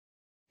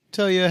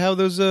tell you how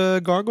those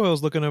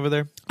gargoyles looking over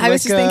there. I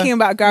was just thinking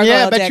about gargoyle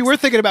Yeah, I bet dicks. you were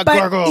thinking about But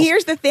gargoyles.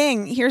 here's the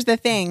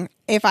thing.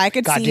 If I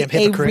could Goddamn see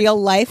hypocrite. a real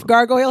life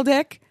gargoyle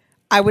dick,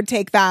 I would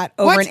take that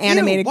over What? an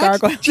animated Ew, what?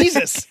 gargoyle dick.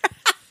 Jesus.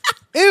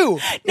 Ew.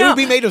 It No. would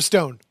be made of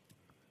stone.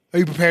 Are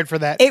you prepared for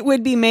that? It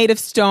would be made of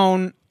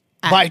stone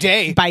By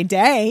day. By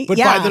day, But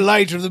yeah. by the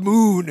light of the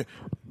moon,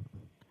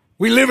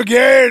 we live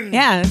again.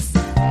 Yes.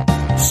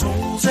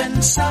 Souls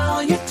and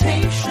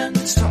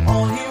salutations to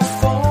all you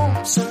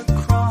folks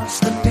across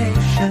the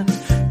nation.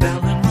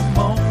 Belle and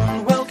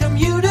Ramon welcome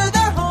you to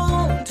their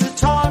home to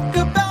talk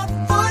about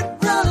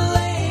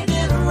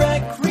foot-related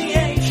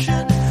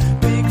recreation.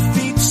 Big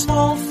feet,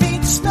 small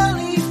feet,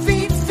 smelly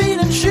feet, feet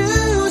and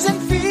shoes,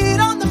 and feet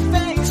on the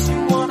face.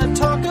 You want to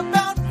talk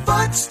about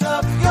foot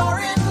stuff, you're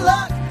in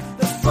luck.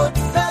 The Foot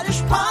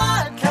Fetish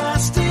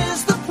Podcast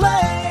is the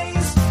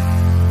place.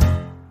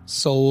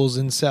 Souls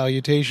and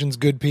salutations,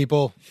 good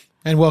people,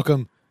 and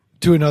welcome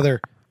to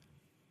another.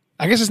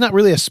 I guess it's not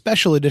really a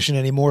special edition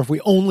anymore if we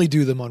only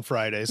do them on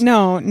Fridays.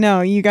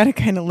 No, you got to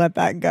kind of let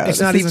that go. It's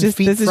This not is even just,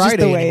 Feet This is Friday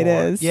just the way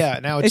anymore. it is. Yeah,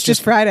 now it's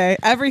just Friday.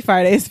 Every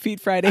Friday is Feet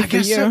Friday I for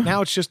guess you. so.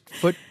 Now it's just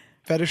Foot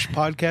Fetish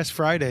Podcast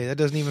Friday. That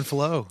doesn't even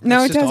flow.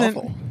 No, It's it just doesn't.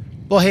 awful.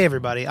 Well, hey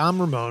everybody, I'm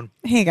Ramon,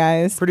 Hey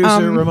guys,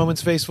 producer.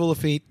 Ramon's face full of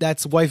feet.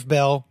 That's wife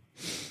Belle,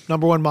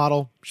 #1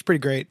 model. She's pretty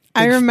great.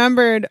 I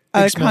remembered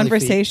a smelly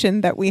conversation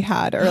that we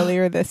had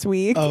earlier this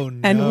week. Oh,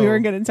 And we no. were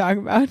going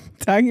to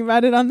talking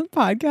about it on the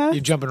podcast.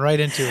 You're jumping right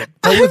into it,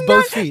 but with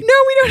both feet. No,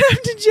 we don't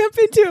have to jump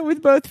into it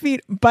with both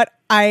feet. But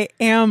I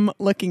am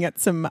looking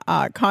at some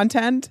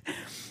content,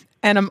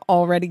 and I'm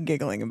already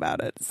giggling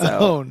about it. So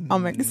Oh,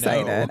 I'm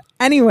excited. no.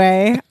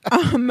 Anyway,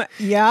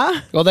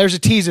 yeah. Well, there's a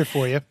teaser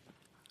for you.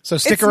 So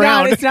stick It's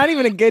around. It's not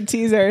even a good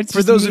teaser. It's For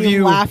just those of me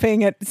you-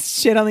 laughing at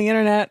shit on the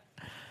internet.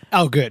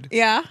 Oh, good.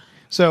 Yeah.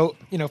 So,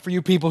 for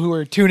you people who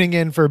are tuning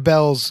in for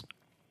Belle's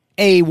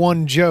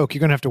A1 joke, you're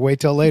going to have to wait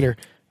till later.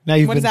 Now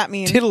you've What been does that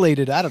mean?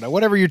 titillated. I don't know.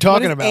 Whatever you're What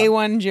talking is about.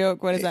 A1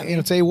 joke? What does that mean?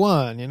 It's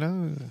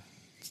A1,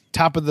 It's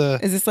top of the,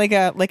 Is this like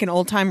an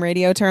old time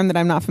radio term that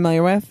I'm not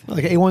familiar with?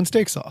 like A1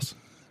 steak sauce.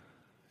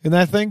 Isn't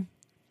that a thing?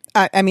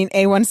 I mean,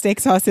 A1 steak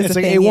sauce is It's a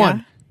like thing.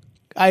 A1.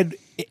 Yeah.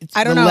 It's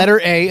I don't the know. letter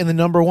A and the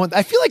number 1.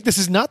 I feel like this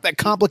is not that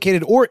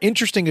complicated or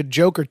interesting a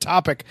joke or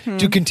topic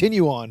to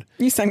continue on.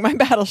 You sung my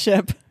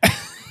battleship.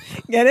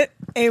 Get it?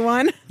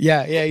 A1?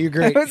 Yeah, you're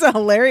great. That was a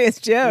hilarious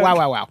joke.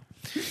 Wow.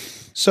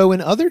 So in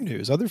other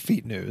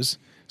feet news,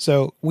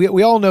 so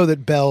we all know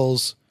that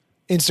Belle's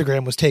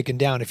Instagram was taken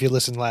down if you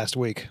listened last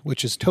week,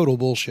 which is total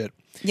bullshit.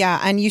 Yeah,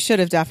 and you should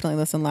have definitely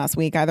listened last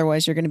week.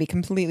 Otherwise, you're going to be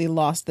completely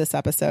lost this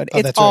episode. Oh,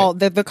 It's that's all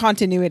right. the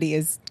continuity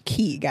is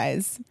key,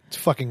 guys. It's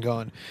fucking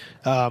gone.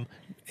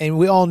 And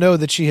we all know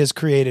that she has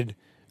created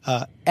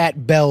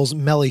at Belle's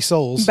Melly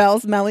Souls.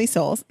 Belle's Melly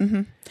Souls.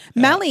 Mm-hmm.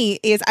 Melly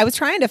is. I was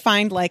trying to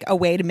find like a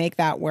way to make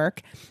that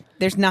work.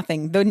 There's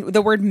nothing.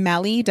 The word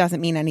Melly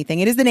doesn't mean anything.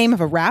 It is the name of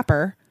a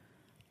rapper.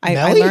 I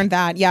Melly? learned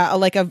that. Yeah,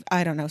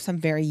 I don't know, some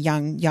very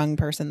young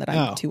person that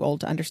I'm Oh. too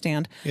old to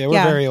understand. Yeah,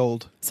 we're very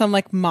old. Some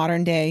like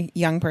modern day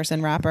young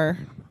person rapper.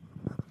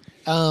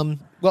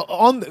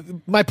 Well,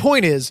 my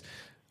point is,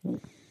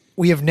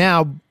 we have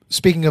now,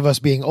 speaking of us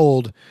being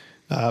old,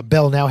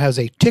 Belle now has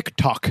a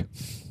TikTok.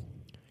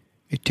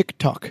 A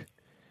TikTok.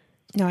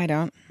 No, I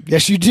don't.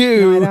 Yes, you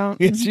do. No, I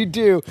don't. Yes, you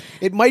do.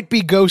 It might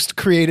be ghost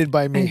created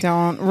by me. I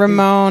don't.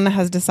 Ramon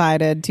has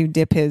decided to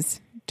dip his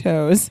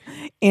toes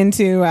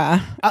into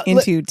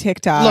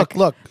TikTok.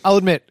 Look, I'll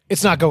admit,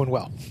 it's not going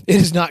well. It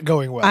is not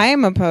going well. I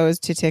am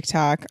opposed to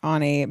TikTok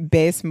on a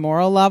base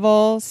moral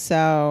level,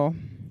 so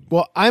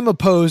Well, I'm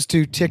opposed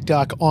to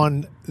TikTok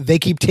on they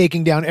keep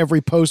taking down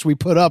every post we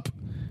put up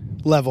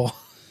level.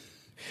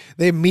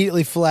 They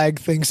immediately flag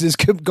things as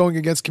going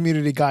against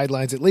community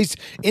guidelines. At least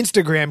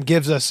Instagram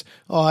gives us,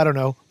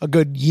 a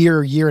good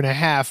year and a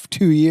half,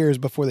 2 years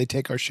before they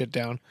take our shit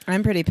down.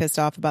 I'm pretty pissed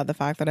off about the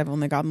fact that I've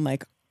only gotten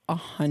like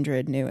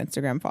 100 new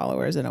Instagram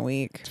followers in a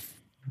week.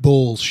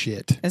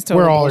 Bullshit. It's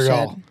totally Where all bullshit. are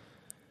y'all?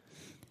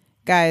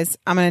 Guys,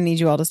 I'm going to need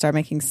you all to start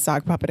making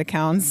sock puppet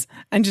accounts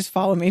and just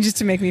follow me just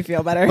to make me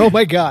feel better. Oh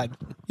my God.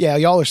 Yeah,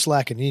 y'all are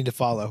slacking. You need to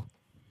follow.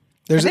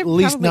 There's They're at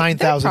least probably- 9,000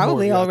 they're more.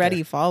 probably of you out already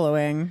there.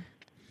 following.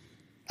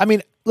 I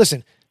mean,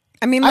 listen.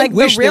 I mean, I like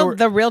wish there were-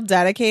 the real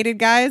dedicated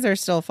guys are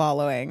still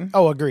following.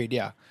 Oh, agreed.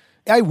 Yeah.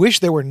 I wish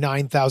there were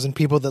 9,000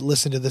 people that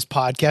listen to this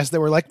podcast that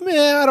were like,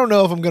 man, I don't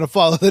know if I'm going to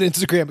follow that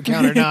Instagram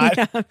account or not.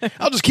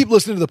 I'll just keep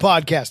listening to the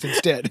podcast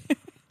instead.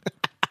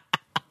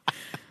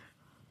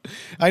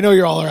 I know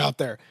you all are out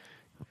there.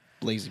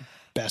 Lazy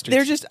bastards.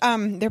 They're just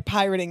they're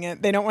pirating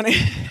it. They don't want to.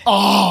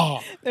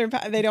 Oh, They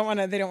don't want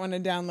to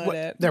download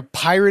it. they're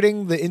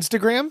pirating the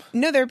Instagram?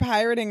 No, they're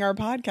pirating our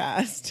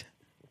podcast.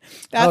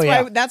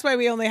 yeah. That's why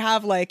we only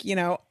have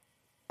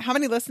how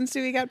many listens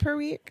do we get per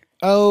week?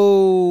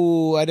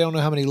 Oh, I don't know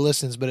how many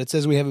listens, but it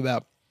says we have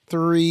about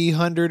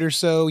 300 or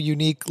so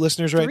unique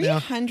listeners right now.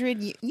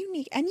 300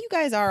 unique, and you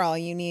guys are all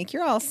unique.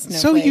 You're all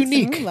snowflakes. So and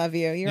unique. we love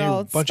you. You're You're all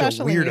a bunch of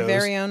special in your weirdos.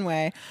 very own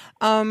way.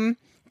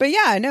 But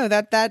yeah, no,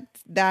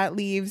 that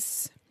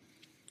leaves.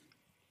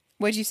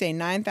 What'd you say?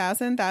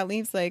 9,000. That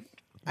leaves like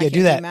I can't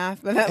do that.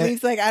 math, but that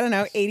leaves like, I don't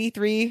know,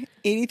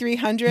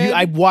 8,300.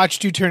 I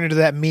watched you turn into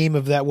that meme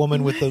of that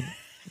woman with the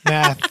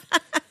math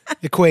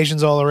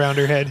equations all around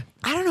her head.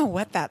 I don't know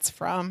what that's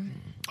from.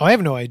 Oh, I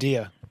have no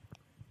idea.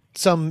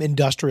 Some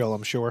industrial,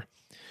 I'm sure.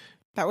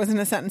 That wasn't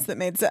a sentence that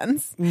made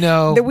sense.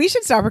 No. That we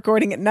should stop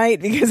recording at night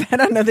because I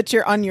don't know that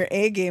you're on your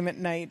A game at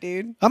night,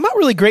 dude. I'm not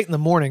really great in the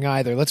morning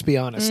either, let's be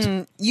honest.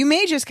 You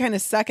may just kind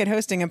of suck at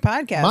hosting a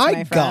podcast, my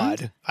My friend.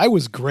 God, I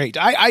was great.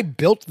 I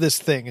built this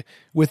thing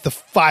with the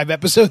 5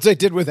 episodes I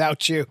did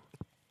without you.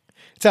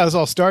 That's how this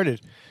all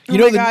started. Oh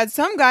my God,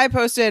 some guy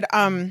posted,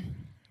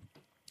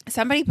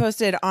 somebody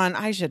posted on,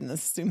 I shouldn't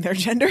assume their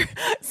gender.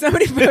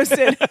 Somebody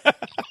posted,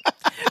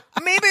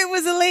 maybe it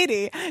was a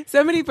lady.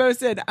 Somebody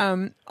posted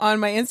on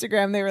my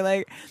Instagram, they were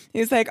like, he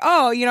was like,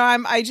 oh, you know,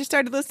 I just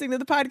started listening to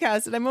the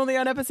podcast and I'm only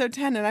on episode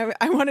 10. And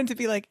I wanted to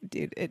be like,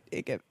 dude,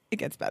 it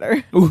gets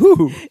better.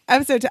 Ooh.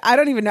 Episode 10, I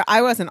don't even know.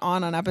 I wasn't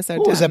on episode 10.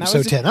 What was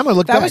episode 10? I'm going to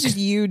look that back. That was just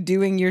you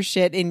doing your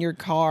shit in your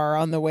car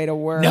on the way to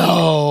work.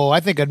 No, I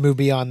think I'd move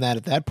beyond that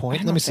at that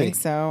point. Let me see. I think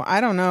so.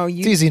 I don't know.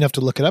 It's easy enough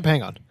to look it up.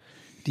 Hang on.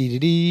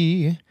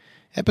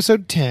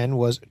 Episode 10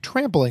 was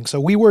trampling, so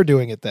we were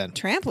doing it then.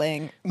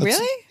 Trampling?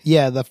 Really?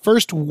 Yeah, the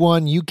first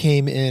one you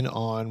came in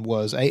on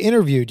was I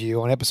interviewed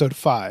you on episode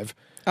 5.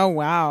 Oh,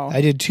 wow.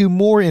 I did 2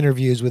 more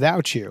interviews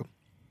without you.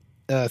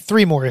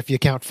 3 more if you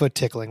count foot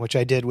tickling, which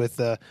I did with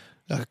a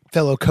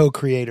fellow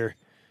co-creator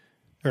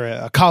or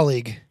a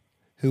colleague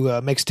who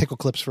makes tickle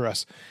clips for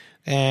us.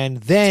 And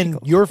then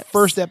your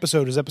first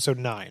episode is episode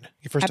 9.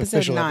 Your first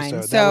official 9.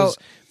 episode. So, that was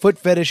foot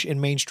fetish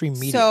in mainstream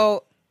media.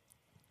 So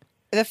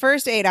the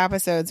first 8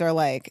 episodes are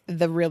like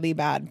the really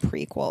bad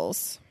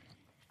prequels.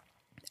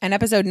 And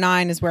episode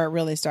 9 is where it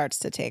really starts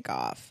to take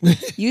off.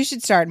 You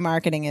should start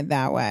marketing it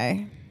that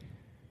way.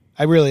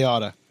 I really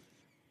oughta.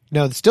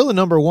 No, still the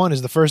number 1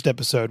 is the first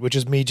episode, which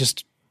is me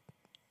just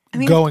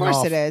going of course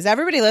off. it is.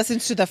 Everybody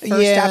listens to the first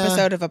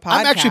episode of a podcast.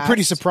 I'm actually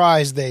pretty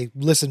surprised they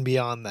listen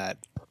beyond that.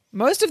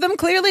 Most of them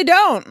clearly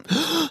don't.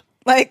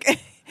 Like,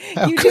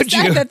 you just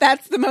said that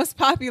that's the most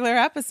popular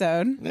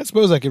episode. I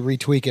suppose I could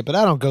retweak it, but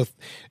I don't go...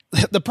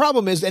 The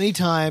problem is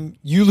anytime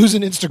you lose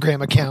an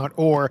Instagram account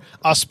or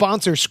a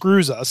sponsor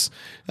screws us,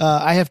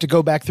 I have to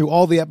go back through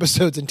all the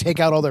episodes and take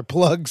out all their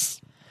plugs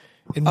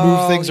and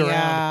move things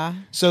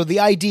around. So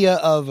the idea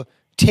of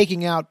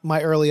taking out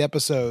my early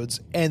episodes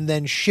and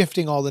then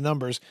shifting all the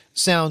numbers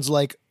sounds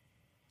like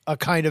a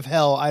kind of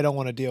hell I don't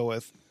want to deal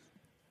with.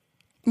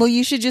 Well,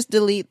 you should just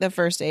delete the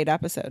first 8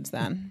 episodes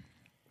then.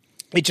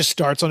 It just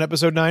starts on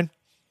episode 9?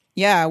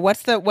 Yeah.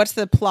 What's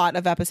the plot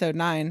of episode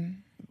 9?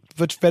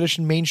 Foot fetish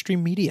in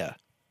mainstream media,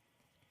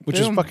 which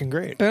is fucking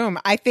great. Boom.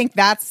 I think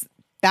that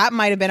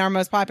might have been our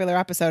most popular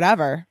episode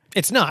ever.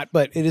 It's not,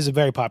 but it is a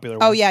very popular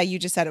one. Oh, yeah. You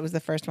just said it was the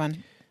first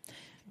one.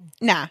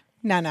 Nah.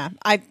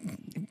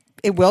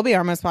 It will be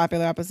our most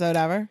popular episode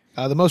ever.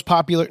 The most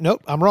popular...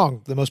 Nope, I'm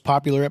wrong. The most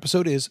popular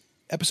episode is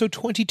episode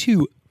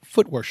 22,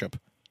 Foot Worship.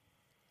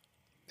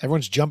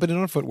 Everyone's jumping in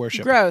on foot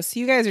worship. Gross.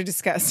 You guys are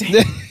disgusting.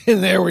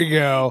 There we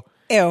go.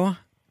 Ew.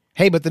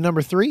 Hey, but the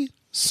number 3,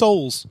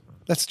 souls.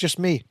 That's just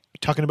me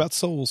talking about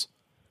souls.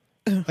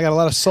 I got a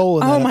lot of soul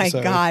in that episode.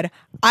 Oh my God.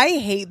 I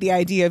hate the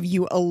idea of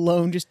you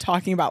alone just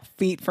talking about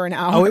feet for an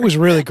hour. Oh, it was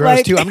really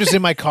gross too. I'm just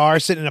in my car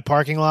sitting in a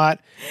parking lot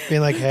being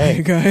like,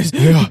 hey guys,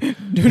 yeah.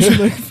 don't you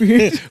like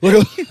feet?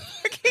 Look at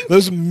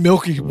those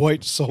milky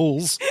white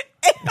souls.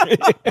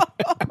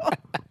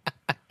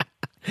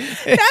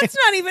 That's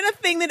not even a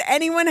thing that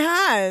anyone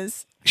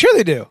has. Sure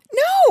they do.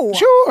 No.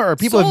 Sure.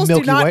 People souls have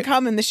milky do not white.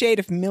 come in the shade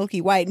of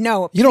milky white.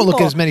 No. You don't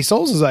look at as many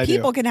souls as I do.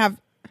 People can have...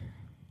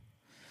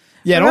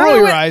 Yeah, don't roll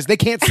your eyes. They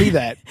can't see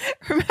that.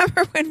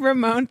 Remember when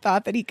Ramon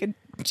thought that he could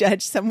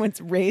judge someone's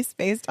race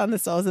based on the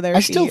soles of their feet? I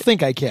still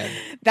think I can.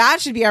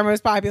 That should be our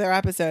most popular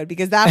episode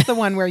because that's the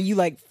one where you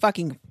like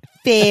fucking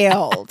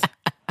failed.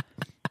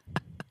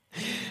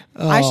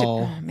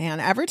 Oh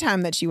man, every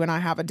time that you and I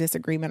have a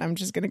disagreement, I'm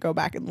just going to go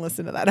back and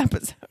listen to that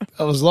episode.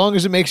 Oh, as long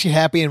as it makes you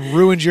happy and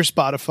ruins your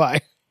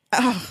Spotify.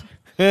 Oh,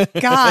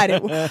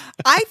 God.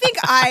 I think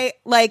I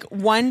like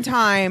one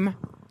time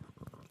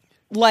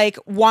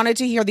wanted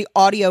to hear the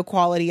audio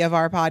quality of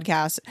our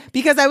podcast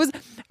because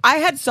I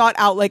had sought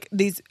out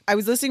I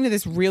was listening to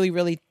this really,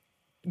 really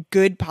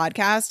good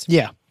podcast.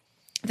 Yeah.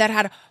 That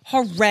had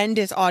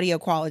horrendous audio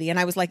quality. And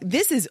I was like,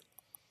 this is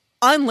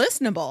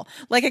unlistenable.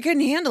 Like I couldn't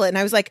handle it. And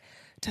I was like,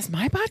 does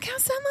my podcast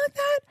sound like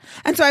that?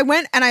 And so I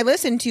went and I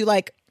listened to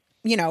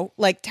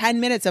 10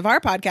 minutes of our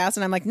podcast.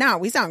 And I'm like, no,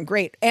 we sound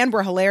great. And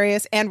we're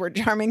hilarious. And we're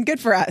charming. Good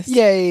for us.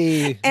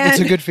 Yay. It's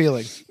a good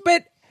feeling.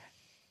 But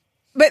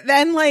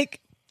then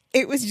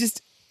it was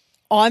just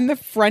on the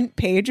front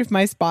page of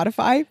my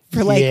Spotify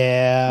for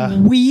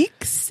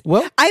weeks.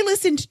 Well, I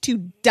listened to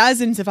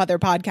dozens of other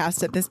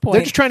podcasts at this point.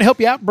 They're just trying to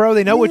help you out, bro.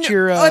 They know what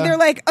you're... I know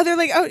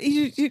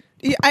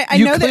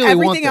that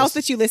everything else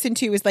that you listen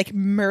to is like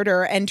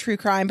murder and true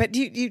crime, but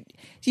you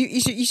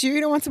sure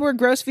you don't want some more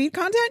gross feet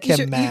content?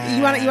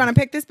 You want to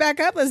pick this back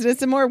up? Let's do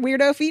some more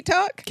weirdo feet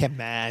talk? Come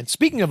on.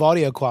 Speaking of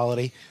audio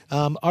quality,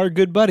 our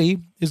good buddy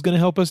is going to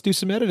help us do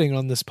some editing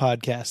on this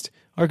podcast.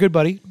 Our good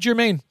buddy,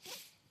 Jermaine.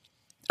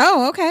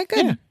 Oh, okay,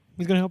 good. Yeah,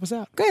 he's going to help us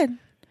out. Good.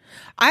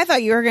 I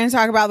thought you were going to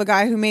talk about the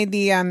guy who made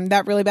the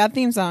that really bad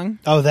theme song.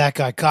 Oh, that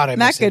guy. God, I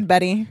miss That good him.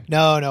 buddy.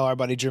 No, our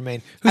buddy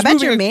Jermaine. I bet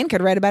Jermaine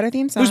could write a better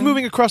theme song. Who's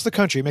moving across the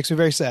country. It makes me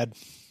very sad.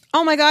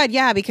 Oh my God,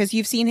 yeah, because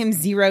you've seen him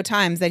 0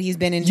 times that he's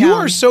been in You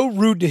town. are so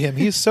rude to him.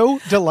 He is so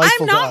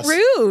delightful I'm not to us.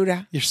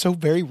 rude. You're so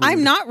very rude.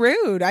 I'm not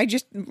rude. I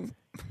just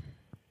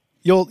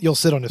You'll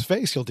sit on his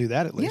face. You'll do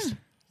that at least.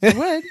 I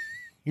would.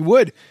 You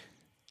would.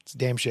 It's a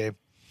damn shame.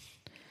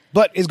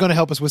 But is going to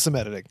help us with some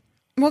editing.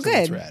 Well, So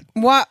that's good. rad.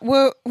 What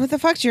the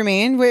fuck,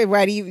 Jermaine?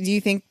 Why do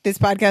you think this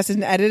podcast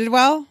isn't edited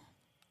well?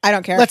 I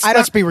don't care.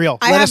 Let's be real.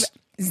 I have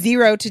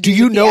zero to do. Do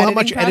you with the know how editing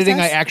much editing I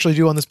process. actually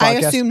do on this I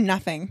podcast? assume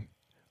nothing.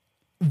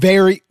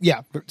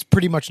 It's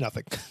pretty much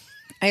nothing.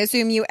 I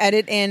assume you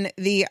edit in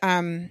the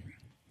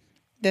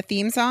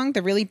theme song,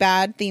 the really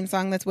bad theme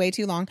song that's way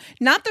too long.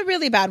 Not the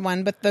really bad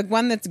one, but the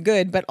one that's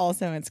good, but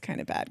also it's kind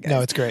of bad, guys.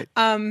 No, it's great.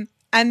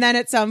 And then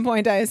at some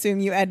point, I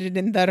assume you edited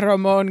in the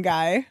Ramon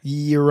guy.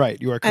 You're right.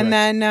 You are correct. And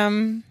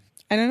then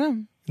I don't know.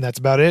 And that's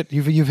about it.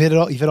 You've hit it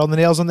all. You've hit all the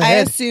nails on the I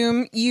head.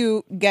 assume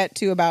you get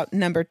to about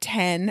number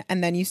 10,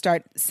 and then you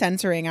start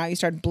censoring out. You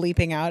start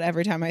bleeping out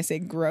every time I say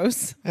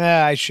gross.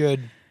 I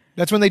should.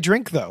 That's when they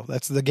drink, though.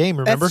 That's the game.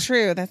 Remember? That's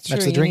true. That's true.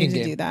 That's the You drinking need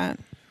to game. do that.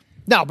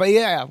 No, but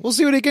yeah, we'll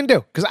see what he can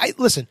do. Because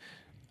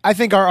I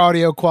think our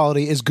audio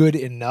quality is good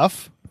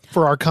enough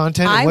for our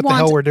content and I what the want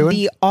hell we're doing.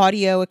 the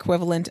audio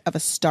equivalent of a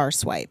star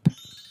swipe.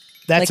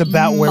 That's like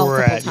about where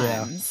we're at. multiple Yeah,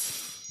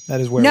 times.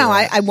 that is where. No, we're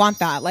at. I want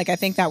that. Like, I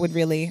think that would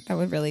really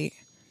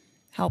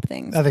help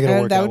things. I think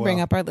it'll work that out would bring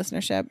well. up our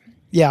listenership.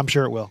 Yeah, I'm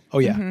sure it will. Oh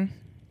yeah, Mm-hmm.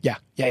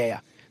 yeah.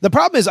 The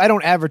problem is I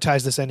don't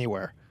advertise this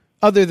anywhere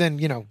other than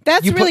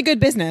That's you really put- good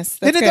business.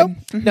 That's Didn't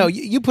it good. though? No,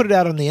 you put it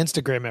out on the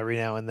Instagram every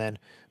now and then,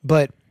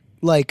 but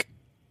like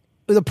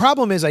the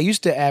problem is I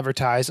used to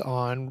advertise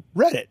on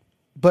Reddit,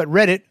 but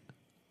Reddit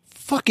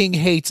fucking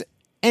hates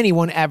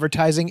anyone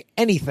advertising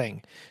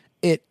anything.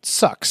 It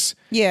sucks.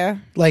 Yeah.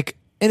 Like,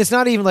 and it's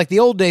not even like the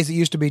old days. It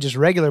used to be just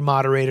regular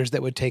moderators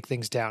that would take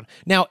things down.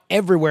 Now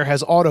everywhere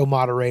has auto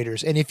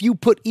moderators. And if you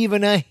put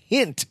even a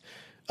hint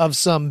of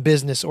some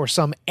business or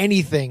some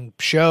anything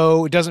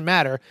show, it doesn't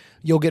matter,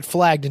 you'll get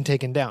flagged and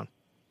taken down.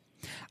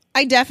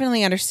 I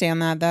definitely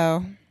understand that,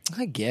 though.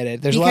 I get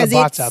it. There's a lot of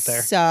bots out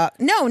there.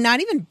 No, not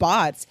even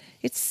bots.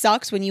 It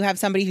sucks when you have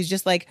somebody who's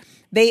just like,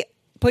 they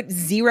put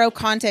zero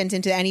content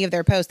into any of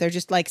their posts. They're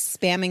just like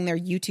spamming their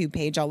YouTube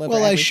page all over. Well,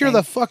 I everything. sure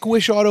the fuck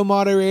wish auto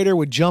moderator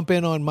would jump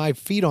in on my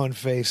feet on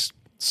face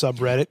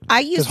subreddit. I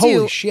used 'Cause to.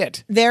 holy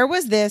shit. There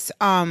was this.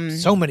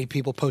 So many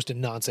people posted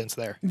nonsense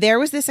there. There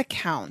was this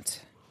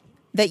account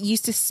that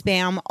used to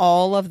spam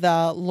all of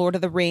the Lord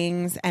of the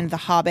Rings and the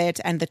Hobbit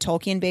and the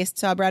Tolkien based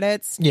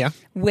subreddits. Yeah.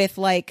 With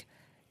like,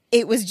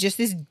 it was just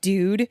this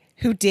dude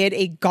who did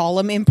a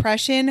Gollum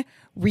impression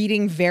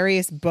reading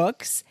various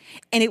books,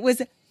 and it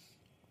was.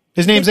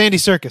 His name's Andy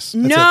Serkis. That's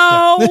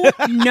No, it.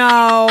 Yeah.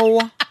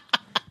 no.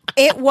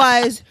 It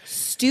was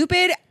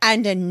stupid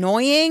and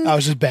annoying. I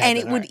was just bad And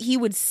then, it would alright. he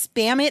would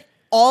spam it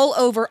all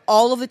over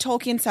all of the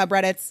Tolkien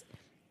subreddits.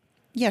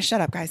 Yeah,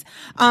 shut up, guys.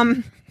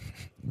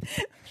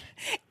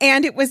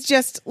 And it was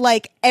just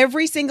like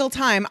every single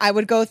time I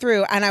would go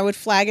through and I would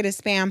flag it as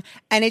spam.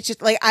 And it's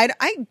just like I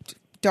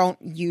don't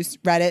use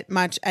Reddit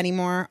much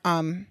anymore.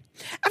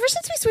 Ever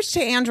since we switched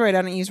to Android,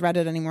 I don't use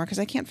Reddit anymore because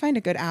I can't find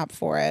a good app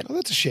for it. Oh,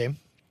 that's a shame.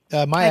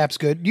 My app's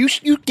good.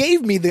 You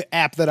gave me the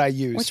app that I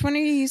use. Which one are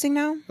you using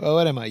now? Oh,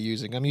 what am I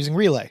using? I'm using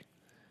Relay.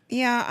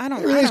 Yeah, I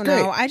don't Relay's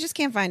know. great. I just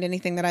can't find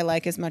anything that I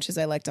like as much as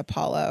I liked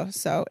Apollo.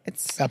 So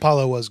it's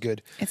Apollo was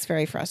good.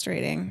 very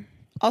frustrating.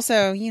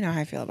 Also, you know how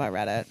I feel about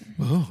Reddit.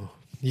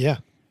 Yeah.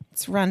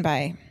 It's run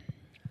by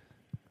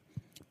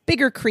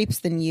bigger creeps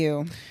than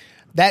you.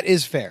 That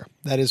is fair.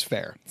 That is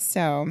fair.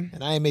 So,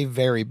 And I am a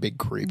very big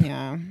creep.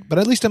 yeah. But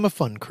at least I'm a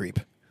fun creep.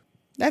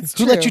 That's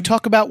Who true. let you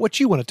talk about what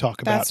you want to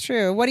talk about? That's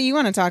true. What do you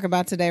want to talk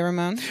about today,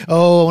 Ramon?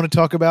 Oh, I want to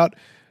talk about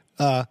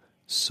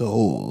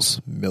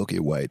souls. Milky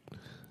white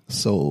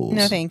souls.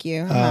 No, thank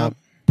you. No.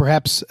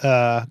 Perhaps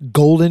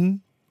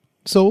golden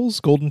souls?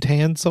 Golden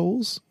tan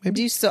souls?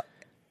 Maybe?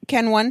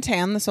 Can one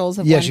tan the soles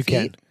of Yes, one you feet?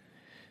 can.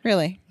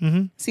 Really?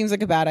 Mm-hmm. Seems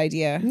like a bad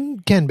idea.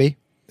 Can be.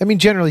 I mean,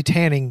 generally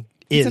tanning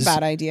is. It's a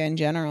bad idea in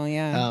general,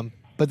 yeah.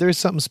 But there is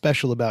something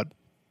special about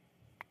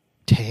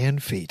tan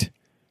feet.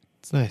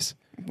 It's nice.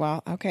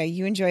 Well, okay,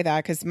 you enjoy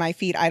that because my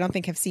feet, I don't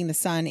think have seen the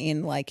sun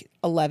in like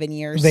 11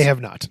 years. They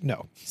have not.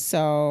 No.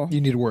 So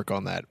You need to work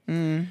on that.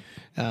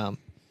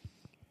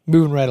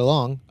 Moving right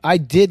along, I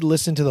did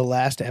listen to the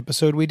last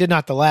episode we did.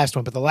 Not the last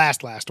one, but the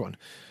last one.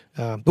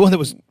 The one that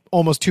was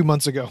almost 2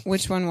 months ago.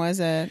 which one was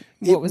it?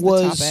 What was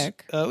the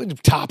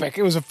topic? Topic.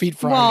 It was a Feet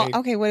Friday. Well,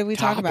 okay, what did we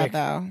talk about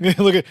Topic.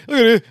 though? look at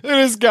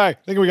this guy. I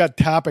think we got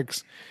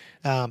topics.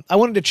 I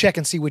wanted to check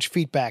and see which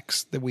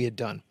feedbacks that we had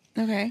done.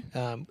 Okay.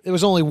 There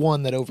was only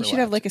one that overlapped. You should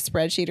have like a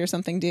spreadsheet or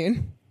something,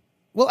 dude.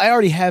 Well, I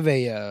already have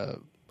a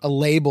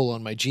label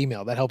on my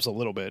Gmail. That helps a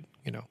little bit,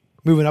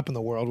 moving up in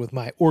the world with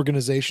my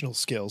organizational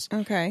skills.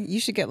 Okay. You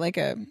should get like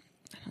a,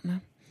 I don't know,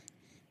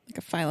 like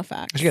a file of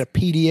facts. I should get a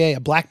PDA, a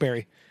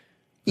BlackBerry.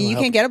 You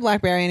can't get a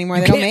BlackBerry anymore.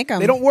 You They don't can't. make them.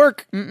 They don't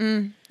work.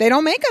 They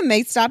don't make them.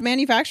 They stopped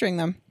manufacturing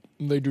them.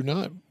 They do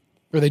not.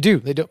 Or they do.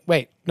 They don't.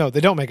 Wait, no,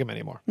 they don't make them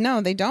anymore.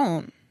 No, they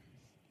don't.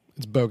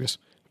 It's bogus.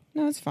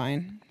 No, it's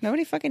fine.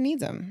 Nobody fucking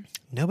needs them.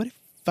 Nobody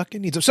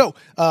fucking needs them. So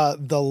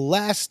the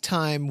last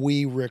time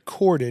we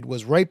recorded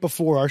was right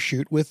before our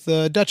shoot with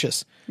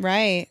Duchess.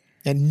 Right.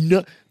 And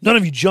none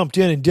of you jumped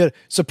in and did it.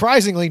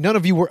 Surprisingly, none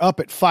of you were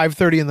up at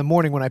 5:30 in the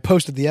morning when I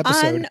posted the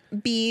episode.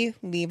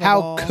 Unbelievable.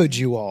 How could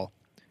you all?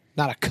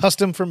 Not a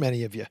custom from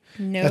any of you.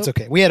 Nope. That's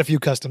okay. We had a few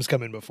customs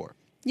come in before.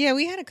 Yeah,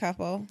 we had a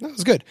couple. That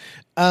was good.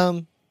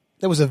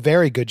 That was a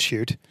very good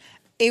shoot.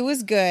 It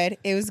was good.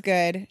 It was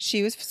good.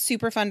 She was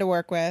super fun to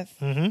work with.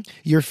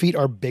 Your feet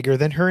are bigger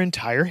than her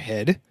entire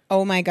head.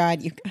 Oh my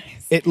God, you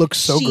guys. It looks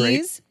so great.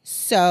 She's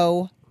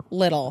so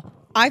little.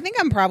 I think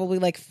I'm probably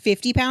like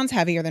 50 pounds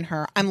heavier than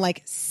her. I'm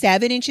like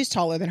 7 inches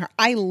taller than her.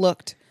 It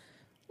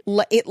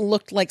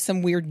looked like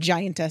some weird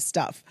giantess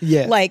stuff.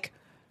 Yeah. Like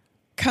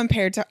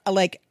compared to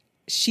like,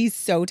 she's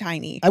so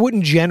tiny. I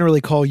wouldn't generally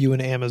call you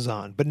an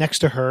Amazon, but next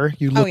to her,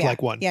 you look yeah.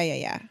 like one.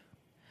 Yeah.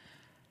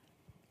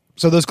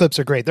 So those clips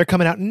are great. They're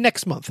coming out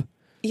next month.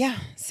 Yeah.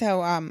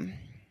 So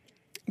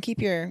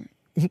keep your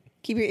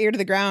ear to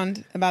the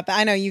ground about that.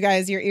 I know you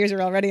guys, your ears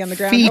are already on the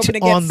ground. Feet hoping to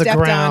get on the stepped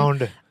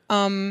ground.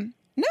 on.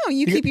 No,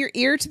 you keep your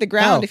ear to the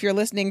ground Oh. if you're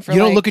listening for You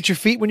don't like, look at your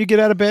feet when you get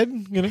out of bed,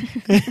 you know?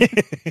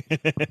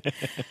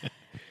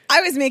 I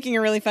was making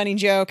a really funny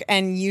joke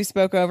and you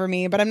spoke over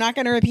me, but I'm not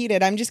going to repeat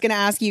it. I'm just going to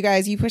ask you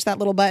guys, you push that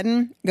little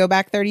button, go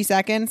back 30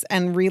 seconds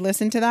and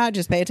re-listen to that.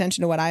 Just pay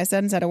attention to what I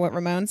said instead of what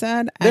Ramon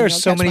said. There are you'll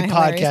so catch many my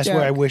hilarious podcasts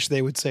where I joke. wish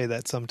they would say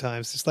that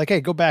sometimes. It's like,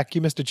 hey, go back. You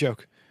missed a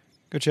joke.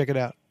 Go check it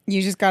out.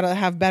 You just got to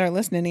have better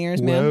listening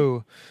ears, man.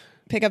 Whoa.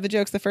 Pick up the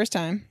jokes the first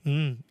time.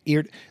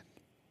 Ear.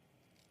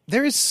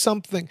 There is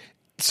something.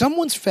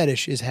 Someone's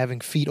fetish is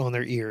having feet on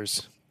their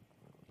ears.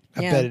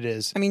 I Yeah. bet it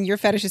is. I mean, your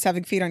fetish is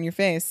having feet on your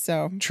face,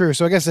 so. True.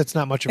 So I guess that's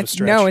not much of a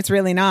stretch. No, it's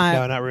really not.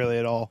 No, not really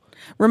at all.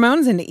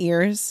 Ramon's into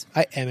ears.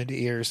 I am into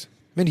ears.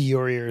 I'm into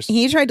your ears.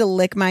 He tried to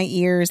lick my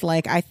ears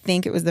like I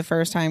think it was the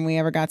first time we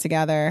ever got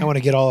together. I want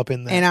to get all up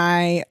in that. And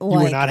I were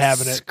like not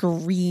having it.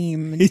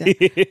 screamed.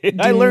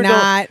 I Do learned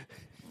not.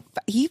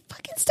 He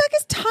fucking stuck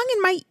his tongue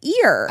in my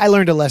ear. I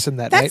learned a lesson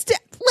that That's night.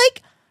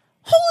 like,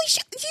 holy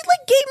shit! He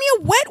like gave me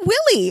a wet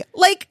willy.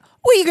 Like,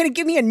 what, are you gonna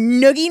give me a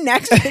noogie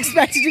next and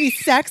expect it to be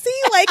sexy?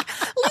 Like,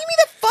 leave me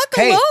the fuck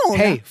alone.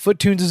 Hey,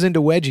 Foottunes is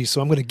into wedgies, so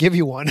I'm going to give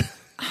you one.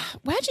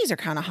 Wedgies are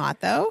kind of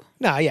hot though.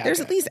 Nah, yeah. There's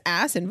at least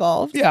ass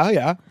involved.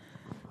 Yeah.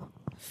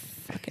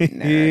 Fucking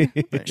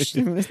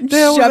nerd.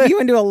 hell Shove with you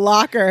into a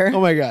locker.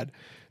 Oh my God.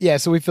 Yeah,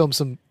 so we filmed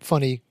some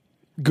funny,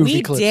 goofy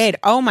We clips. did.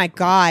 Oh my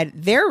God.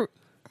 They're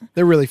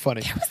really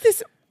funny. Was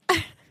this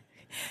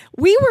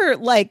we were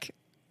like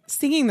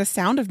singing The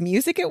Sound of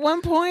Music at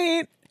one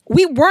point.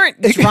 We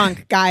weren't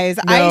drunk, guys.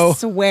 No. I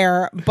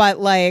swear, but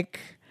like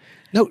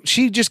No,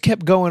 she just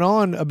kept going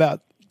on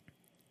about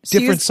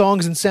different was-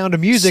 songs and Sound of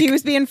Music. she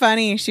was being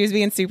funny. She was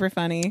being super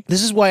funny.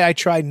 This is why I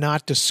try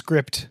not to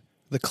script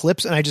the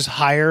clips and I just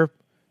hire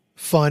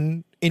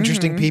fun,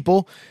 interesting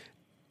people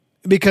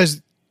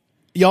because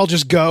y'all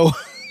just go.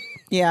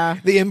 Yeah.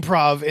 The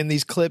improv in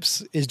these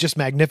clips is just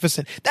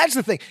magnificent. That's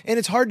the thing. And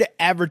it's hard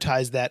to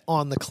advertise that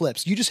on the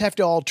clips. You just have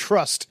to all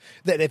trust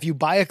that if you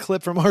buy a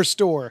clip from our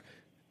store,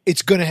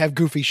 it's going to have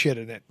goofy shit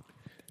in it.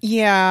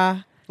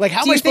 Yeah. Like,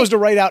 how Do am I you supposed think-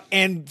 to write out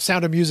and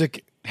Sound of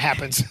Music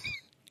happens?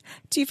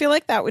 Do you feel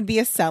like that would be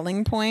a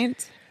selling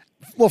point?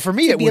 Well, for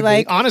me, it Be would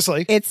like, be,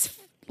 honestly. It's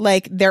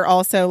like they're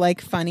also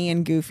like funny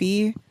and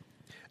goofy.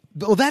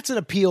 Well, that's an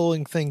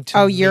appealing thing to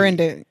Oh, me. you're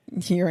into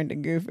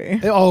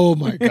goofy. Oh,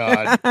 my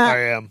God. I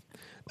am.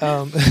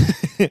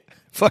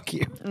 Fuck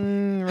you.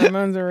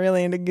 Ramones are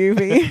really into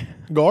goofy.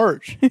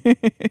 Gorge.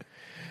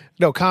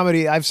 No,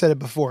 comedy, I've said it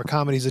before,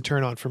 comedy's a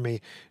turn on for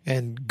me.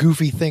 And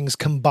goofy things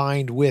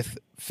combined with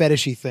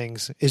fetishy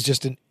things is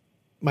just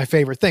my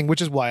favorite thing,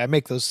 which is why I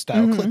make those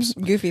style clips.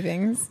 Goofy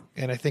things.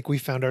 And I think we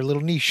found our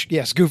little niche.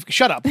 Yes, goofy.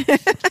 Shut up.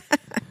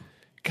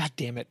 God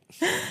damn it.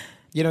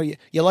 You know,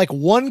 you like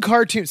one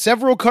cartoon,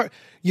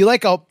 you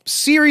like a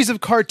series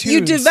of cartoons.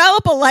 You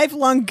develop a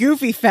lifelong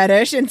goofy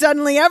fetish, and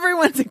suddenly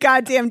everyone's a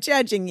goddamn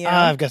judging you.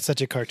 I've got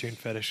such a cartoon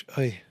fetish.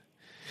 Oy.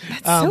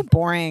 That's so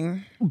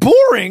boring.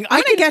 Boring.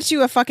 I'm gonna get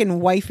you a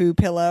fucking waifu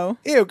pillow.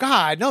 Ew,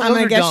 God, no, I'm those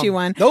gonna are get dumb. you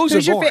one. Those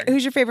who's are your boring.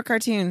 who's your favorite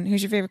cartoon?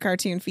 Who's your favorite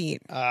cartoon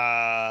feet?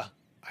 I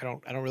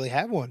don't really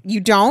have one. You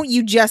don't?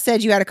 You just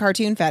said you had a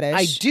cartoon fetish.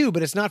 I do,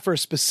 but it's not for a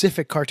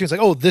specific cartoon. It's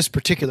like, oh, this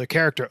particular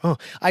character. Oh,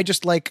 I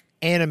just like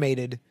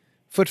animated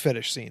foot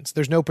fetish scenes.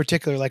 There's no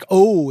particular like,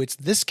 oh, it's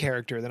this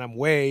character that I'm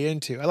way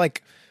into. I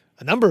like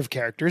a number of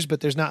characters,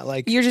 but there's not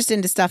like You're just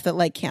into stuff that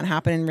like can't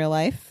happen in real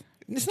life.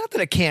 it's not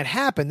that it can't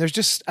happen. There's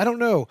just I don't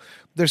know.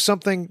 There's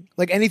something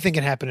like anything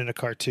can happen in a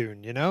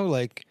cartoon, you know?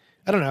 Like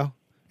I don't know.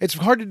 It's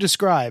hard to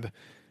describe.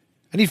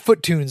 I need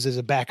Foottunes as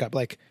a backup.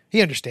 Like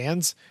he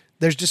understands.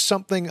 There's just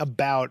something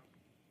about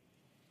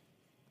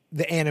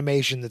the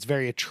animation that's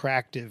very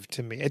attractive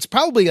to me. It's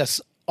probably a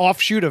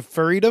offshoot of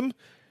furrydom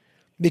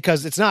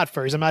because it's not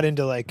furries. I'm not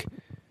into like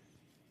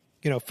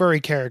furry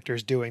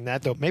characters doing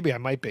that, though maybe I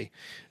might be.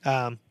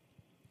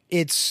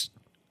 It's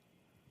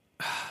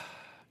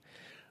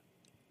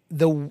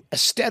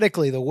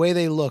aesthetically, the way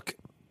they look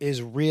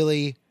is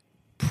really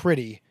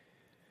pretty.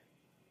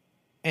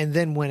 And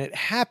then when it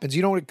happens,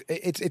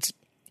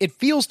 it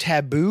feels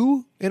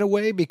taboo in a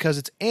way because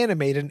it's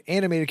animated, and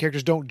animated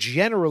characters don't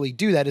generally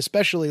do that,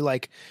 especially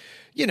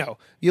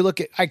you look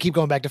at, I keep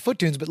going back to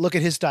Foottoons, but look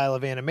at his style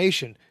of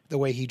animation, the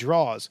way he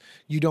draws.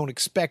 You don't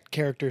expect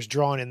characters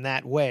drawn in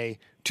that way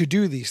to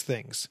do these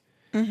things.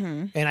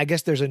 Mm-hmm. And I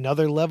guess there's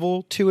another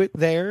level to it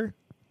there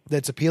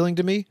that's appealing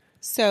to me.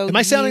 So am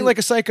I sounding like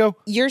a psycho?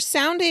 You're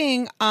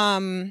sounding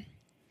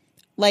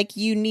like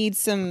you need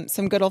some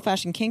good old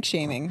fashioned kink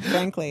shaming,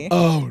 frankly.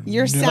 Oh,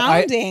 you're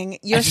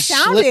no.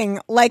 sounding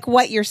like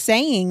what you're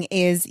saying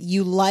is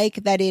you like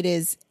that it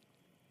is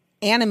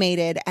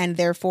animated and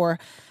therefore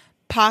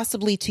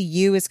possibly to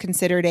you is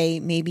considered a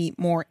maybe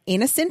more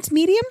innocent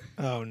medium.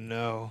 Oh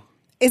no.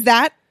 Is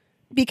that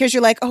because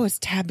you're like, oh, it's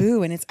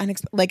taboo and it's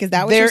is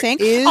that what you're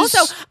saying?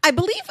 Also, I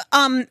believe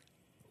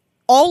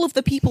all of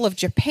the people of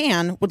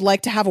Japan would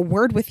like to have a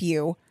word with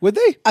you. Would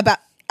they? About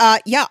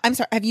yeah, I'm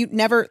sorry. Have you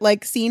never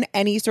seen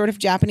any sort of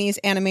Japanese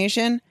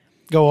animation?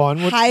 Go on.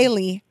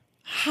 Highly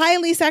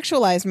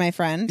sexualized, my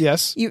friend.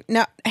 Yes.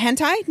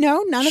 Hentai?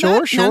 No, none of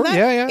that. Sure. None of that?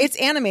 Yeah. It's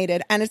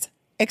animated and it's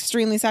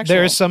extremely sexual.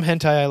 There is some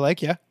hentai I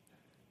like. Yeah.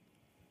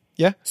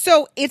 Yeah.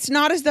 So it's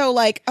not as though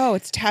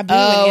it's taboo in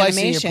I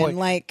animation. see your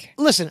point.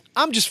 Listen,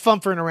 I'm just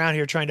fumphering around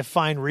here trying to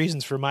find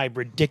reasons for my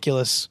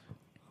ridiculous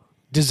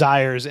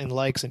desires and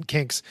likes and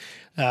kinks.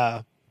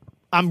 I'm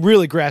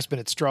really grasping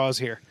at straws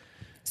here.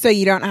 So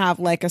you don't have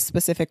a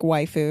specific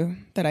waifu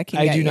that I can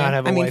get you? I do not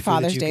have a waifu. I mean,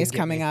 Father's Day is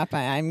coming up.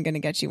 I'm going to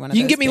get you one of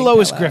You those. can get me big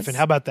Lois pillows. Griffin.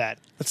 How about that?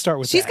 Let's start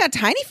with She's that. got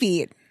tiny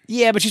feet.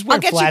 Yeah, but she's I'll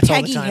wearing get you flats all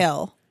the Peggy time.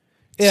 Hill.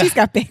 Yeah. She's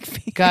got big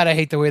feet. God, I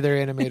hate the way they're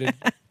animated.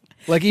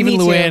 Even Me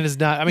too. Luann is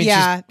not. I mean,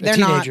 yeah, she's a they're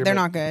teenager. They're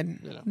not good.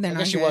 They're I not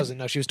guess she good. wasn't.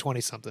 No, she was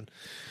 20-something.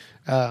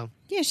 Yeah,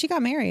 she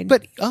got married.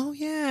 But oh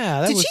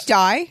yeah, did she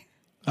die?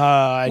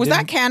 Was that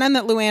didn't- canon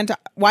that Luann?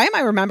 Why am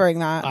I remembering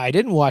that? I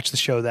didn't watch the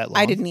show that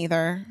long. I didn't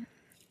either.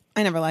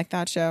 I never liked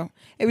that show.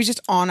 It was just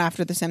on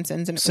after The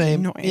Simpsons, and it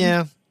Same. was annoying.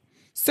 Yeah.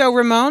 So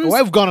Ramon's Oh,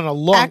 I've gone on a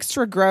long.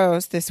 extra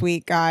gross this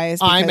week, guys.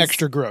 I'm because-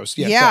 extra gross.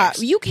 Yeah. Yeah,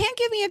 thanks. you can't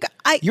give me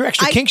You're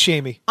extra kink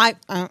shamey.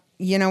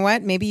 You know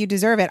what? Maybe you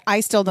deserve it.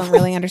 I still don't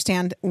really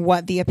understand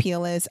what the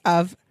appeal is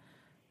of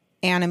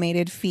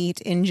animated feet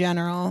in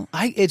general.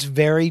 It's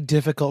very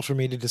difficult for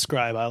me to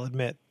describe, I'll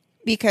admit.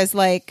 Because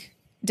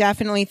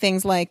definitely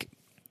things like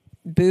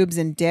boobs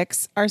and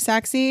dicks are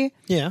sexy.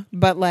 Yeah.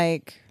 But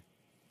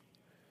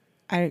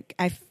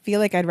I feel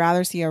like I'd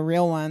rather see a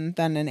real one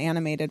than an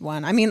animated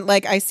one. I mean,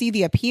 I see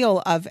the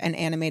appeal of an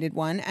animated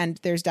one, and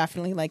there's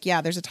definitely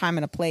there's a time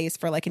and a place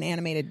for an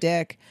animated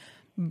dick.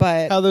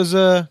 But How those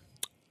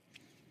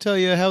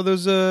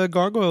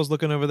gargoyles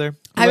looking over there?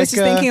 I was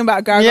just thinking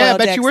about gargoyle Yeah, I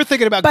bet dicks. you were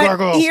thinking about But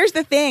gargoyles. here's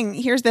the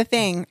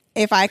thing.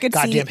 If I could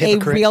Goddamn see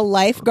hypocrite. a real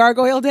life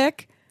gargoyle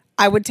dick,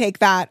 I would take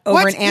that over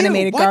What? an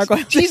animated Ew, what?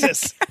 gargoyle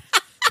Jesus.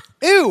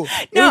 Ew.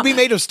 It No. would be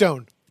made of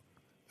stone.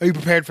 Are you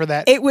prepared for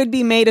that? It would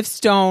be made of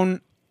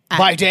stone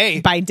By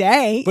day. By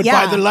day, But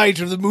yeah. by the light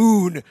of the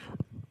moon,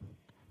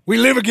 we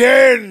live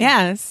again.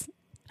 Yes.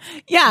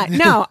 Yeah,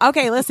 no.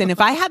 Okay, listen, if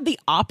I had the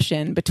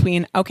option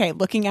between,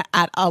 looking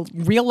at a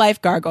real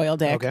life gargoyle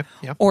dick Okay,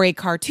 yeah. or a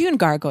cartoon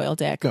gargoyle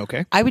dick,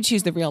 Okay. I would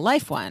choose the real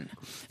life one.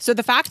 So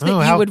the fact that Oh,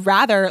 you how- would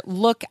rather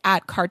look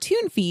at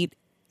cartoon feet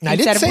I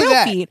instead didn't of say real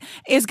that. feet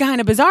is kind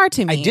of bizarre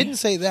to me. I didn't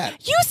say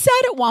that. You said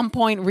at one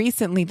point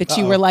recently that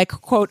you were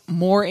quote,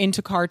 more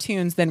into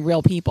cartoons than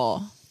real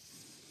people.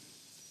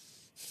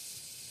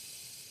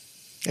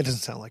 It doesn't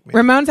sound like me.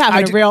 Ramon's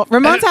having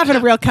a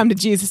real come to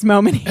Jesus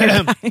moment here,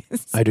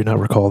 guys. I do not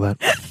recall that.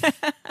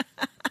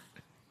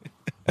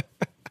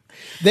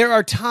 There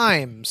are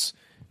times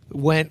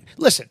when,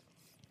 listen,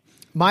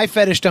 my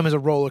fetishdom is a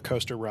roller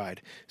coaster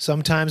ride.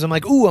 Sometimes I'm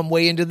like, ooh, I'm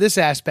way into this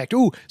aspect.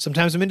 Ooh,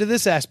 sometimes I'm into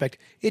this aspect.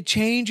 It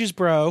changes,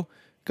 bro.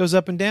 Goes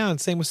up and down.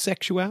 Same with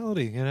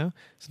sexuality, you know?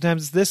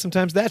 Sometimes it's this,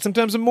 sometimes that.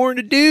 Sometimes I'm more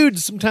into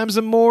dudes. Sometimes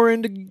I'm more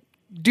into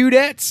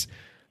dudettes.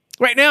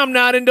 Right now, I'm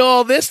not into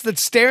all this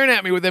that's staring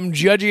at me with them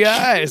judgy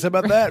eyes. How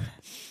about that?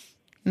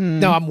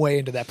 No, I'm way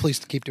into that. Please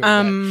keep doing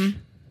that.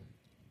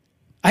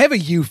 I have a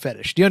you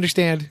fetish. Do you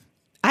understand?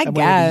 I I'm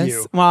guess. into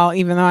you. Well,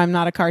 even though I'm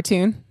not a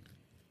cartoon.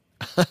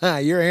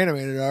 You're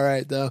animated, all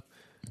right, though.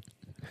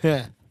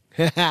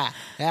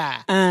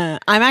 I'm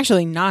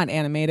actually not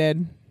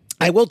animated.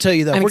 I will tell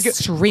you, though. I'm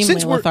extremely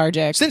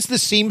lethargic. Since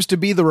this seems to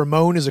be the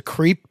Ramon is a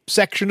creep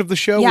section of the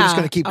show, we're just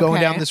going to keep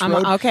going down this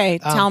road. Okay,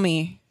 tell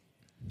me.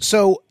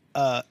 So,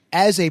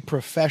 as a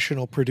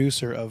professional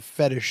producer of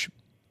fetish,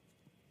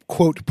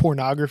 quote,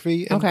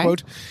 pornography, end Okay.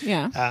 quote,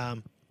 Yeah.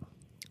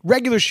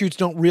 regular shoots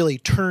don't really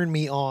turn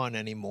me on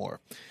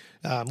anymore,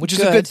 which is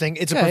a good thing.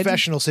 It's a Good.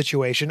 professional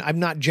situation. I'm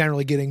not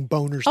generally getting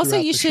boners Also,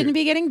 throughout you the shouldn't shoot.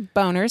 be getting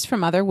boners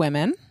from other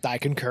women. I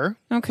concur.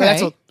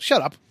 Okay.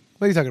 Shut up.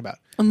 What are you talking about?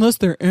 Unless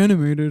they're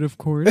animated, of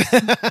course.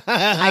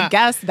 I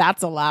guess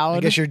that's allowed. I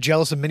guess you're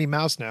jealous of Minnie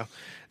Mouse now.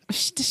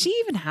 Does she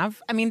even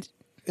have? I mean,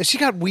 She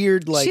got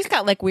weird, like she's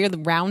got like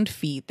weird round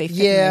feet. They fit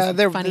yeah, in those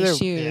they're funny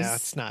shoes. Yeah,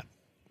 it's not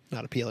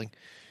appealing.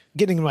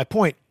 Getting to my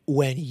point,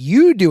 when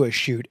you do a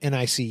shoot and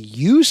I see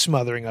you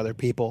smothering other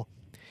people,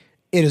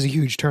 it is a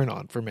huge turn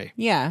on for me.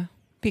 Yeah,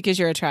 because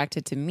you're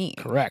attracted to me.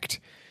 Correct.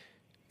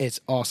 It's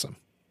awesome.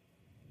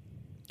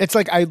 It's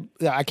like I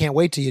can't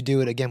wait till you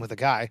do it again with a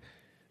guy,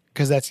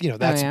 because that's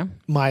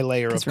my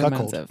layer of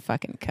Ramon's cuckold. a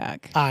fucking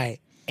cuck. I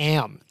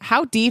am.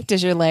 How deep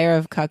does your layer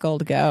of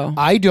cuckold go?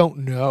 I don't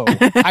know.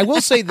 I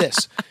will say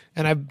this,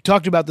 and I've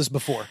talked about this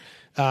before.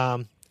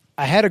 I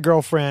had a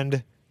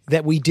girlfriend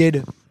that we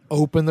did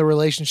open the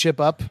relationship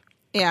up.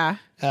 Yeah.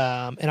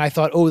 And I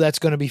thought, oh, that's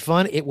going to be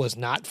fun. It was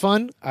not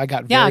fun. I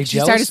got very Yeah, jealous.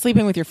 you started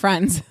sleeping with your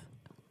friends.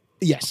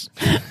 Yes.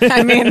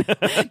 I mean,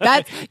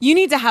 you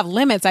need to have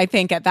limits, I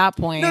think, at that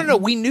point. No.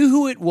 We knew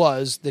who it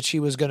was that she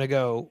was going to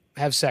go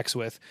have sex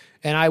with.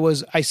 And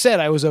I said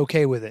I was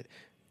okay with it.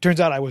 Turns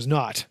out I was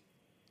not.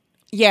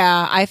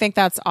 Yeah, I think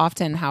that's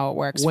often how it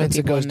works Once for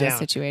it people goes in those down.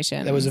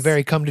 situations. That was a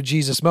very come to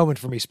Jesus moment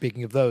for me,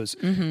 speaking of those.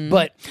 Mm-hmm.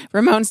 But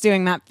Ramon's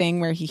doing that thing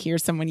where he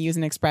hears someone use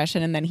an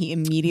expression and then he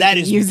That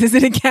immediately is uses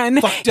it again.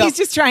 fucked up. He's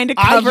just trying to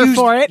cover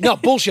for it. No,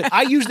 bullshit.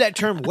 I use that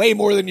term way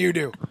more than you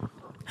do.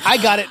 I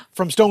got it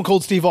from Stone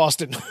Cold Steve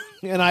Austin.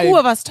 And Who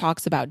of us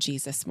talks about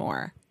Jesus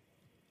more?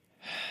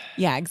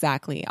 Yeah,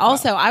 exactly.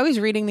 Also, I was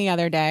reading the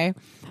other day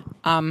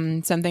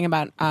something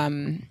about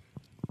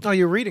Oh,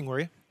 you're reading,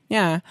 were you?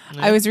 yeah.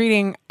 I was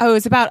reading it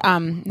was about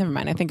never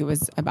mind. I think it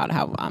was about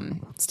how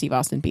Steve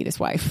Austin beat his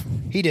wife.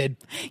 He did.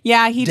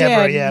 Yeah, he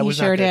Deborah, did. yeah, it he was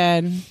not sure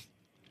good. did.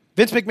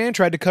 Vince McMahon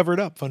tried to cover it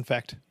up. Fun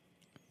fact.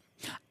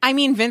 I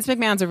mean, Vince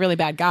McMahon's a really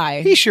bad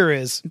guy. He sure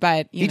is.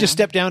 But he just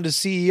stepped down to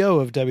CEO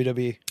of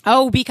WWE.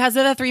 Oh, because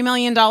of the $3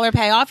 million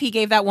payoff he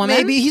gave that woman?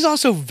 Maybe. He's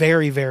also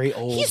very, very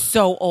old. He's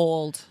so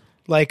old.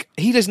 Like,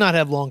 he does not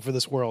have long for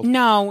this world.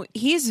 No,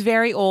 he's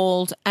very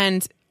old.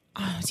 And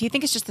do you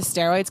think it's just the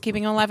steroids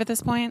keeping him alive at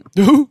this point?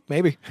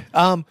 Maybe.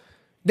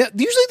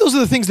 Usually those are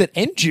the things that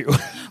end you.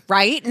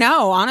 Right?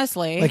 No,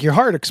 honestly. Like your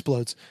heart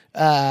explodes.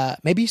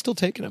 Maybe he's still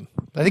taking them.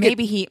 I think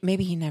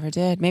maybe he never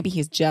did. Maybe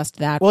he's just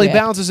that well, he ripped.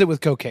 balances it with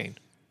cocaine.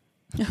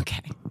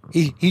 Okay.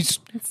 He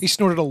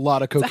snorted a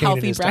lot of It's a cocaine in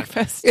healthy his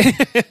breakfast.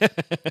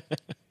 time.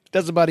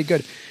 Does the body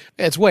good.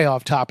 It's way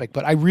off topic,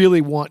 but I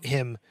really want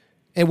him.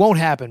 It won't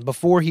happen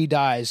before he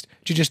dies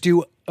to just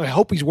do. I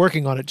hope he's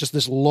working on it. Just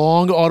this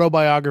long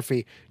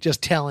autobiography,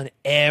 just telling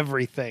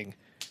everything.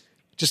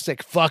 Just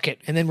like fuck it,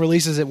 and then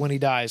releases it when he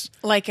dies,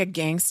 Like a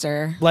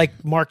gangster.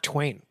 like Mark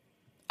Twain.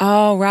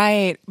 Oh,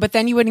 right. But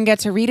then you wouldn't get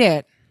to read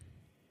it.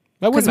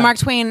 Because Mark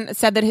Twain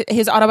said that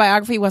his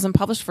autobiography wasn't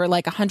published for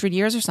like 100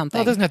 years or something.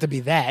 Well, it doesn't have to be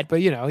that, but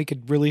he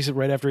could release it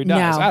right after he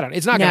dies. No, I don't know.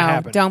 It's not going to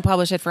happen. Don't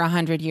publish it for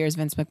 100 years,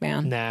 Vince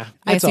McMahon. Nah.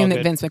 I it's all assume that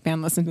good. Vince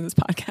McMahon listened to this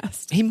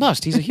podcast. He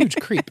must. He's a huge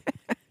creep.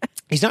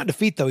 He's not in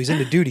defeat, though. He's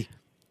into duty.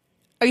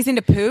 Oh, he's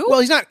into poo? Well,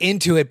 he's not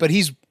into it, but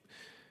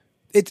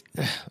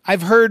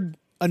I've heard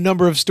a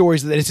number of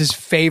stories that it's his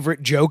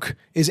favorite joke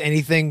is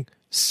anything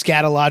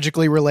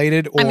scatologically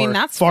related or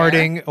that's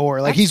farting fair.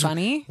 or like That's he's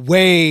funny.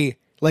 way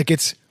like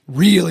it's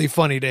really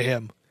funny to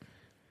him.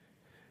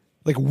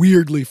 Like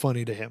weirdly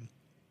funny to him.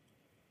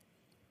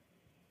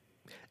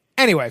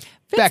 Anyway,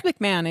 Vince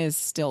McMahon is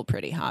still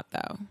pretty hot,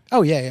 though.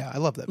 Oh yeah, I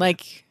love that.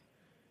 Like,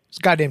 he's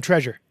a goddamn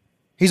treasure.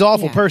 He's an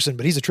awful Yeah. person,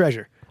 but he's a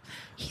treasure.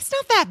 he's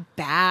not that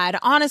bad,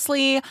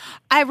 honestly.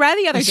 I read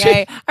the other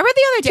day.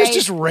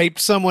 Just raped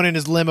someone in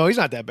his limo. He's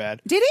not that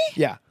bad. Did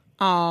he? Yeah.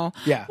 Oh.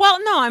 Yeah. Well,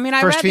 no, I mean,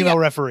 First female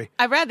referee.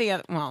 I read the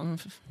other. Well,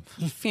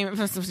 female.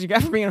 What you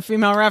got for being a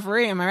female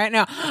referee? Am I right?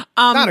 No.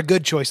 Not a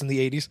good choice in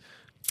the 80s.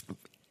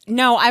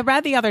 No, I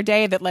read the other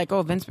day that like,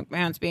 oh, Vince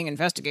McMahon's being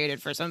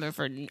investigated for something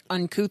for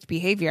uncouth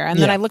behavior, and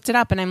then I looked it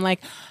up, and I'm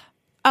like,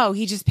 oh,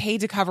 he just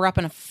paid to cover up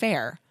an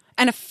affair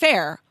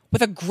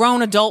with a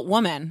grown adult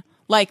woman.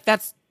 Like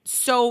that's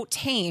so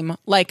tame.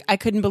 Like I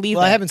couldn't believe.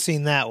 Well, it. I haven't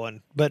seen that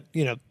one, but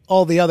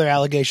all the other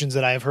allegations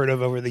that I have heard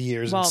of over the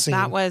years. Well, and seen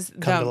that was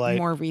come to the light.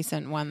 more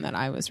recent one that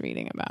I was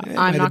reading about. It I'm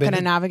might not have going to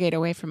been- navigate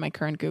away from my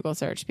current Google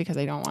search because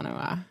I don't want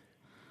to.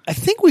 I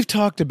think we've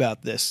talked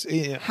about this.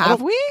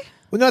 Have we?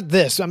 Well, not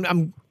this.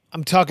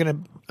 I'm talking.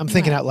 I'm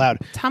thinking out loud.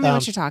 Tell me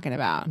what you're talking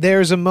about.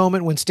 There's a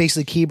moment when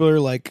Stacy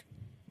Keibler,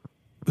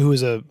 who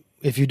was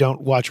if you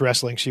don't watch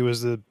wrestling, she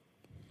was the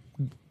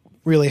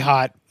really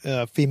hot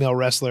female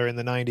wrestler in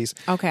the 90s.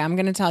 Okay, I'm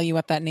going to tell you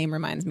what that name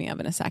reminds me of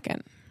in a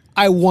second.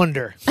 I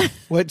wonder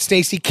what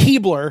Stacy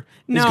Keibler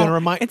is going to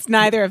remind. It's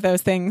neither of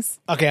those things.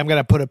 Okay, I'm going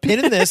to put a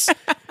pin in this.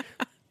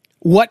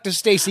 What does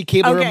Stacy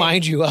Keibler Okay.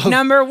 remind you of?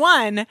 Number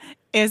one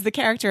is the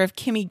character of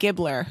Kimmy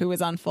Gibbler, who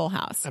was on Full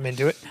House. I'm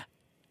into it.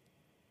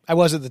 I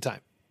was at the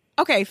time.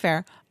 Okay,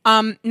 fair.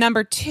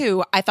 Number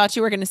two, I thought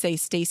you were going to say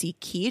Stacy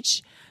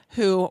Keach,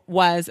 who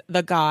was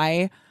the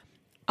guy.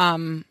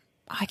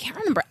 I can't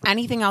remember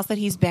anything else that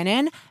he's been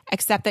in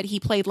except that he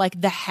played like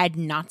the head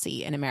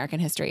Nazi in American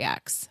History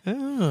X.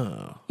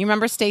 Oh. You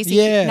remember Stacy?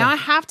 Yeah. Now I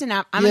have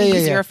to I'm going to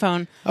use your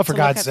phone. Oh, for to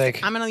God's look up-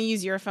 sake. I'm going to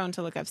use your phone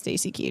to look up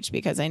Stacy Keach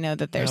because I know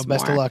that there's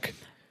Best more. of luck.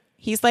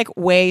 He's like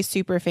way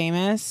super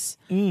famous.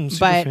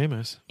 Super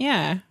famous.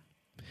 Yeah.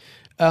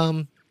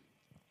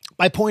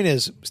 My point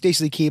is,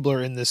 Stacey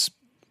Keebler in this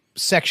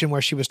section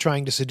where she was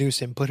trying to seduce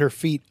him put her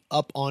feet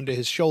up onto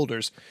his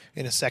shoulders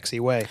in a sexy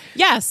way.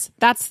 Yes,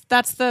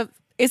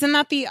 isn't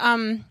that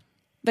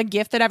the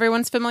gift that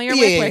everyone's familiar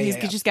with, where he's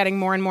just getting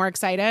more and more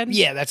excited?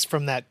 Yeah, that's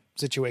from that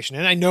situation.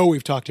 And I know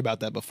we've talked about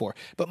that before.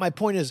 But my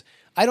point is,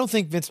 I don't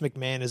think Vince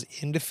McMahon is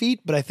into feet,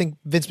 but I think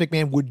Vince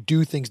McMahon would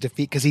do things to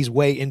feet because he's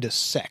way into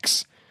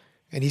sex.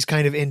 And he's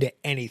kind of into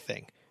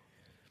anything.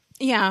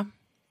 Yeah.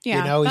 Yeah.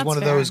 You know, he's one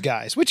of those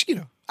guys, which, you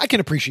know, I can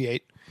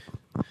appreciate.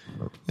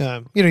 You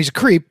know, he's a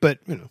creep, but,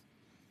 you know,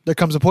 there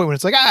comes a point when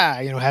it's like,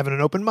 you know, having an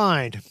open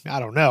mind.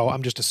 I don't know.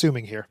 I'm just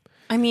assuming here.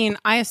 I mean,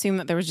 I assume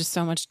that there was just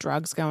so much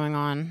drugs going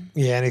on.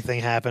 Yeah, anything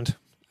happened.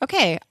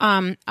 Okay,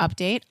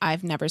 update.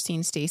 I've never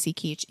seen Stacy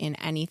Keach in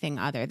anything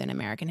other than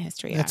American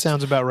History X. That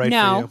sounds about right for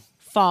you. No,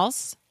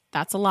 false.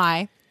 That's a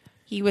lie.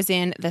 He was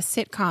in the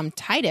sitcom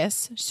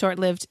Titus,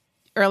 short-lived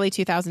early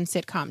 2000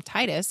 sitcom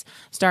Titus,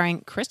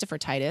 starring Christopher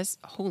Titus.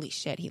 Holy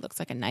shit, he looks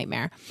like a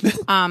nightmare.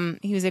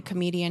 He was a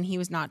comedian. He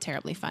was not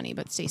terribly funny,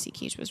 but Stacy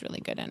Keach was really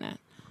good in it.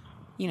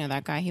 You know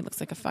that guy? He looks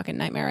like a fucking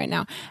nightmare right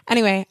now.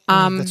 Anyway.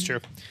 That's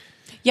true.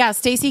 Yeah,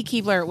 Stacey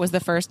Keebler was the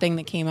first thing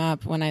that came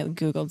up when I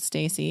Googled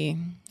Stacey.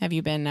 Have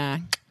you been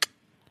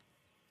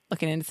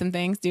looking into some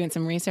things, doing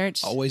some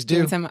research? Always do.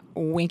 Doing some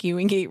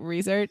winky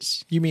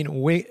research? You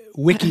mean wiki,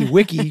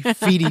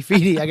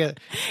 feedy? I got.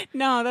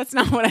 No, that's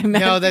not what I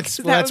meant. No, that's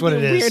what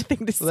it is. Weird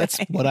thing to say. That's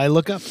what I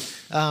look up.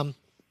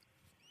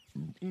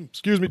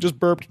 Excuse me, just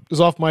burped. It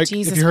was off mic.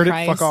 Jesus if you heard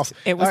Christ. it, fuck off.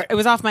 It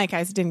was off mic,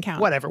 guys. It didn't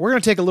count. Whatever. We're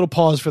going to take a little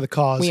pause for the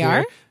cause. We here.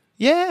 are?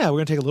 Yeah, we're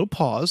going to take a little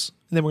pause,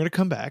 and then we're going to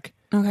come back.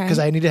 Okay. Because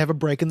I need to have a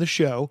break in the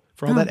show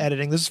for all that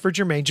editing. This is for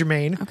Jermaine.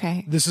 Jermaine.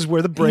 Okay. This is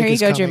where the break is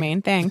coming. Here you coming. go,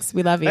 Jermaine. Thanks.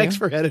 We love you. Thanks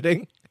for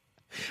editing.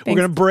 We're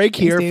going to break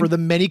here for the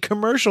many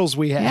commercials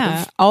we have.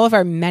 Yeah, all of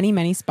our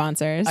many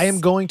sponsors. I am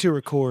going to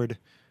record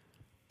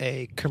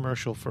a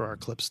commercial for our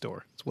clip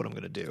store. That's what I'm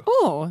going to do.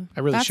 Oh,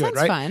 I really that should, sounds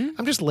right? fun.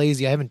 I'm just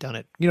lazy. I haven't done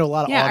it. You know, a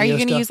lot of audio are you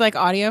going to stuff. use like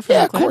audio for Yeah,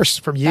 the of clip? course.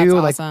 From you. That's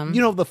like, awesome.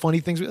 you know, the funny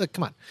things. Like,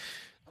 come on.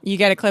 You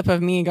get a clip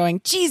of me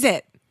going, "Cheese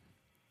it."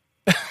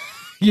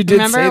 You did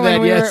remember say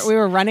when that, yes. we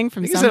were running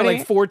from I think somebody? You said it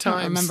like 4 I don't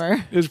times.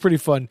 remember. It was pretty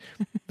fun.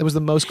 That was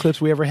the most clips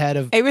we ever had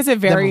of It was a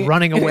very them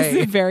running away. It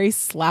was a very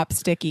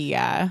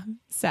slapsticky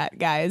set,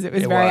 guys. It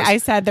was Was. I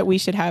said that we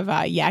should have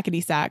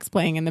yakety sax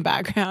playing in the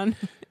background.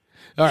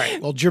 All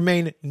right. Well,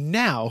 Jermaine,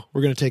 now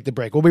we're going to take the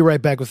break. We'll be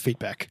right back with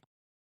feedback.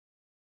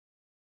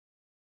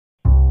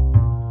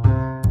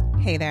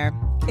 Hey there,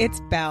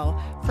 it's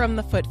Belle from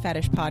the Foot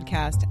Fetish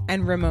Podcast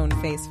and Ramon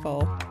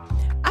Faceful.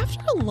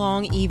 After a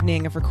long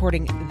evening of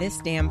recording this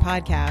damn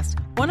podcast,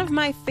 one of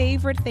my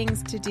favorite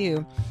things to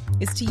do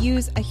is to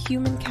use a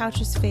human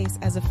couch's face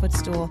as a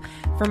footstool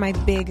for my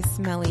big,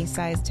 smelly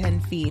size 10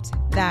 feet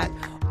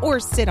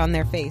or sit on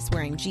their face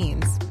wearing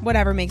jeans,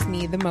 whatever makes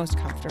me the most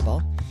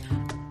comfortable.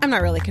 I'm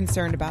not really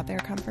concerned about their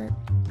comfort.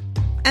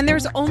 And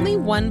there's only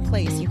one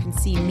place you can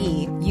see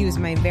me use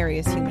my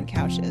various human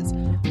couches,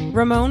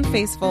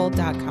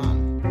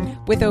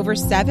 RamonFaceful.com, with over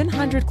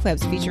 700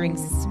 clips featuring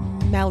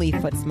smelly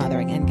foot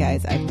smothering. And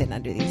guys, I've been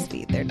under these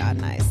feet. They're not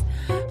nice.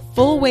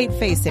 Full weight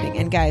face sitting.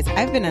 And guys,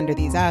 I've been under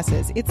these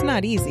asses. It's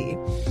not easy.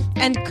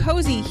 And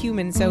cozy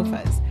human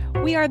sofas.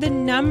 We are the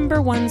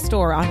 #1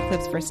 store on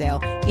clips for sale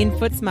in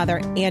foot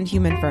smother and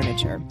human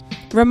furniture.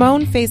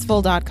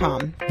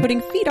 RamonFaceful.com, putting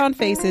feet on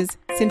faces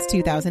since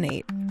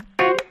 2008.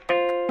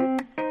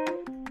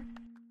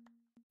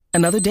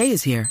 Another day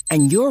is here,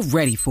 and you're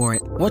ready for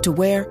it. What to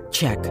wear?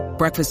 Check.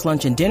 Breakfast,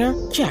 lunch, and dinner?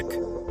 Check.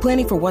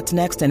 Planning for what's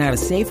next and how to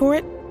save for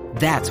it?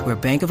 That's where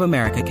Bank of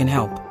America can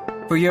help.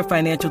 For your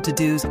financial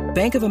to-dos,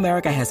 Bank of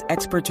America has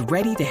experts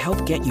ready to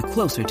help get you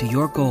closer to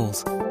your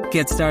goals.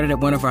 Get started at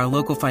one of our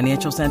local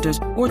financial centers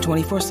or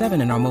 24/7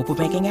 in our mobile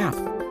banking app.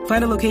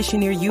 Find a location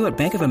near you at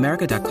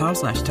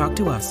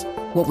bankofamerica.com/talktous.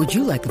 What would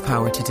you like the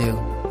power to do?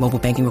 Mobile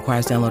banking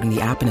requires downloading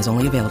the app and is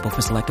only available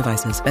for select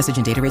devices. Message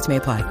and data rates may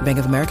apply. Bank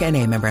of America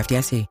NA, member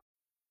FDIC.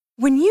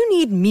 When you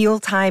need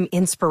mealtime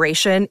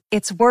inspiration,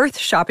 it's worth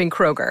shopping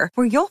Kroger,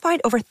 where you'll find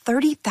over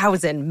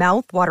 30,000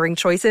 mouth-watering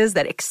choices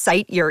that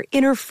excite your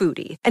inner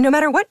foodie. And no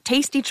matter what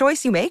tasty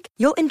choice you make,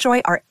 you'll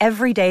enjoy our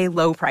everyday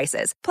low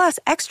prices, plus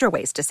extra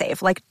ways to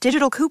save, like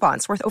digital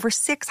coupons worth over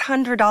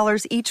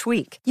 $600 each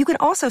week. You can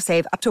also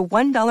save up to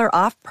 $1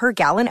 off per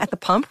gallon at the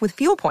pump with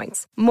fuel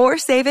points. More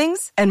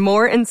savings and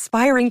more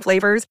inspiring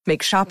flavors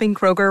make shopping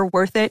Kroger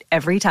worth it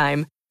every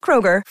time.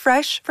 Kroger,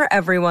 fresh for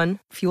everyone.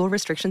 Fuel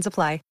restrictions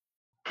apply.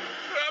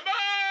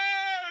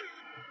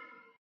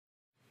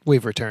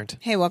 We've returned.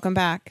 Hey, welcome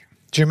back.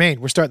 Jermaine,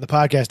 we're starting the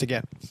podcast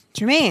again.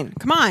 Jermaine,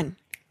 come on.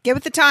 Get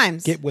with the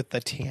times. Get with the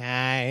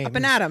times. Up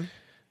and at 'em.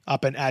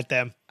 Up and at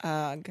them.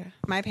 Ugh.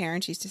 My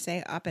parents used to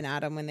say up and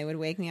at 'em when they would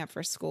wake me up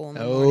for school in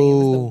the morning. It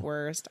was the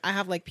worst. I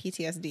have like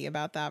PTSD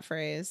about that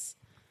phrase.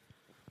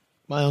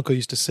 My uncle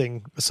used to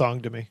sing a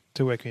song to me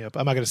to wake me up.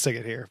 I'm not going to sing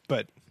it here,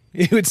 but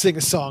he would sing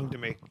a song to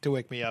me to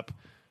wake me up.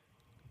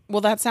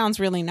 Well, that sounds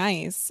really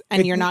nice.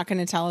 And you're not going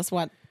to tell us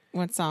what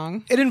What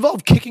song? It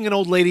involved kicking an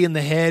old lady in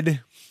the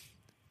head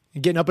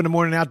and getting up in the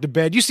morning out to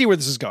bed. You see where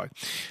this is going.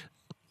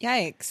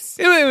 Yikes.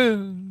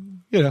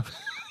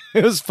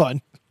 It was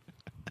fun.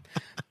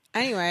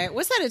 Anyway,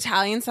 what's that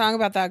Italian song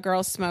about that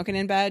girl smoking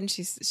in bed? And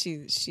she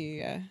It's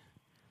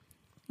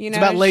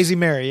about Lazy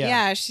Mary, yeah.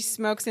 Yeah, she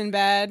smokes in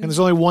bed. And there's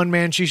only one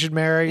man she should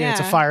marry, and it's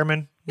a Yeah.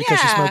 fireman because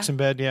she smokes in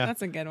bed, yeah.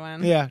 That's a good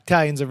one. Yeah,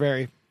 Italians are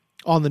very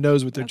on the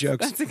nose with their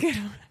jokes. That's a good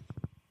one.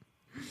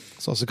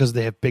 It's also because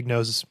they have big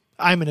noses.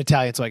 I'm an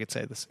Italian, so I could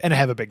say this. And I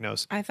have a big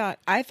nose. I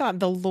thought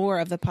the lore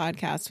of the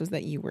podcast was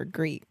that you were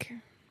Greek.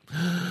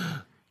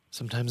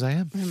 Sometimes I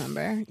am.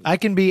 Remember? I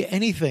can be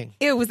anything.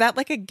 Ew, was that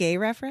like a gay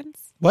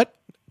reference? What?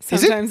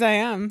 Is it? Sometimes I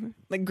am.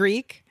 Like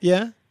Greek?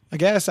 Yeah, I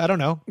guess. I don't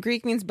know.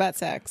 Greek means butt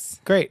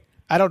sex. Great.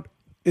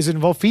 Is it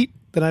involve feet?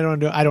 Then I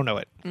don't know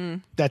it.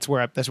 That's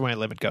where my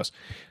limit goes.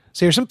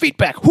 So here's some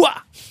feedback.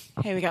 Hooah!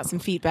 Hey, we got some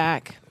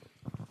feedback.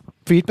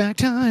 Feedback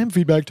time.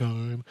 Feedback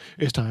time.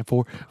 It's time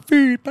for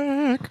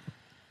feedback.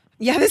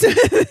 Yeah, this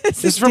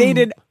is from-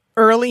 dated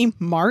early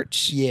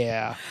March.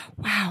 Yeah.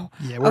 Wow.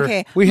 Yeah,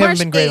 okay. we haven't March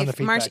been great 8th, on the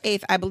feedback. March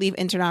 8th, I believe,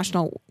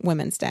 International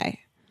Women's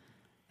Day.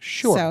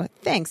 Sure. So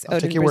thanks, I'll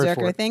Odin take your word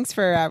Berserker. for it. Thanks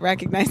for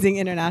recognizing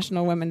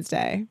International Women's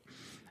Day.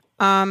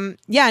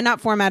 Yeah,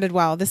 not formatted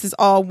well. This is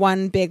all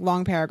one big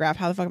long paragraph.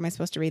 How the fuck am I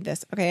supposed to read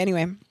this? Okay,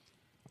 anyway.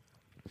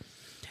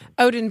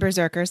 Odin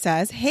Berserker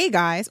says, hey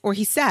guys, or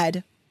he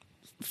said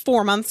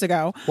 4 months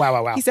ago.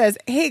 Wow. He says,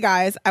 hey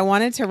guys, I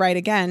wanted to write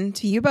again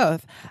to you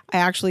both. I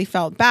actually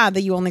felt bad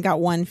that you only got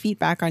one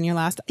feedback on your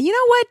last. You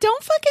know what?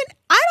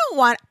 I don't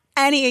want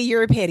any of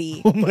your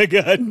pity. Oh my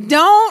God.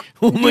 Don't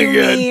Oh my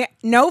do God. me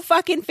no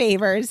fucking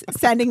favors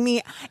sending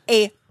me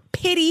a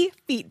pity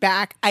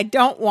feedback. I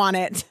don't want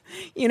it.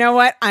 You know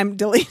what? I'm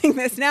deleting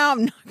this now.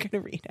 I'm not going to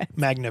read it.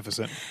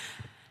 Magnificent.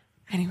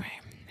 Anyway,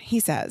 he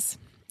says,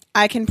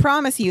 I can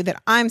promise you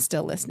that I'm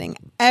still listening.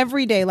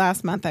 Every day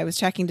last month, I was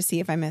checking to see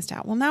if I missed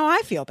out. Well, now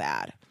I feel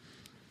bad.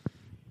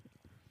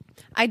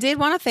 I did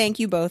want to thank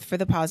you both for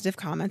the positive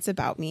comments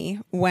about me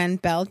when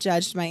Belle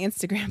judged my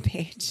Instagram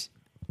page.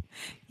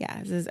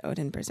 Yeah, this is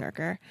Odin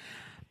Berserker.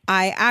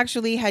 I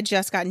actually had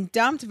just gotten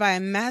dumped via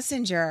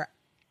Messenger.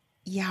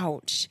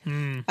 Youch.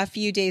 A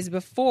few days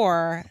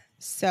before.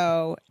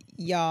 So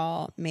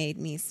y'all made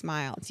me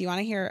smile. Do you want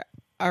to hear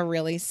a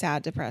really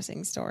sad,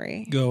 depressing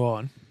story? Go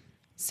on.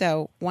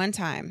 So one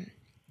time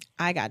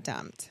I got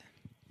dumped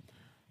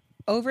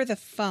over the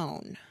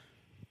phone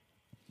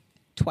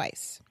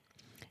twice.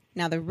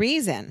 Now, the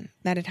reason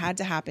that it had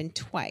to happen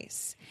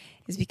twice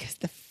is because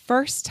the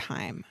first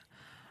time,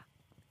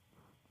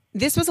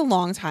 this was a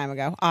long time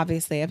ago.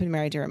 Obviously, I've been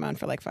married to Ramon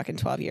for like fucking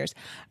 12 years.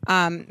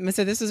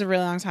 So this was a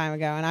really long time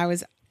ago. And I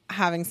was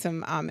having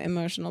some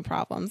emotional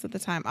problems at the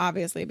time,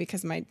 obviously,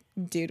 because my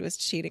dude was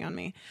cheating on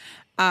me.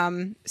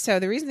 So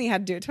the reason he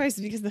had to do it twice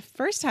is because the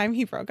first time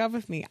he broke up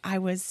with me, I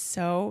was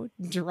so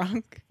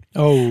drunk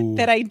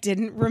that I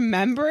didn't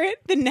remember it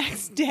the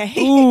next day.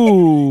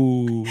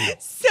 Ooh.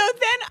 So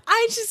then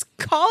I just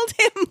called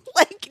him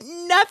like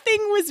nothing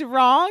was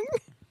wrong.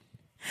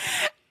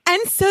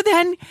 And so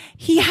then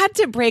he had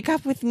to break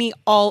up with me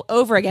all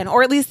over again.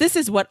 Or at least this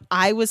is what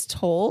I was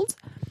told,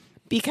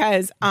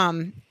 because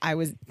I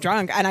was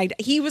drunk. And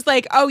he was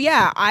like, oh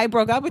yeah, I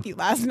broke up with you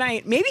last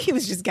night. Maybe he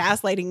was just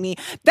gaslighting me.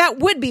 That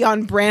would be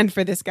on brand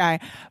for this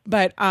guy.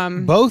 But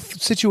Both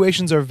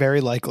situations are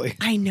very likely.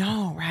 I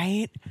know,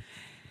 right?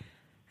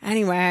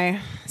 Anyway,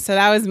 so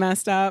that was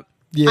messed up.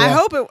 Yeah. I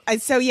hope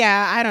it. So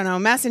yeah, I don't know.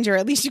 Messenger.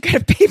 At least you got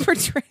a paper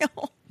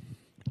trail.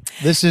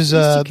 This is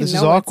least you can this is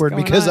know what's awkward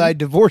going because on. I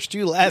divorced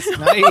you last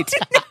night.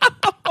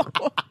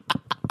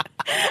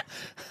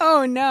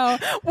 Oh no!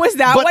 Was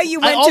that But why you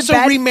I went to also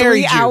bed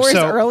remarried 3 you, hours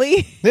so-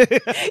 early?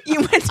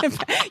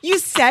 You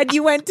said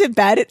you went to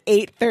bed at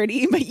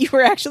 8:30, but you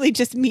were actually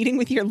just meeting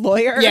with your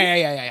lawyer.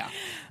 Yeah.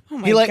 Oh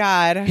my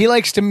God! He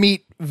likes to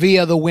meet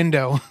via the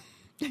window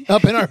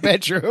up in our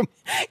bedroom.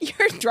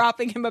 You're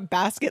dropping him a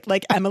basket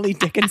like Emily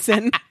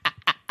Dickinson.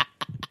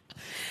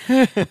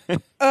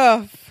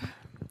 Ugh.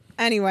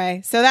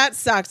 Anyway, so that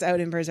sucks,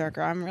 Odin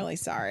Berserker. I'm really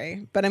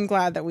sorry, but I'm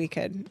glad that we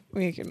could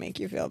make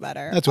you feel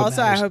better. That's what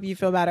also, matters. I hope you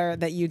feel better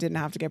that you didn't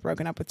have to get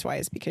broken up with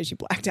twice because you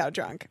blacked out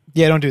drunk.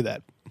 Yeah, don't do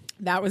that.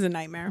 That was a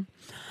nightmare.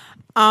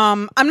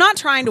 I'm not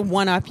trying to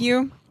one up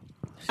you.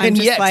 I'm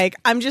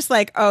just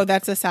like, oh,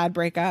 that's a sad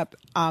breakup.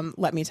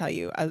 Let me tell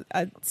you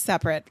a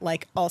separate,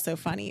 like, also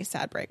funny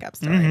sad breakup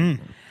story.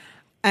 Mm-hmm.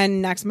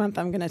 And next month,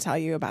 I'm going to tell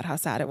you about how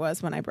sad it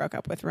was when I broke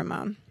up with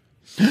Ramon.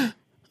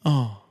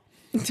 Oh.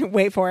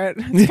 Wait for it.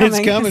 It's coming.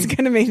 It's coming. It's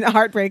going to be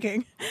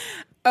heartbreaking.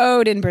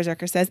 Odin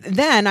Berserker says,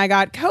 then I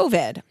got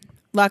COVID.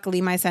 Luckily,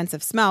 my sense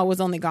of smell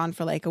was only gone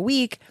for like a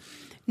week.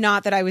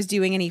 Not that I was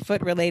doing any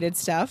foot related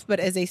stuff,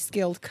 but as a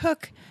skilled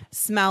cook,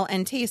 smell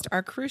and taste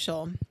are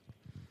crucial.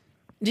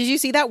 Did you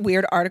see that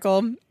weird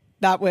article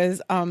that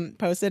was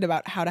posted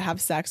about how to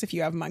have sex if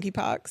you have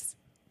monkeypox?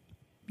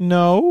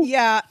 No.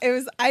 Yeah, it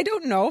was. I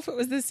don't know if it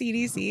was the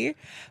CDC,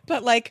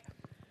 but like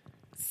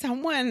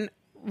someone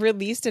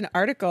released an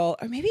article,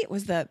 or maybe it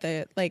was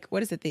the like,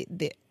 what is it,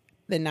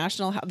 the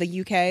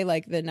the UK,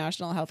 like the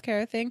national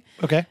healthcare thing.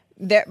 Okay.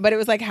 But it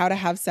was like how to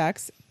have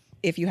sex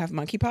if you have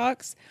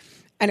monkeypox.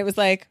 And it was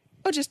like,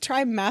 oh, just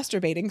try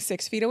masturbating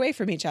 6 feet away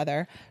from each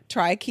other.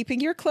 Try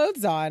keeping your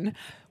clothes on.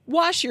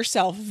 Wash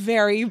yourself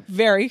very,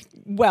 very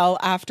well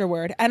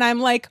afterward. And I'm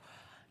like,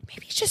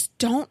 maybe just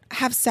don't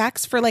have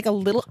sex for like a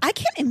little. I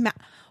can't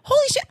imagine.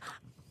 Holy shit.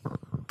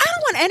 I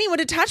don't want anyone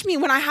to touch me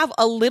when I have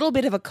a little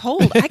bit of a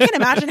cold. I can't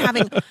imagine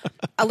having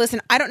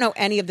listen, I don't know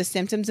any of the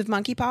symptoms of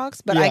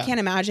monkeypox, but I can't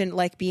imagine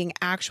like being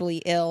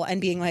actually ill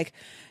and being like,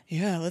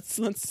 yeah, let's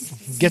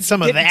Get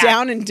some of that.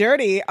 down and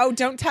dirty. Oh,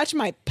 don't touch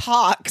my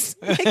pox.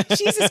 Like,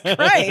 Jesus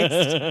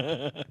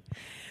Christ.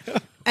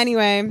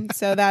 Anyway,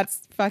 so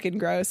that's fucking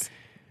gross.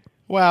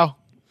 Wow.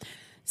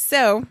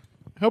 So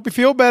Hope you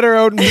feel better,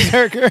 Odin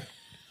Berserker.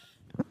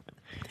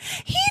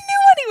 he knew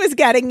what he was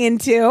getting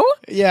into.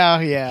 Yeah.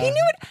 He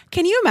knew it.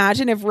 Can you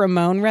imagine if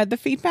Ramon read the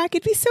feedback?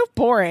 It'd be so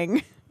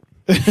boring.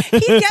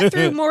 He'd get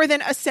through more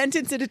than a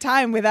sentence at a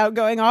time without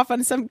going off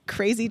on some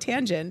crazy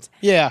tangent.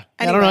 Yeah.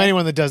 I don't know Anyway.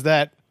 anyone that does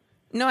that.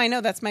 No, I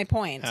know. That's my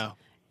point. Oh.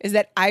 Is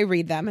that I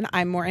read them and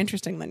I'm more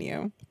interesting than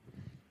you.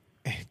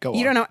 Go on.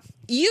 You don't know.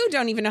 You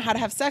don't even know how to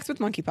have sex with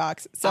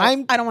monkeypox. So I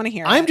don't want to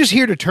hear I'm it. just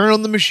here to turn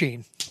on the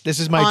machine. This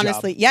is my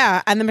Honestly, job.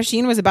 yeah. And the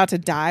machine was about to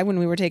die when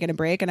we were taking a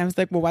break. And I was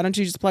like, well, why don't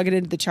you just plug it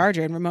into the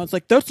charger? And Ramon's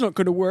like, that's not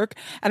going to work.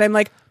 And I'm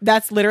like,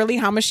 that's literally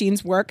how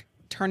machines work.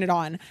 Turn it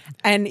on.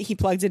 And he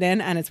plugged it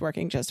in and it's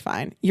working just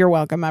fine. You're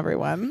welcome,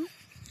 everyone.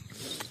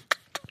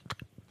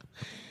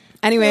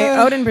 Anyway,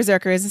 Odin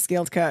Berserker is a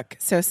skilled cook,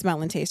 so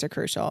smell and taste are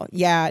crucial.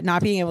 Yeah,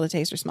 not being able to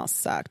taste or smell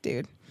suck,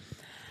 dude.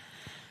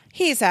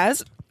 He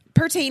says,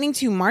 pertaining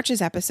to March's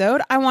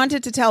episode, I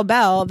wanted to tell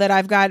Belle that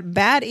I've got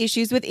bad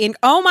issues with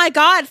Oh my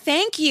God,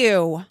 thank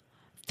you.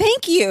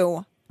 Thank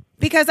you.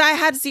 Because I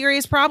had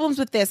serious problems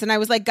with this, and I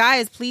was like,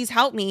 guys, please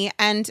help me.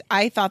 And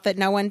I thought that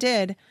no one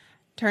did.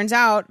 Turns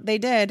out they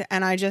did,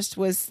 and I just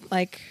was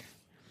like,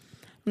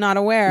 not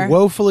aware.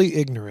 Woefully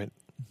ignorant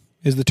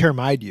is the term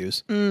I'd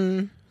use.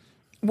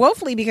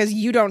 Woefully because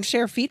you don't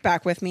share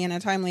feedback with me on a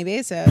timely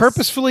basis.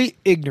 Purposefully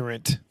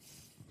ignorant.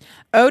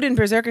 Odin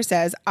Berserker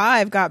says,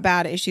 I've got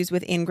bad issues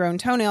with ingrown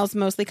toenails.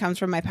 Mostly comes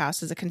from my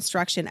past as a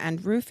construction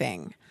and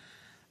roofing.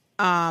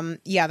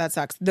 Yeah, that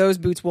sucks. Those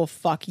boots will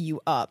fuck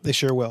you up. They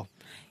sure will.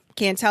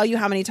 Can't tell you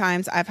how many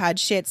times I've had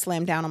shit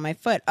slam down on my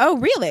foot. Oh,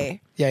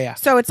 really? Yeah.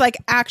 So it's like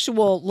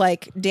actual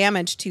like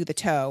damage to the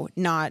toe,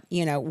 not,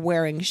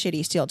 wearing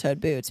shitty steel-toed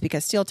boots,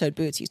 because steel-toed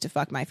boots used to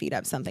fuck my feet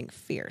up something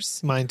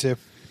fierce. Mine too.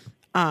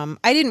 I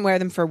didn't wear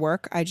them for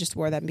work. I just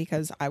wore them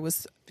because I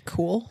was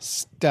cool.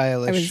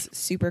 Stylish. I was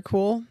super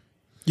cool.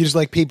 You just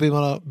like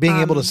people being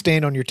able to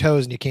stand on your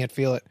toes and you can't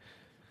feel it.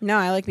 No,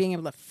 I like being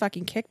able to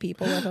fucking kick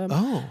people with them.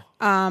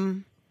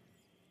 Oh.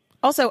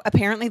 Also,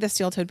 apparently the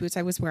steel-toed boots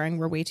I was wearing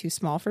were way too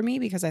small for me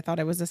because I thought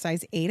I was a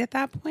size 8 at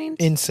that point.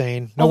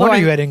 Insane. No Although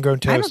wonder you had ingrown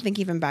toes. I don't think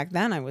even back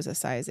then I was a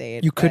size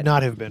 8. You could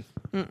not have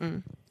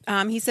been.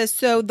 He says,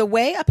 so the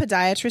way a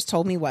podiatrist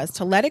told me was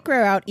to let it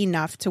grow out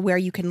enough to where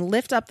you can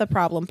lift up the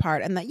problem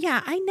part. And that,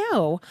 yeah, I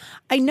know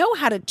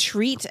how to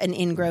treat an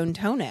ingrown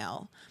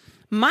toenail.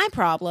 My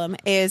problem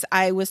is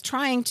I was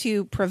trying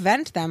to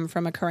prevent them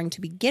from occurring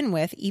to begin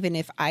with, even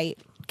if I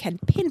can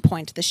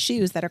pinpoint the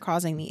shoes that are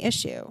causing the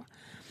issue.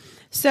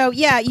 So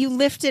yeah, you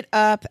lift it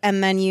up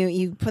and then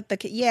you put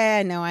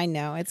I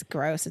know it's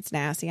gross, it's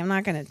nasty. I'm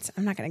not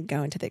gonna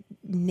go into the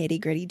nitty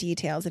gritty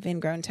details of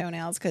ingrown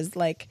toenails because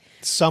like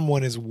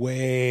someone is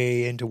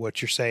way into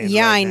what you're saying.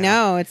 Yeah, right I now.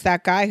 know it's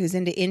that guy who's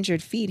into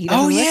injured feet. He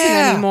doesn't listen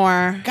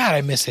anymore. God,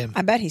 I miss him.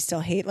 I bet he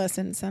still hate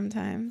listens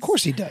sometimes. Of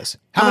course he does.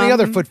 How many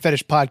other foot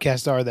fetish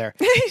podcasts are there?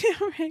 I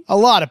know, right? A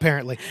lot,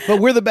 apparently, but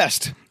we're the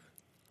best,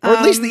 or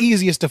at least the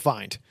easiest to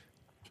find.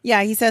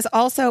 Yeah, he says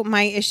also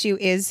my issue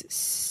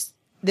is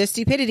the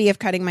stupidity of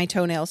cutting my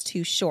toenails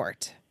too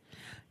short.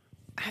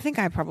 I think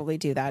I probably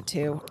do that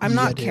too. I'm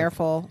not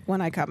careful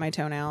when I cut my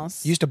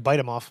toenails. You used to bite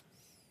them off.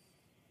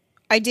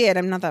 I did.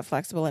 I'm not that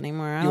flexible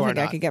anymore. I don't think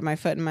I not. could get my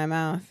foot in my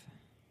mouth.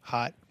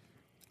 Hot.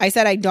 I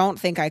said I don't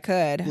think I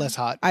could. Less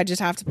hot. I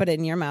just have to put it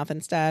in your mouth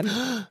instead.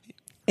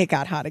 It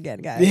got hot again,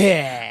 guys.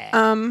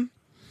 Yeah.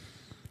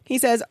 He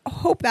says,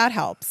 hope that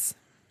helps.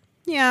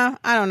 Yeah,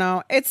 I don't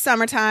know. It's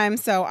summertime,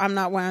 so I'm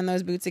not wearing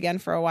those boots again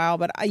for a while.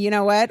 But you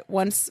know what?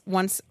 Once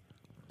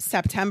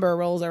September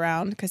rolls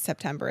around, because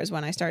September is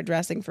when I start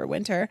dressing for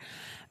winter,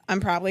 I'm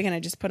probably going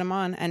to just put them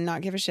on and not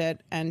give a shit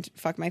and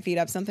fuck my feet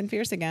up something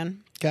fierce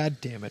again. God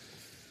damn it.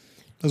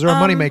 Those are our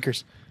money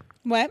makers.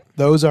 What?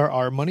 Those are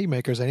our money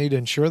makers. I need to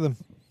insure them.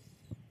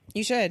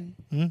 You should.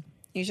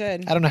 You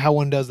should. I don't know how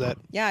one does that.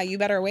 Yeah, you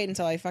better wait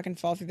until I fucking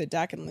fall through the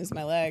deck and lose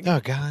my leg. Oh,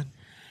 God.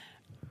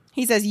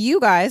 He says, you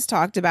guys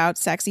talked about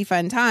sexy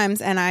fun times,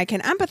 and I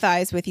can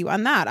empathize with you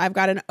on that. I've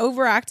got an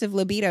overactive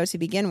libido to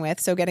begin with,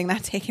 so getting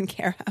that taken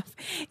care of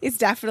is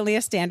definitely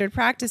a standard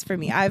practice for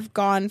me. I've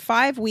gone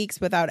 5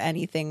 weeks without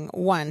anything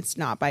once,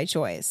 not by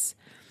choice.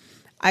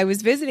 I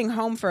was visiting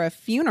home for a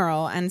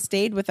funeral and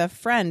stayed with a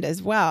friend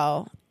as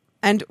well.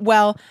 And,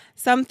 well,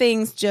 some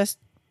things just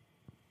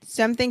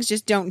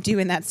don't do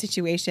in that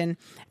situation.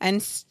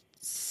 And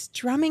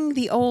Strumming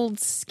the old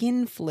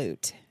skin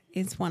flute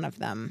is one of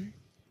them.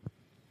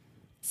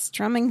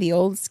 Strumming the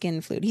old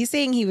skin flute. He's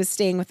saying he was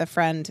staying with a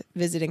friend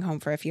visiting home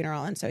for a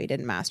funeral, and so he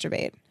didn't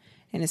masturbate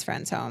in his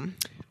friend's home.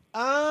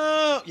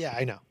 Oh, yeah,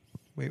 I know.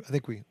 I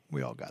think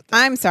we all got that.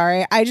 I'm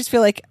sorry. I just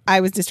feel like I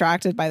was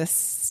distracted by the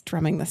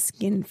strumming the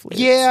skin flute.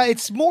 Yeah,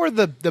 it's more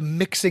the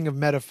mixing of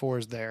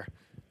metaphors there.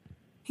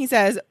 He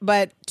says,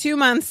 but 2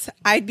 months,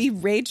 I'd be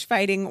rage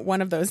fighting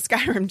one of those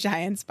Skyrim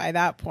giants by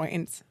that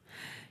point.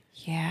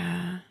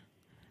 Yeah.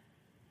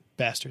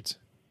 Bastards.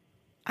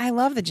 I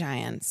love the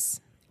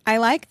giants. I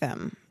like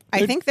them.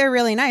 I think they're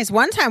really nice.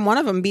 One time, one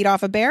of them beat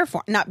off a bear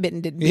for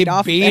didn't beat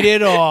off. Beat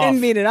it off.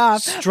 Didn't beat it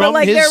off. Strummed but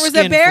like his there was a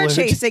skin bear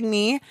flute. chasing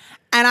me,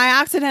 and I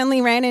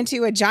accidentally ran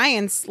into a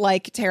giant's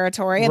like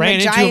territory. And Ran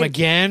the into giant, him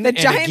again The and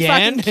giant again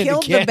fucking and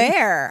killed again. the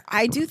bear.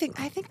 I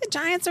think the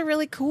giants are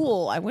really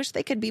cool. I wish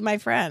they could be my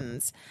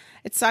friends.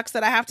 It sucks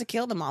that I have to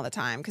kill them all the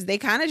time because they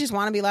kind of just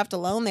want to be left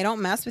alone. They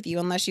don't mess with you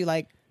unless you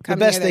like come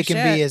The best near their they can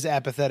shit. be is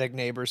apathetic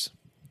neighbors.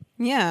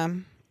 Yeah,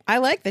 I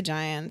like the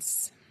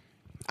giants.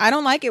 I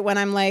don't like it when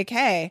I'm like,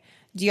 hey,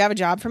 do you have a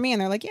job for me?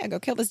 And they're like, yeah, go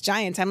kill this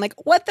giant. I'm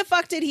like, what the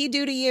fuck did he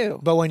do to you?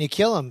 But when you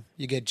kill him,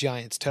 you get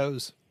giant's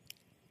toes.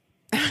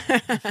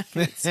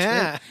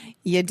 Yeah.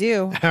 You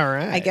do. All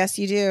right. I guess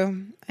you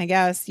do. I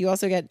guess. You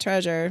also get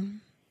treasure.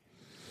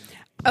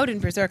 Odin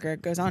Berserker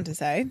goes on to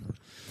say,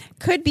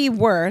 could be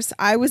worse.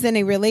 I was in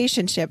a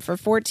relationship for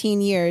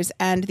 14 years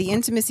and the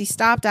intimacy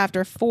stopped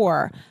after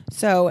 4.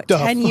 So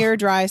 10-year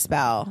dry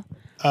spell.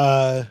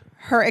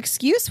 Her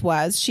excuse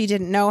was she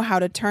didn't know how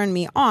to turn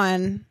me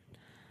on.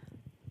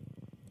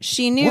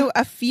 She knew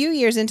a few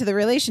years into the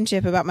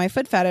relationship about my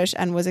foot fetish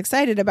and was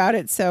excited about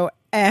it. So,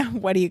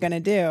 what are you going to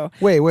do?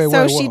 Wait, So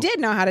whoa. she did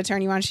know how to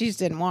turn you on. She just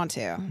didn't want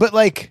to. But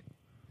like,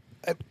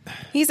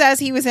 He says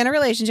he was in a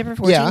relationship for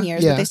 14 Yeah,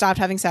 years, yeah. but they stopped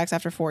having sex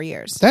after 4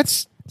 years.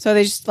 that's So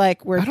they just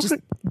like were I don't just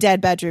know.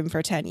 dead bedroom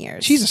for 10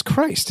 years. Jesus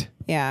Christ.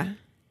 Yeah.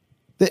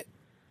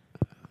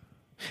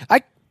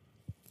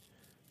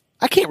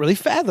 I can't really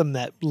fathom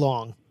that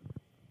long.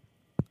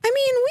 I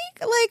mean,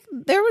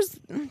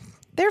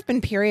 there have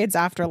been periods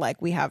after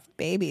like we have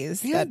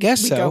babies. Yeah, I that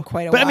guess we so. go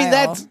quite a but while.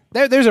 I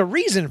mean, there's a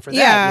reason for that.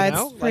 Yeah, you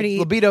know? it's pretty-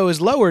 Like, libido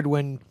is lowered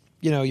when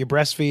you're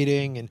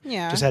breastfeeding and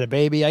Yeah. just had a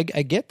baby. I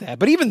get that,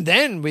 but even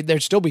then,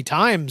 there'd still be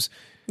times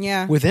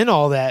Yeah. within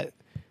all that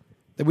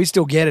we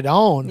still get it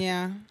on.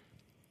 Yeah.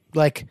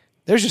 Like,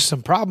 there's just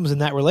some problems in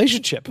that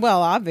relationship.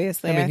 Well,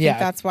 obviously. I mean, I think yeah.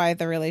 that's why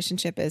the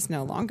relationship is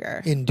no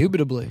longer.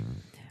 Indubitably.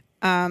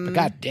 But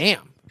God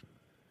damn.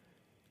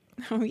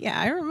 Oh, yeah.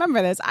 I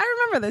remember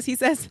this. He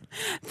says,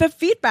 the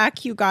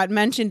feedback you got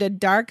mentioned a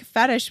dark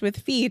fetish with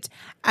feet,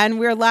 and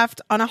we're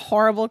left on a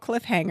horrible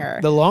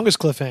cliffhanger. The longest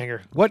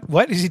cliffhanger.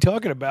 What is he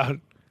talking about?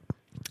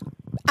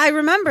 I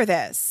remember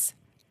this.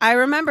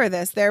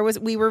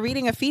 We were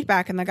reading a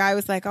feedback, and the guy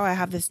was like, "Oh, I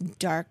have this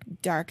dark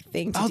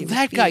thing to do." Oh, with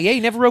that feet." guy. Yeah, he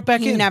never wrote back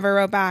He in. never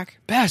wrote back.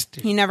 Best.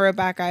 He never wrote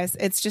back, guys.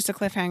 It's just a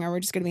cliffhanger. We're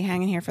just going to be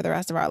hanging here for the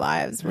rest of our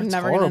lives. We're That's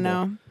never going to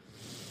horrible. know.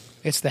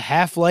 It's the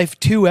Half-Life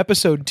 2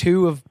 episode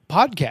 2 of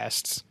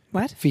podcasts.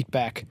 What?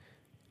 Feedback.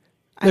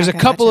 I There's don't a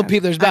get couple that of joke.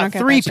 people. There's I don't about get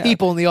 3 that joke.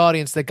 people in the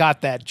audience that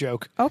got that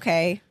joke.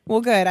 Okay.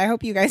 Well, good. I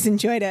hope you guys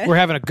enjoyed it. We're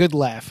having a good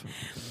laugh.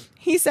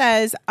 He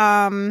says,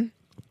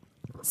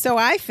 so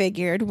I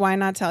figured, why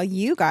not tell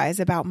you guys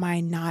about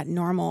my not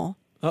normal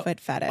foot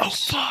fetish? Oh,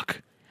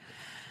 fuck.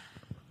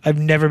 I've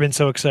never been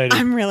so excited.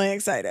 I'm really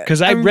excited.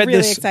 Because I I'm read really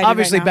this, excited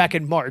obviously, right now. back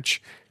in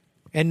March,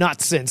 and not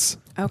since.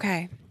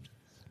 Okay.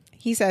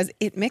 He says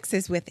it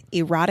mixes with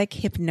erotic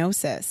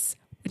hypnosis,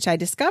 which I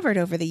discovered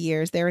over the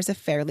years there is a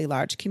fairly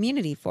large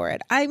community for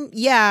it.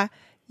 Yeah.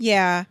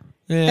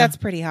 That's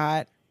pretty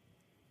hot.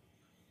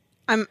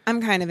 I'm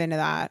kind of into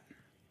that.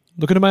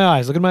 Look into my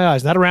eyes. Look into my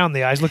eyes. Not around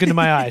the eyes. Look into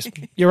my eyes.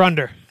 You're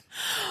under.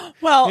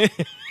 Well,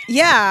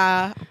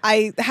 yeah,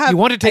 I have. You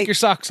want to take your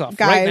socks off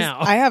guys, right now.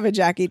 I have a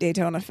Jackie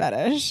Daytona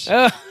fetish.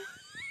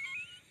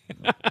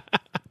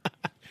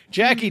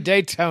 Jackie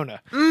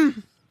Daytona.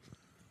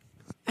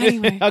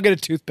 Anyway, I'll get a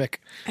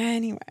toothpick.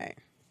 and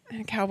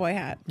a cowboy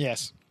hat,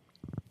 Yes.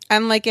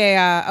 and like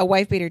a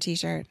wife beater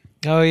T-shirt.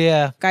 Oh,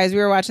 yeah. Guys, we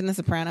were watching The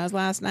Sopranos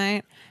last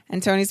night,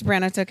 and Tony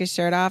Soprano took his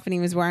shirt off, and he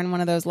was wearing one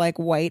of those like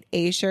white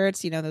A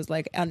shirts, those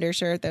like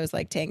undershirt, those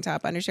like tank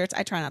top undershirts.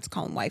 I try not to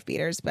call them wife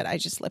beaters, but I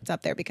just slipped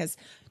up there because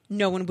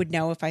no one would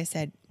know if I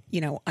said,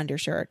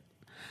 undershirt.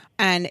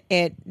 And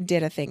it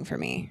did a thing for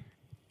me.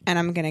 And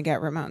I'm going to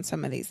get Ramon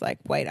some of these like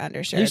white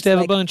undershirts. I used to have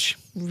like, a bunch.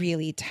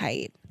 really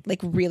tight,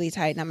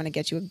 and I'm going to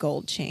get you a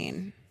gold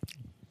chain.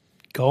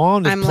 Go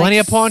on. There's I'm plenty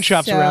like, of pawn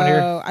shops around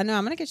here. I know.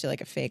 I'm going to get you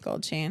like a fake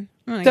gold chain.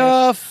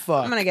 The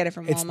fuck? I'm gonna get it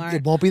from Walmart.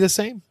 It won't be the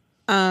same.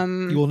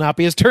 You will not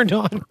be as turned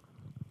on.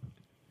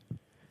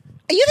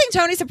 You think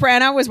Tony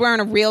Soprano was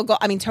wearing a real gold?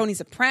 I mean, Tony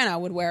Soprano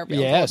would wear a real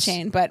gold Yes.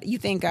 chain, but you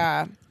think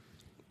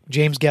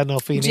James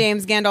Gandolfini.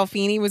 James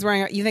Gandolfini was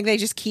wearing? You think they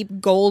just keep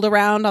gold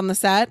around on the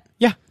set?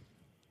 Yeah.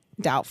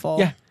 Doubtful.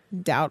 Yeah.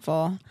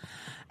 Doubtful.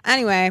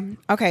 Anyway,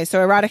 okay.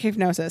 So erotic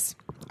hypnosis.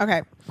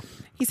 Okay.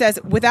 He says,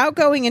 without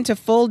going into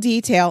full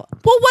detail.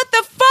 Well, what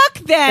the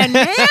fuck then,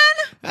 man?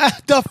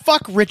 The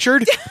fuck,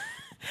 Richard?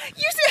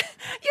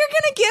 You're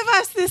gonna give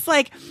us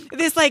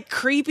this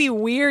creepy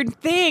weird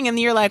thing, and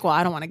you're like, well,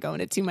 I don't want to go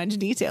into too much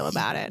detail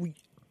about it.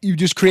 You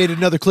just created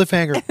another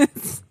cliffhanger.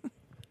 This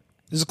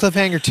is a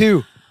cliffhanger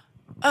too.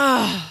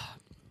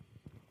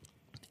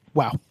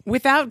 Wow.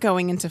 Without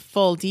going into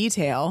full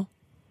detail,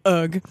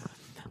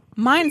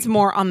 mine's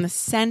more on the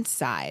scent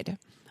side,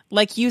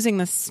 like using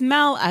the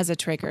smell as a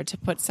trigger to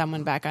put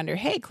someone back under.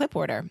 Hey, clip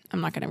order.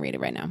 I'm not going to read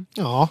it right now.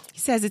 Aw. He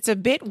says it's a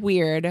bit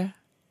weird,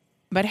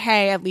 but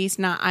hey, at least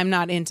I'm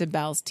not into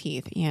Belle's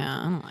teeth. Yeah,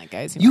 I don't like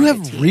guys who You have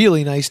have teeth.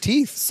 really nice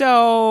teeth.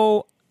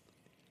 So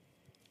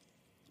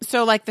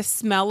like the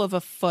smell of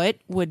a foot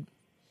would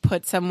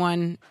put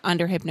someone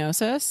under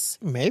hypnosis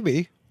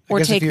Maybe. I or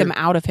guess take if them you're-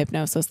 out of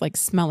hypnosis, like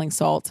smelling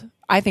salt.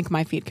 I think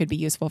my feet could be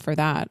useful for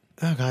that.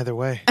 Oh, either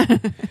way.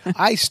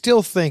 I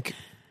still think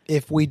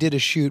if we did a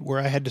shoot where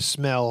I had to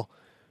smell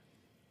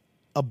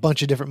a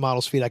bunch of different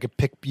models' feet, I could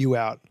pick you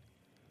out.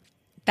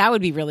 That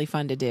would be really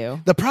fun to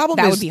do. The problem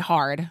that is would be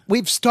hard.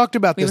 we've talked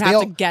about We this. would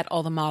have to get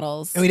all the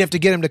models. And we'd have to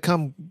get them to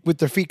come with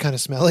their feet kind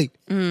of smelly,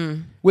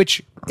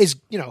 which is,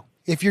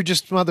 if you're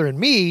just smothering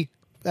me,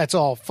 that's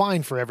all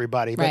fine for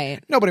everybody. But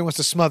Right. nobody wants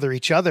to smother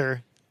each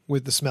other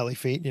with the smelly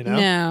feet,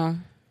 No.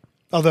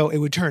 Although it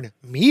would turn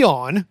me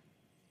on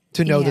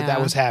to know that Yeah.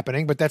 was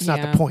happening, but that's not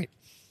Yeah. the point.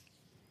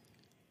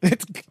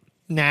 It's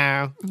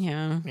no.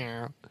 Yeah.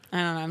 No. I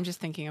don't know. I'm just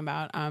thinking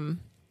about I'm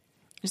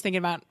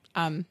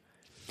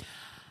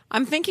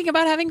thinking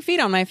about having feet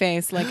on my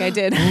face like I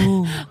did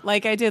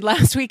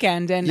last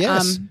weekend. And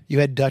Yes. You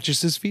had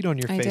Duchess's feet on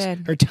your I face.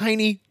 did. Her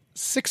tiny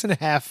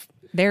 6.5.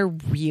 they're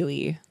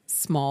really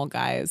small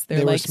guys. They're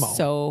They were like small.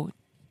 so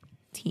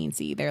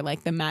teensy. They're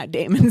like the Matt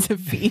Damons of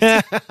feet.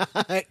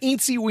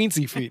 Eensy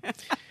weensy feet.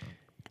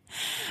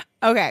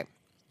 Okay.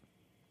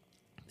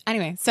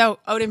 Anyway, so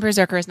Odin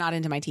Berserker is not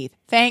into my teeth.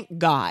 Thank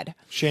God.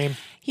 Shame.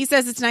 He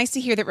says it's nice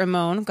to hear that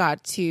Ramon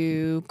got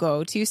to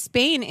go to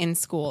Spain in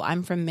school.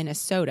 I'm from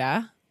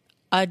Minnesota.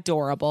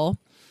 Adorable.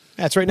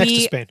 That's right next to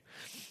We- Spain.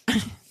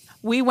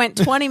 We went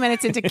 20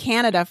 minutes into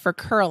Canada for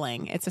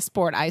curling. It's a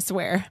sport, I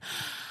swear.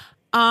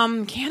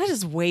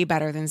 Canada's way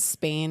better than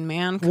Spain,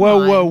 man. Come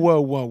on.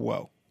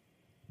 Whoa.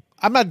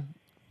 I'm not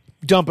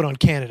dumping on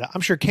Canada.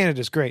 I'm sure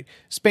Canada's great.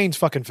 Spain's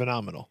fucking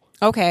phenomenal.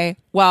 Okay.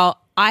 Well,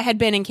 I had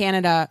been in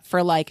Canada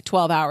for like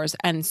 12 hours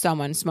and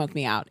someone smoked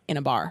me out in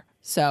a bar.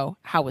 So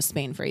how was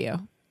Spain for you?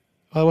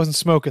 Well, I wasn't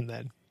smoking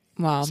then.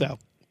 Well, So,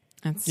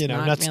 that's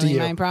nuts not to really you.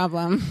 my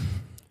problem.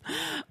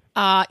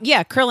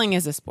 Yeah, curling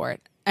is a sport.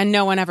 And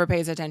no one ever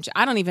pays attention.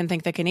 I don't even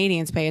think the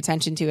Canadians pay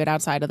attention to it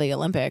outside of the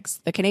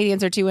Olympics. The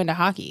Canadians are too into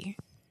hockey.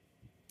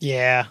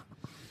 yeah.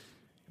 I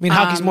mean,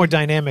 hockey's more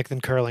dynamic than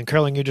curling.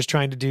 Curling, you're just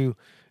trying to do,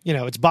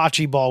 it's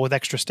bocce ball with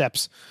extra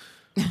steps.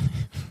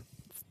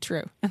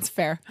 True. That's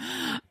fair.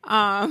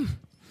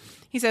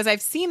 He says,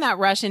 I've seen that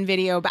Russian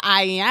video.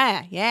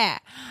 Yeah.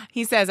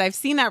 He says, I've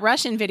seen that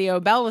Russian video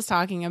Belle was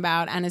talking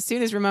about. And as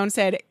soon as Ramon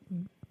said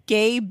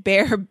gay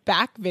bare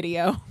back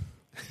video,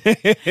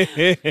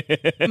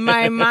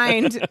 my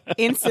mind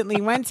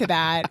instantly went to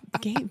that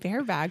gay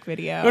bareback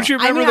video. Don't you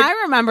remember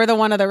I remember the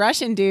one of the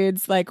Russian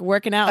dudes like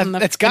working out in the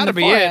That's gotta in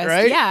the be it, forest.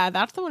 right? Yeah,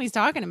 that's the one he's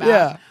talking about.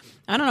 Yeah.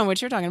 I don't know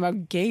what you're talking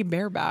about. Gay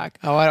bareback.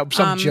 Oh,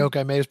 some joke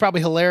I made. It's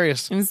probably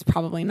hilarious. It was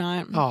probably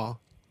not. Oh,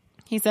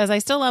 He says, I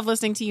still love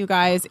listening to you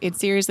guys. It's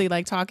seriously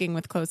like talking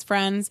with close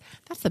friends.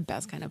 That's the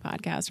best kind of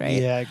podcast, right?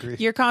 Yeah, I agree.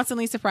 You're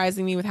constantly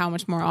surprising me with how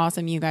much more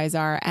awesome you guys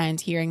are, and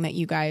hearing that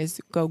you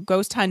guys go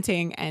ghost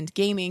hunting and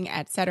gaming,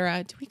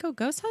 etc. Did we go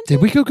ghost hunting?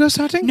 did we go ghost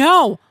hunting?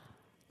 No.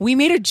 We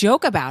made a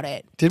joke about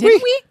it. Did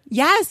Didn't we?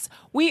 Yes.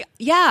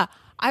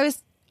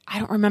 I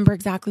don't remember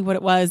exactly what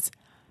it was.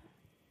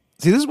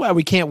 See, this is why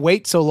we can't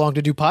wait so long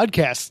to do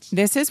podcasts.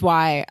 This is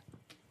why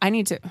I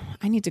need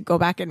to go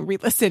back and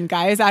re-listen,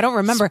 guys. I don't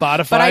remember.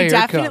 Spotify, but I here it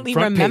comes. definitely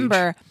Front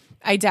remember.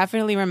 I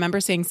definitely remember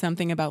saying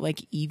something about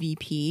like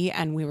EVP,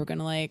 and we were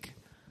gonna like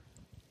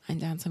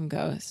find down some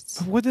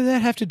ghosts. What did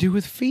that have to do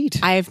with feet?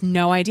 I have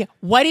no idea.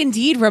 What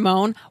indeed,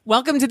 Ramon?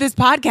 Welcome to this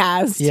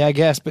podcast. Yeah, I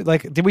guess. But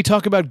did we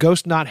talk about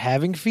ghosts not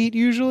having feet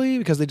usually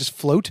because they just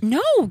float?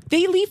 No,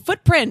 they leave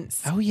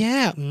footprints. Oh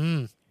yeah.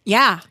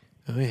 Yeah.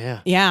 Oh yeah.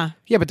 Yeah.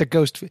 Yeah, but the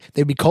ghost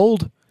they'd be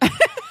cold.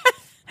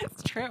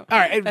 That's true. All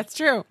right. That's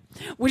true.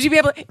 Would you be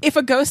able, if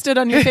a ghost stood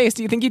on your face,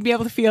 do you think you'd be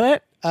able to feel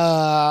it?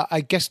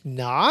 I guess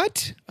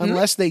not,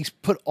 unless they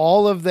put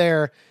all of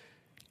their.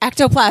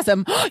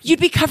 Ectoplasm. You'd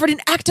be covered in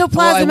Well, I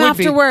ectoplasm would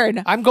be.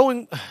 afterward. I'm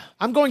going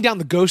down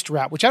the ghost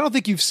route, which I don't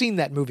think you've seen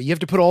that movie. You have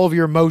to put all of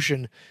your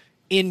emotion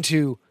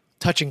into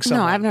touching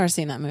someone. No, I've never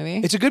seen that movie.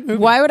 It's a good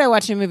movie. Why would I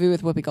watch a movie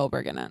with Whoopi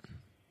Goldberg in it?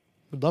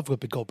 Would love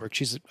Whoopi Goldberg.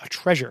 She's a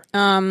treasure.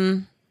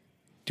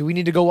 Do we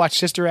need to go watch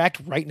Sister Act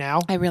right now?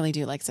 I really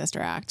do like Sister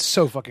Act.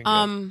 So fucking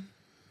good.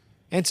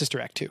 And Sister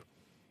Act 2.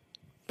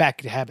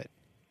 Back to Habit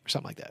or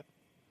something like that.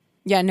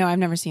 Yeah, no, I've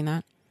never seen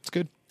that. It's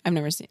good. I've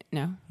never seen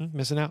no.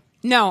 Missing out.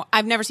 No,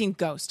 I've never seen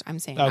Ghost. I'm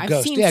saying Oh, I've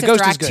Ghost. seen Yeah, Sister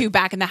Ghost is Act good. 2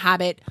 Back in the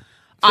Habit.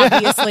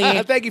 Obviously.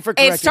 Thank you for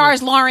correcting It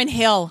stars Lauryn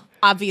Hill.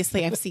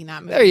 Obviously, I've seen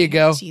that movie. There you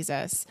go.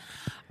 Jesus.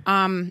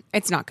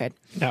 It's not good.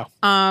 No.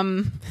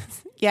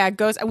 Yeah,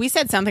 ghost. We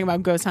said something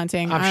about ghost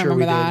hunting. I'm I sure remember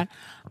we that.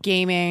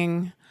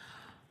 Gaming.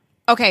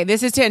 Okay,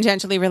 this is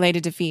tangentially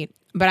related to feet,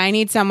 but I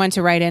need someone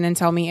to write in and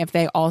tell me if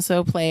they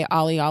also play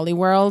Ollie Ollie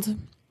World.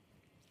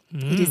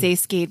 It is a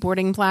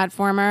skateboarding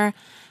platformer,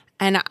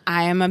 and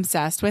I am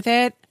obsessed with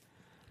it.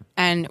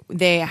 And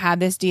they had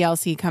this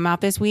DLC come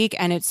out this week,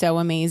 and it's so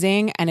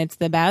amazing, and it's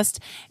the best.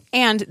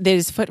 And it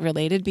is foot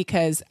related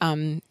because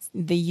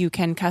you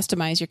can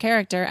customize your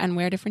character and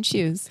wear different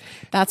shoes.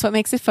 That's what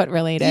makes it foot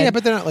related. Yeah,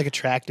 but they're not like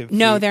attractive.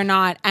 No, feet. they're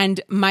not.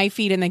 And my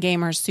feet in the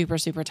game are super,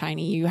 super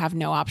tiny. You have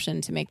no option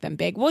to make them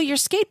big. Well, you're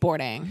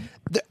skateboarding.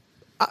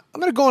 I'm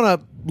going to go on a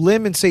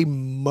limb and say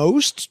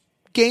most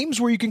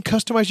games where you can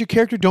customize your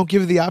character don't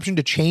give you the option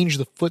to change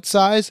the foot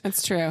size.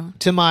 That's true.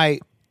 To my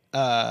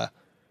At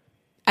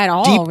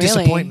all, deep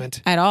really.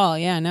 disappointment. At all,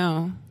 yeah,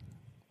 no.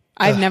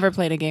 I've never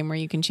played a game where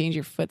you can change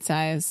your foot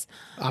size.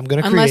 I'm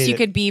going to create Unless you it.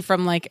 could be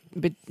from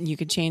but you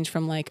could change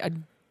from like a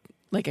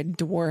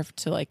dwarf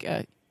to like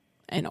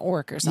an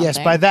orc or something. Yes,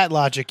 by that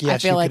logic, yes. I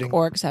feel you like could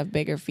orcs have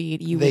bigger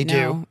feet. You They would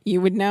know. do. You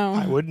would know.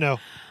 I would know.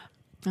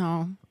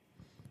 Oh.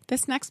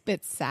 This next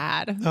bit's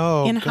sad.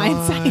 Oh, In God.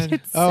 hindsight,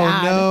 it's Oh,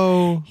 sad.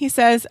 no. He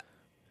says,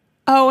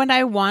 "Oh, and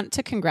I want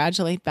to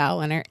congratulate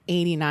Belle on her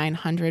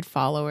 8,900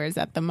 followers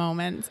at the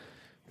moment."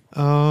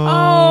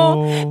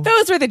 Oh,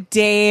 those were the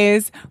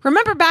days.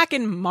 Remember back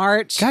in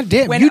March? God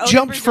damn, when you Odin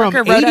jumped from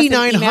Berserker wrote us an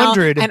email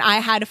 8,900. and I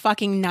had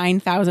fucking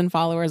 9,000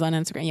 followers on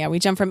Instagram. Yeah, we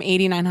jumped from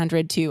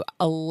 8,900 to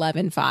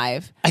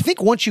 11,500. I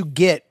think once you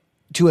get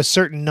to a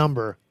certain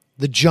number,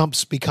 the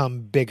jumps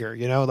become bigger,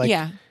 you know? Like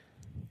Yeah.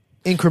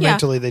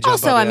 incrementally they jump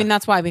Also, up. I yeah. mean,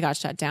 that's why we got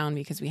shut down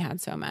because we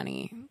had so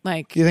many.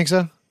 Like, You think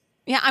so?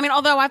 yeah, I mean,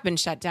 although I've been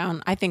shut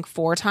down, I think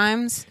 4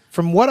 times,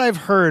 From what I've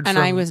heard and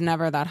from, I was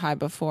never that high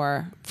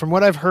before. from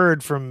what I've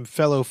heard from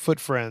fellow foot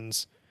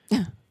friends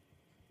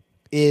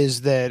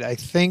is that I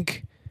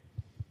think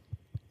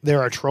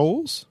there are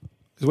trolls.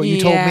 Is what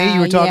you told me. You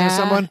were talking to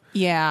someone?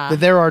 Yeah. That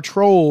there are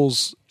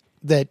trolls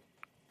that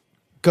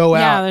go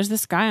Yeah, out. there's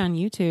this guy on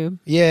YouTube.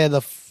 Yeah, I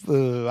don't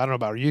know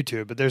about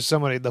YouTube, but there's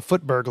somebody, the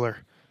foot burglar,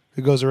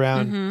 who goes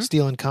around Mm-hmm.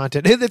 stealing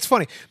content. It's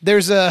funny.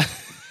 There's a...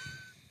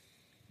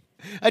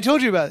 I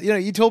told you about,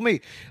 you told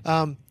me.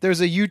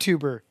 There's a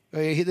YouTuber.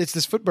 It's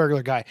this foot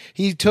burglar guy.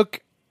 He took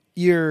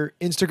your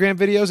Instagram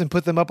videos and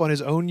put them up on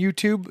his own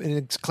YouTube, and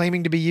it's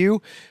claiming to be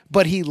you,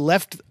 but he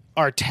left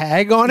our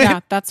tag on Yeah,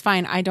 it. that's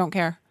fine. I don't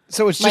care.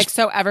 So it's Like, just,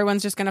 so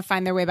everyone's just gonna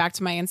find their way back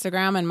to my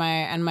Instagram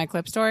and my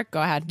clip store.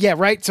 Go ahead. yeah,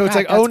 right? So it's Go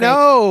like, ahead, oh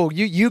that's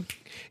great. no,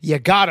 you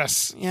got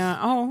us. Yeah.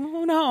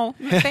 Oh no.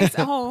 Thanks.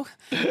 Oh,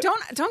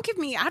 don't give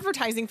me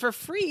advertising for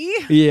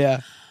free.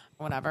 Yeah.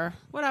 Whatever.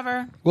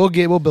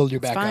 We'll build you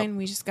It's back fine. up.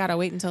 We just gotta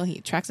wait until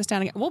he tracks us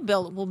down again. We'll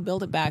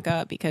build it back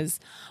up because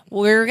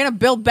we're gonna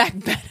build back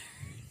better.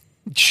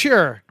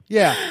 Sure.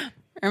 Yeah.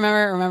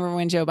 Remember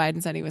when Joe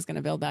Biden said he was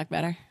gonna build back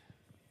better?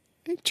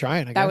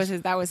 Trying, I That guess.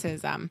 was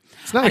his It's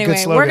not a good anyway,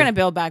 slogan. we're gonna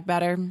build back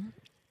better.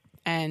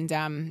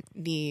 And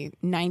the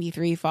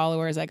 93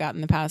 followers I got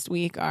in the past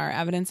week are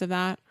evidence of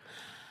that.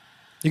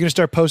 You're going to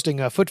start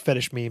posting foot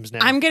fetish memes now.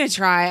 I'm gonna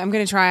try.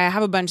 I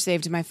have a bunch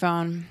saved to my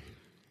phone.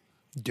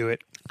 Do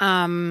it.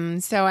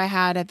 So I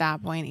had at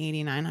that point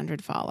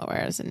 8,900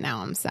 followers, and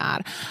now I'm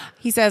sad.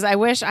 He says, "I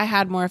wish I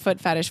had more foot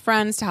fetish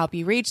friends to help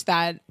you reach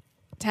that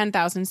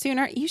 10,000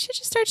 sooner. You should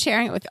just start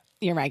sharing it with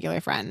your regular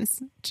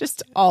friends,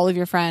 just all of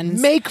your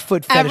friends. Make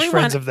foot fetish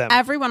friends of them.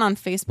 Everyone on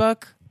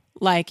Facebook,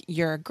 like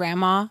your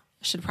grandma,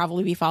 should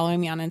probably be following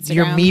me on Instagram.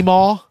 Your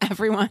meemaw.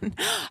 Everyone.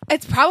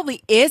 It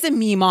probably is a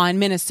meemaw in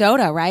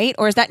Minnesota, right?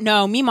 Or is that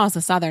no? Meemaw's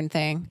a southern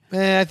thing.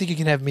 I think you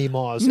can have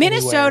meemaws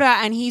Minnesota, anywhere.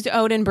 and he's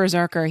Odin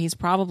Berserker. He's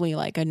probably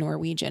like a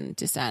Norwegian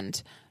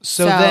descent.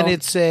 So then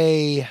it's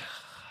a...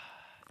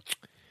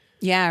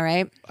 Yeah,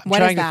 right? I'm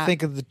What is trying to that?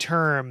 think of the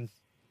term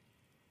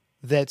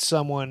that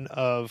someone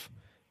of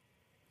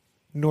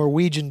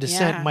Norwegian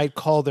descent Yeah. might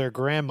call their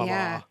grandmama.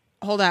 Yeah.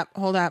 Hold up.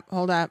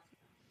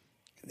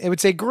 It would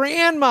say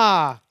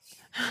grandma.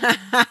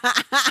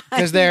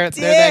 Because they're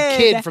that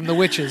kid from The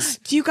Witches.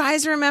 Do you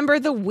guys remember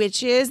The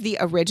Witches, the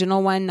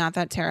original one, not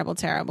that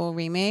terrible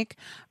remake?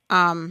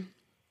 And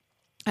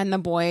the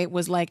boy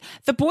was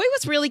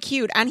really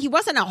cute, and he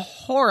wasn't a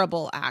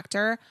horrible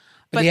actor,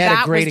 but he had a that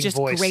was grating just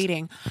voice.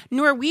 grating.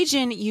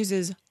 Norwegian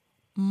uses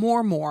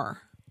more.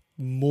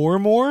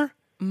 More?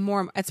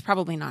 It's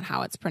probably not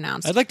how it's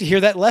pronounced. I'd like to hear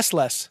that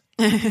less.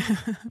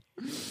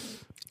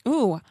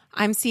 Ooh,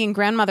 I'm seeing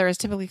grandmother is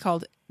typically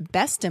called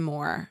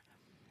bestimor.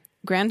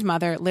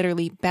 Grandmother,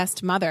 literally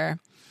best mother,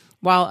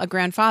 while a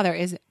grandfather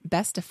is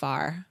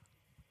bestifar.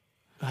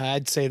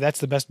 I'd say that's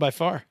the best by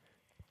far.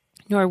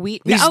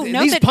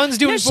 These puns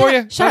do it for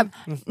you? Shut up.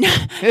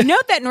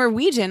 Note that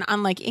Norwegian,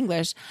 unlike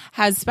English,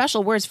 has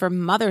special words for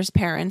mother's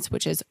parents,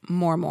 which is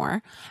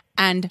mormor,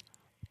 and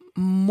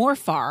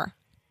morfar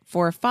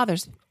for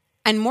fathers,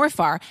 and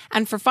morfar,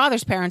 and for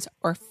father's parents,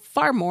 or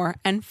farmor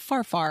and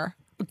farfar.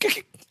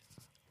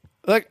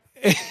 Like...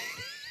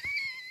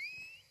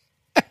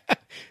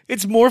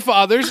 It's more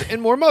fathers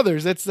and more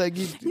mothers. That's like...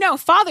 No,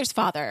 father's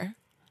father.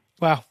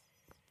 Wow.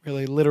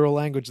 Really literal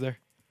language there.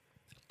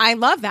 I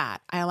love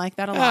that. I like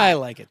that a lot. I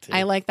like it too.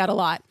 I like that a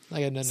lot.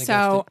 I got nothing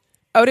So, against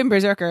Odin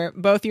Berserker,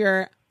 both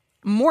your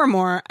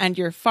more and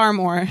your far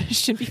more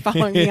should be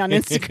following me on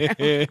Instagram.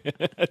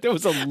 it. That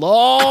was a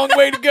long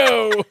way to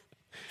go.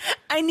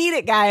 I need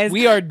it, guys.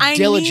 We are I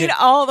diligent. need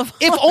all the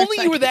If followers only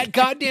I you were can that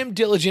goddamn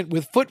diligent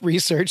with foot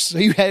research, so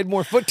you had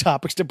more foot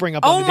topics to bring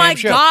up on Oh the my damn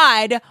show.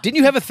 God. Didn't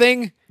you have a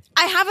thing?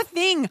 I have a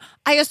thing.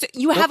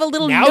 You have a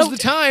little now's note. the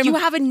time. You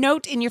have a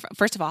note in your...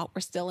 First of all,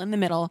 we're still in the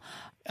middle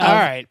of All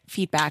right.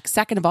 feedback.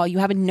 Second of all, you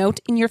have a note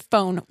in your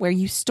phone where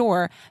you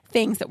store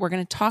things that we're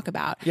going to talk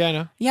about. Yeah, I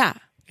know. Yeah.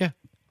 Yeah.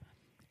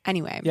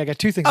 Anyway. Yeah, I got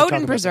two things to talk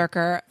Odin about.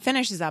 Berserker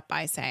finishes up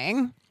by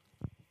saying,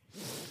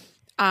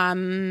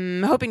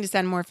 I'm hoping to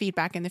send more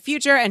feedback in the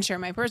future and share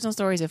my personal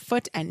stories of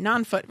foot and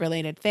non-foot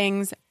related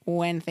things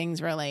when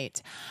things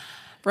relate.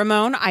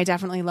 Ramon, I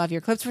definitely love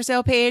your clips for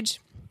sale page.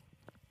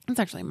 It's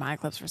actually my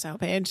clips for sale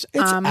page.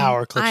 It's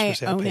our clips for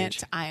sale I own page.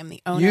 it. I am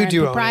the owner You and do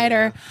own it,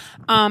 proprietor.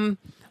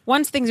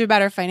 Once things are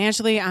better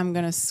financially, I'm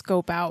going to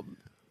scope it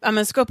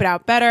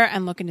out better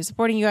and look into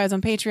supporting you guys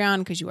on Patreon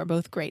because you are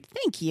both great.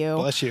 Thank you.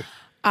 Bless you.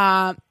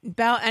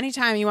 Belle,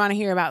 anytime you want to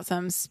hear about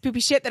some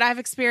spoopy shit that I've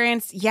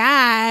experienced,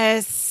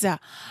 yes,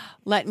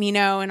 let me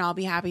know and I'll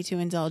be happy to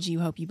indulge you.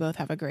 Hope you both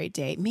have a great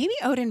day. Maybe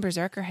Odin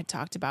Berserker had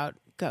talked about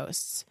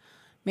ghosts.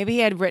 Maybe he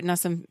had written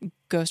us some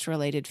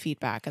ghost-related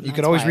feedback. And You that's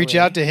could always why reach we-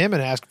 out to him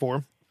and ask for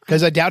him,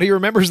 because I doubt he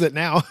remembers that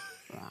now.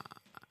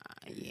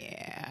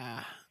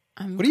 Yeah.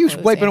 What are you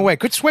swiping away?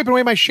 Quit swiping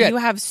away my shit. You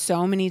have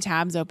so many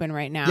tabs open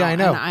right now. Yeah, I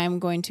know. And I'm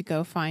going to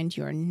go find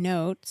your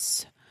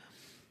notes.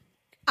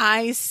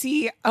 I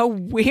see a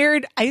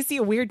weird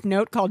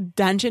note called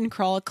Dungeon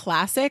Crawl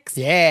Classics.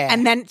 Yeah.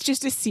 And then it's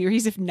just a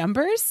series of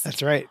numbers.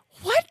 That's right.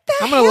 What the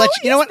I'm going to hell let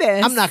you. You know is what?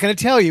 this? I'm not going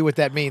to tell you what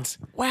that means.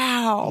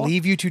 Wow. I'll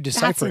leave you to That's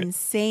decipher it.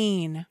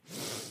 insane.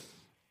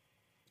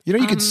 You know,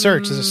 you can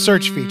search. There's a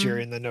search feature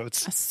in the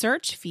notes. A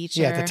search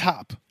feature. Yeah, at the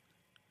top.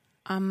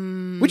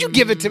 Would you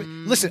give it to me?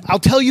 Listen, I'll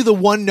tell you the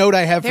one note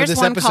I have There's for this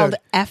one episode. called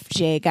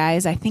FJ,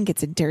 guys. I think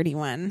it's a dirty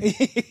one. I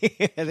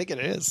think it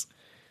is.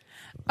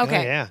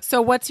 Okay. Yeah.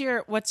 So what's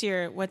your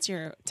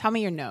tell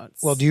me your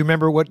notes. Well, do you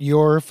remember what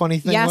your funny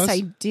thing Yes, was?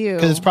 I do.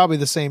 Because it's probably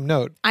the same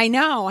note. I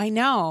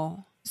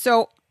know.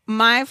 So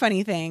my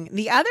funny thing,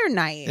 the other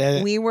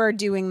night we were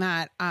doing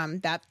that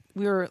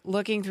we were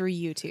looking through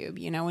YouTube,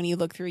 you know, when you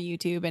look through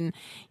YouTube and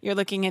you're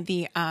looking at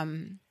the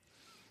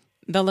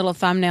little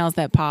thumbnails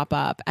that pop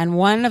up. And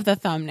one of the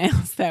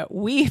thumbnails that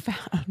we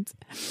found,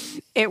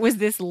 it was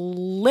this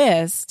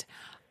list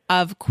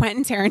of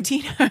Quentin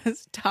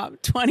Tarantino's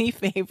top 20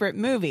 favorite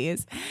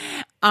movies.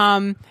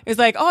 It was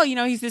like, oh, you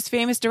know, he's this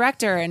famous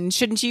director, and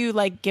shouldn't you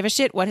like give a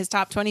shit what his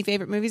top 20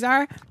 favorite movies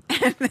are?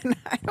 And then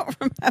I don't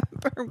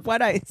remember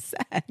what I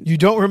said. You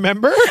don't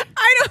remember?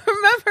 I don't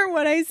remember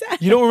what I said.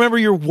 You don't remember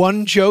your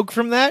one joke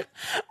from that?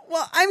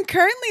 Well, I'm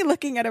currently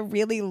looking at a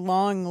really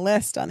long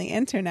list on the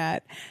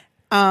internet.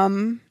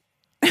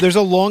 There's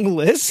a long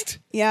list?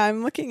 Yeah,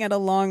 I'm looking at a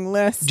long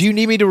list. Do you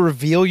need me to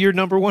reveal your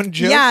number one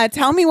joke? Yeah,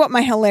 tell me what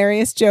my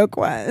hilarious joke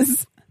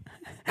was.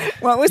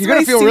 What was You're my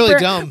gonna feel really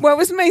dumb. What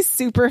was my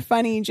super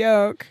funny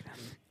joke?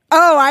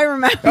 Oh, I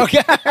remember.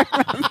 Okay.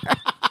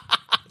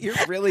 You're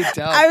really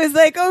dumb. I was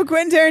like, oh,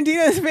 Quentin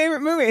Tarantino's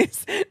favorite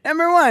movies.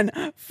 Number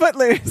 1,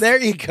 Footloose. There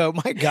you go.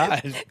 My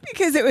God.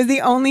 Because it was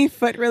the only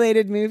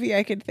foot-related movie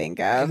I could think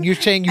of. And you're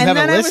saying you and have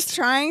then a I was list?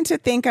 trying to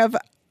think of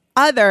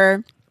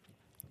other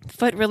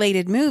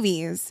foot-related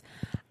movies,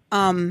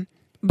 but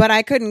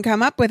I couldn't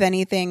come up with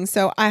anything.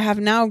 So I have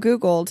now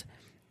Googled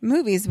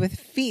movies with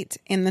feet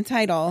in the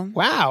title.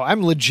 Wow.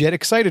 I'm legit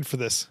excited for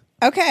this.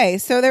 Okay,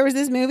 so there was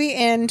this movie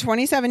in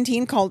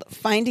 2017 called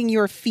Finding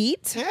Your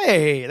Feet.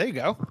 Hey, there you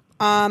go.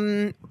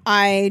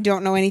 I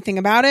don't know anything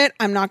about it.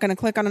 I'm not going to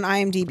click on an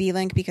IMDb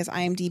link because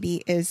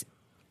IMDb is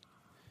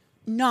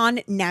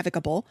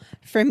non-navigable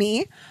for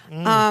me.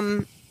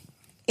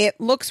 It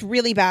looks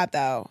really bad,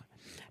 though.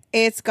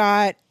 It's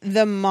got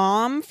the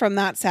mom from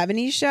That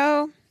 70s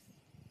Show,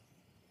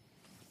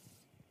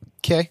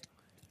 Okay.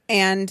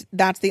 and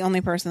that's the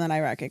only person that I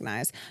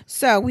recognize.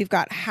 So we've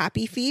got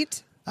Happy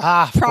Feet.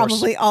 Of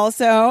Probably course.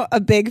 also a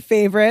big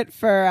favorite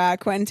for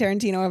Quentin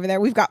Tarantino over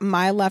there. We've got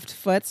My Left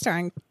Foot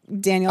starring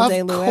Daniel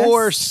Day-Lewis. Of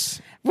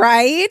course.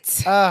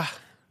 Right?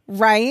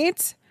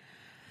 Right?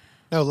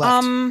 No,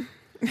 left.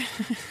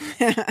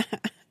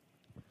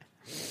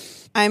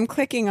 I'm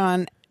clicking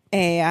on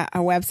a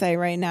website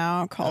right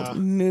now called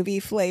Movie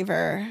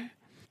Flavor.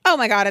 Oh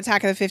my God,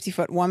 Attack of the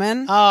 50-Foot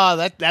Woman.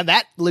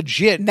 That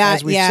legit, That-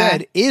 as we yeah.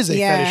 said, is a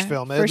Yeah, fetish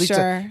film. for At least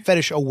sure. a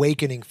fetish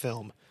awakening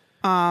film.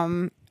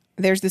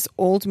 There's this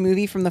old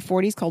movie from the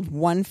 40s called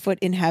One Foot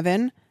in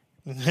Heaven.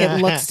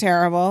 It looks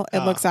terrible. It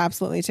looks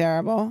absolutely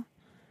terrible.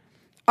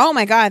 Oh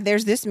my God,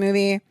 there's this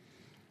movie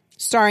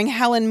starring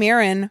Helen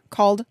Mirren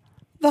called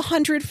The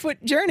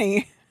 100-Foot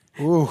Journey.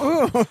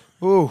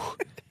 Ooh.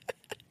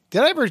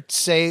 Did I ever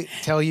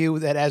tell you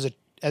that as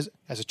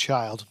a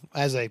child,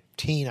 as a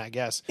teen, I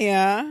guess,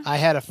 Yeah. I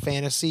had a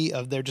fantasy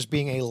of there just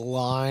being a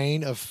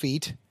line of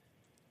feet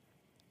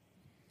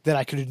that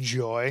I could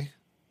enjoy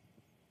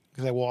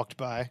because I walked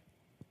by.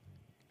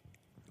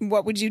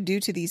 What would you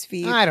do to these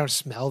feet? I don't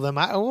smell them.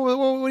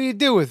 What do you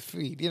do with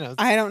feet?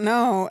 I don't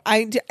know.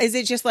 Is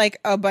it just like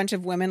a bunch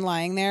of women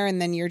lying there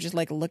and then you're just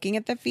like looking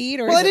at the feet?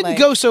 Or well, I is it didn't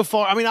go so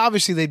far. I mean,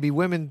 obviously they'd be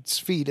women's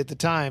feet at the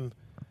time,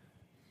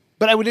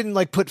 but I didn't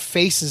like put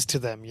faces to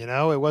them.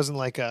 It wasn't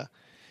like it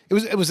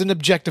was an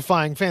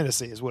objectifying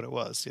fantasy, is what it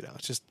was.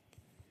 It's just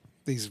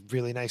these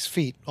really nice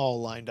feet all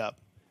lined up.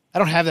 I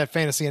don't have that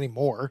fantasy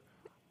anymore.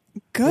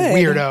 Good.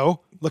 Weirdo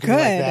looking Good.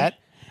 like that.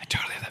 I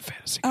totally have that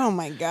fantasy. Oh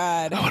my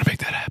God. I want to make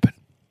that happen.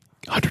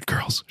 100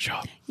 girls, show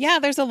up. Yeah,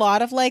 there's a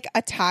lot of like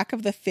Attack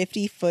of the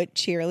 50-Foot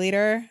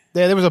Cheerleader.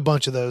 Yeah, there was a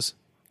bunch of those.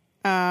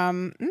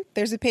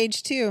 There's a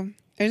page 2.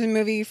 There's a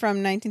movie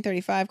from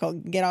 1935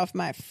 called Get Off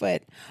My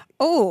Foot.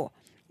 Oh,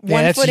 Yeah,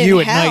 One that's Foot you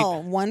in at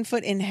Hell. night. 1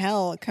 Foot in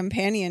Hell,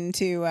 companion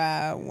to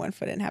 1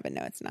 Foot in Heaven.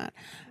 No, it's not.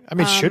 I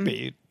mean, it should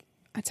be.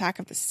 Attack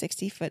of the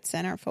 60-Foot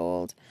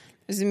Centerfold.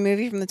 There's a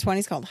movie from the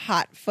 20s called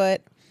Hot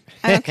Foot.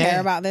 I don't care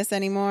about this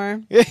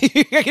anymore.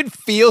 I can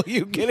feel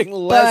you getting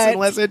less and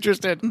less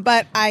interested.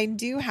 But I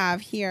do have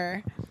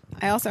here,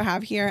 I also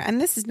have here, and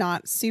this is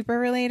not super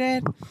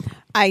related.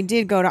 I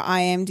did go to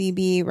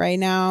IMDb right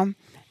now,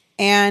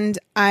 and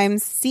I'm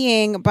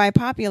seeing by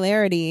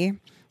popularity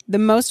the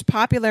most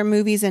popular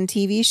movies and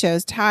TV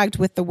shows tagged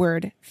with the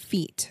word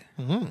feet.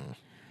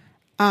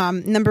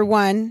 Number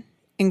 1,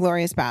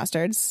 Inglourious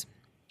Bastards.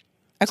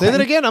 Say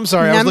that again. I'm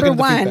sorry. I was Number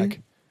looking at the 1,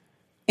 feedback.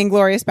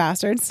 Inglourious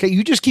Bastards. Okay,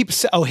 you just keep...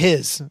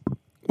 his.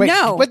 Wait,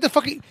 No. What the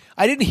fuck?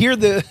 I didn't hear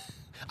the...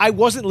 I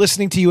wasn't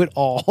listening to you at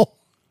all.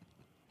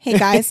 Hey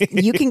guys,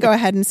 you can go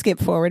ahead and skip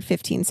forward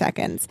 15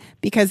 seconds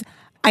because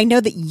I know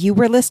that you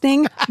were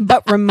listening,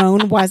 but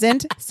Ramon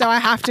wasn't. So I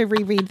have to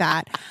reread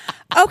that.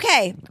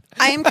 Okay.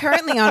 I am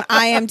currently on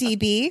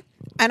IMDb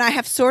and I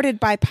have sorted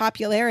by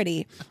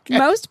popularity. Okay.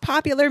 Most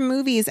popular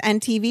movies and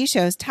TV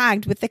shows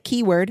tagged with the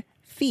keyword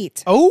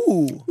feet.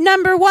 Oh.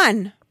 Number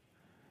 1,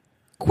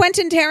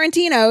 Quentin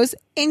Tarantino's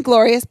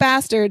Inglourious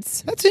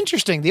Bastards. That's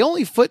interesting. The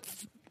only foot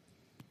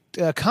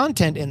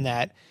content in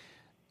that...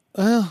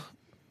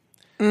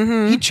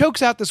 He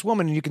chokes out this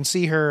woman and you can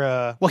see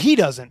her... well, he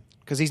doesn't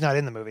because he's not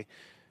in the movie.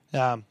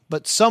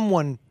 But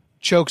someone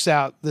chokes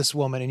out this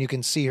woman and you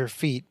can see her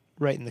feet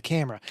right in the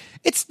camera.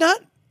 It's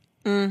not...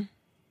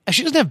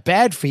 She doesn't have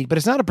bad feet, but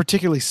it's not a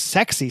particularly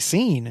sexy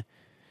scene.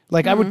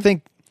 Like, I would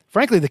think...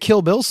 Frankly, the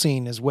Kill Bill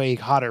scene is way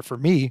hotter for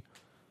me.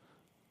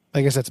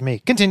 I guess that's me.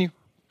 Continue.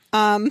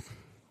 I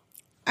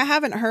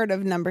haven't heard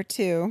of number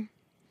 2.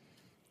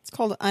 It's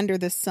called Under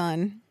the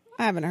Sun.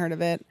 I haven't heard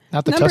of it.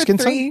 Not the number Tuscan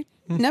 3,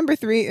 Number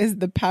 3 is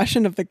The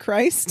Passion of the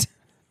Christ.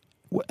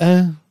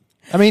 I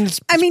mean, it's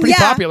pretty yeah,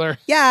 popular.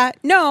 Yeah.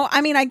 No,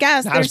 I mean, I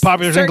guess Not as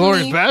popular as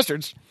Inglourious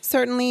Bastards.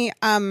 Certainly,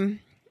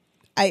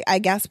 I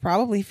guess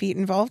probably feet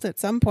involved at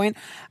some point.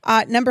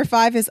 Number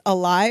 5 is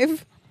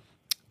Alive.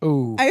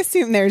 Ooh. I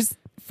assume there's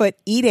foot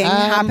eating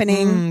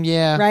happening.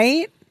 Yeah.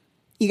 Right?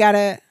 You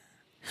gotta...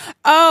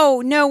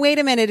 Oh, no, wait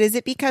a minute. Is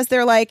it because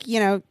they're like,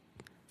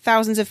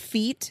 thousands of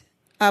feet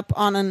up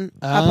on a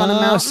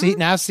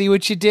mountain? See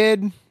what you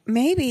did?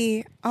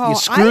 Maybe. Oh, You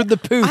screwed the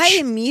pooch. I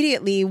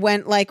immediately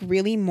went like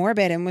really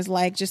morbid and was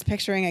like just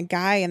picturing a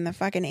guy in the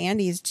fucking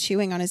Andes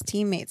chewing on his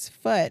teammate's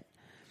foot.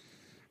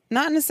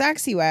 Not in a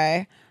sexy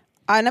way.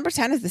 Number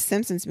 10 is the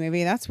Simpsons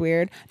movie. That's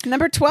weird.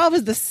 Number 12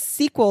 is the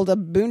sequel to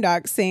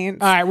Boondock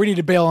Saints. All right, we need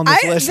to bail on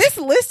this list. This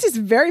list is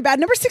very bad.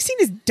 Number 16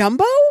 is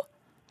Dumbo.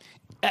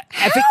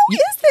 How is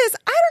this?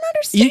 I don't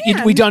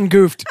understand. We done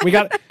goofed. We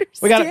got to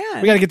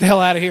get the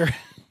hell out of here.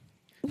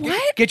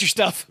 What? Get your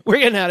stuff. We're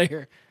getting out of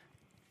here.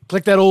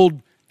 Click that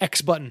old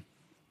X button.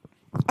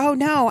 Oh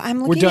no,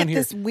 I'm looking done at here.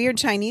 this weird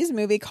Chinese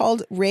movie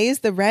called Raise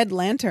the Red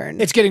Lantern.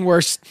 It's getting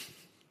worse.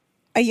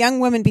 A young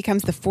woman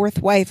becomes the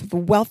 4th wife of a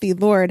wealthy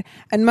lord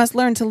and must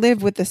learn to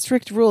live with the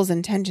strict rules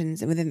and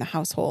tensions within the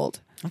household.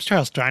 I'm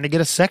trying to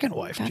get a second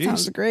wife. That Jeez.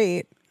 sounds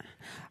great.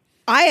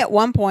 I, at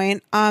one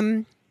point,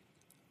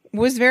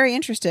 was very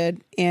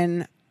interested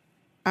in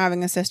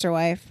having a sister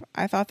wife.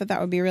 I thought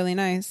that would be really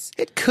nice.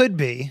 It could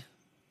be.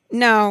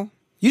 No.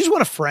 You just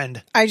want a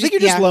friend. I think you're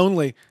just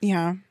lonely.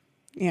 Yeah.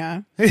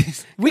 Yeah. You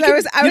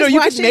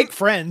can make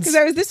friends.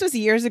 Because this was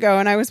years ago,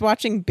 and I was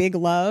watching Big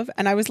Love,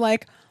 and I was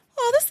like,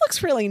 oh, this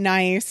looks really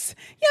nice.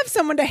 You have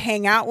someone to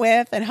hang out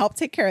with and help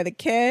take care of the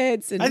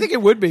kids. And, I think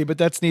it would be, but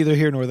that's neither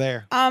here nor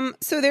there.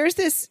 so there's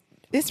this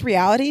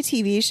reality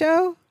TV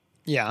show.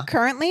 Yeah.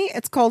 Currently,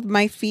 it's called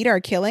My Feet Are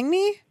Killing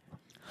Me.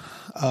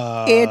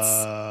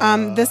 It's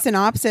the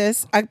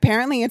synopsis.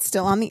 Apparently, it's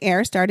still on the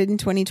air. Started in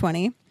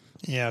 2020.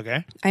 Yeah.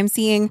 Okay. I'm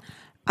seeing.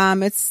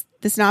 It's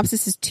the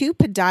synopsis is 2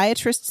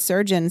 podiatrist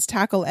surgeons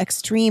tackle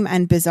extreme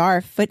and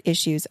bizarre foot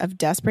issues of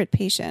desperate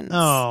patients.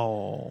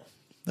 Oh,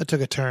 that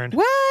took a turn.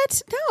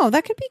 What? No,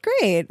 that could be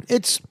great.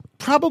 It's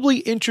probably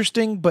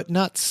interesting, but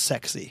not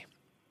sexy.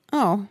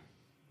 Oh.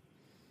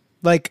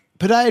 Like,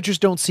 podiatrists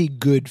don't see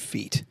good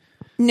feet.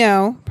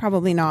 No,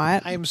 probably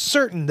not. I am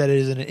certain that it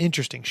is an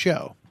interesting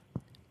show,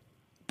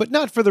 but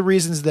not for the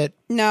reasons that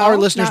No, our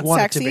listeners not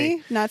want sexy. it to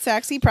be. Not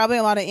sexy. Probably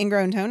a lot of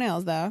ingrown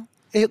toenails, though.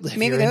 If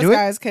Maybe you're those into it.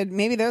 guys could.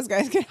 Maybe those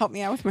guys could help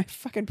me out with my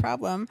fucking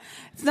problem.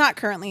 It's not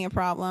currently a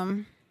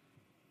problem.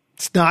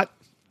 It's not.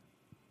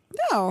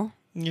 No.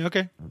 Yeah,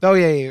 okay. Oh,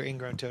 yeah, your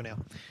ingrown toenail.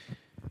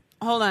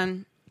 Hold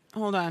on.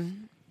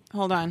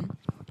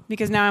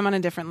 Because now I'm on a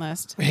different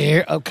list.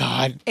 Here, oh,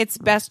 God. It's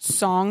best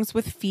songs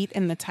with feet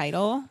in the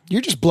title.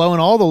 You're just blowing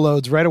all the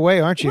loads right away,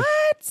 aren't you?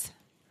 What?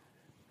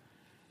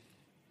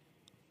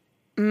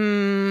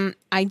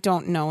 I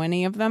don't know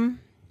any of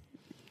them.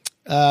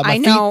 I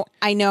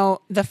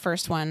know the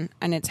first one,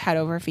 and it's Head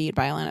Over Feet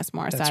by Alanis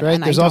Morissette. That's right.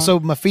 And There's also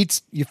Your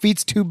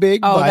Feet's Too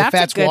Big by that's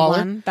Fats a good Waller.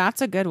 one.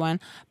 That's a good one.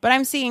 But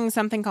I'm seeing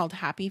something called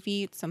Happy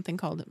Feet, something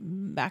called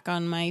Back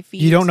on My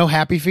Feet. You don't know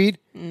Happy Feet?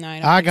 No, I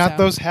don't I think got so.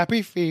 those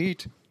happy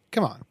feet.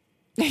 Come on.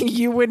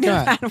 You would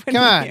know that. Come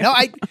on. No,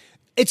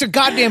 it's a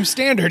goddamn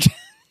standard.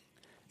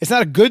 It's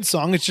not a good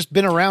song. It's just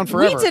been around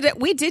forever.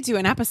 We did do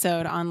an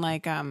episode on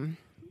like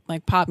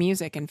pop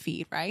music and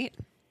feet, right?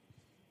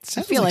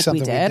 I feel like we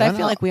something we've did. done. I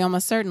feel like we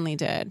almost certainly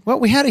did.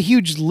 Well, we had a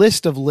huge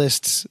lists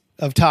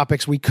of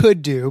topics we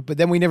could do, but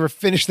then we never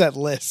finished that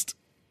list.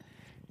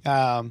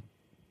 I'm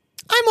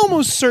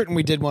almost certain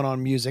we did one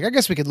on music. I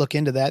guess we could look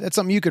into that. That's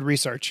something you could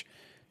research.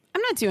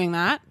 I'm not doing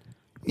that.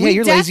 Yeah, we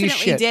you're lazy as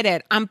definitely shit. did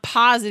it. I'm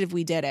positive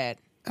we did it.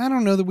 I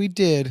don't know that we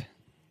did.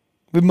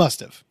 We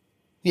must have.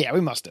 Yeah, we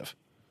must have.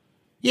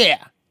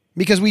 Yeah,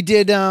 because we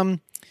did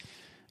Numb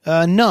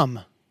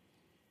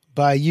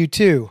by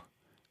U2.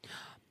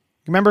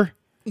 Remember?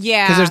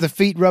 Yeah. Because there's the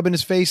feet rubbing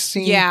his face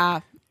scene.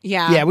 Yeah.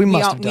 Yeah, we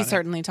must have done We it.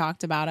 certainly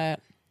talked about it.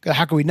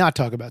 How could we not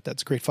talk about that?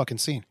 It's a great fucking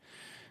scene.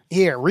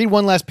 Here, read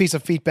one last piece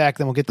of feedback,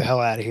 then we'll get the hell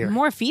out of here.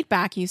 More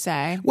feedback, you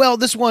say? Well,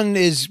 this one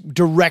is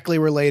directly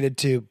related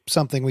to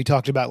something we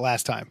talked about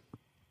last time.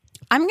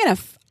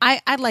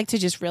 I'd like to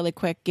just really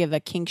quick give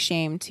a kink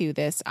shame to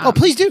this. Oh,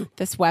 please do.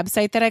 This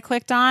website that I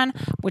clicked on,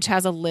 which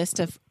has a list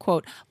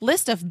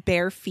of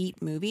bare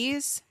feet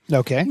movies.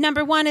 Okay.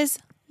 Number 1 is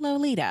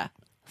Lolita.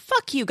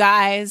 Fuck you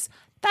guys.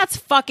 That's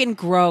fucking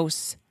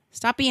gross.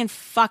 Stop being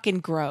fucking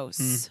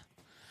gross.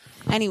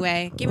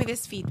 Anyway, give me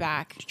this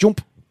feedback.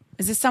 Jump.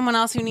 Is this someone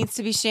else who needs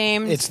to be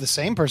shamed? It's the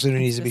same person who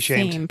needs to be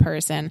shamed. Same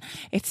person.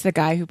 It's the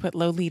guy who put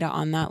Lolita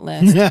on that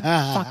list.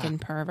 Fucking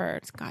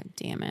perverts. God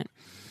damn it.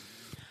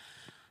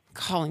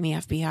 Calling me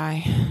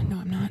FBI. No,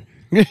 I'm not.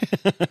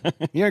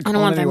 You're I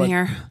don't want them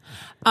here.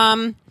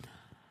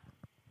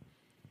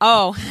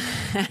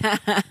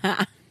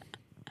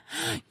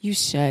 You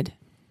should.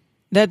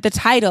 The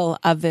title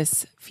of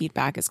this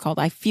feedback is called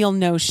I Feel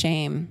No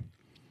Shame.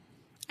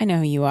 I know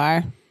who you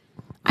are.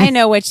 I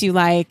know what you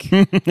like.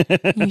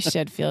 You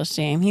should feel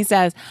shame. He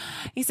says,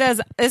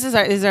 this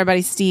is our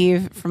buddy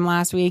Steve from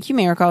last week. You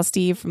may recall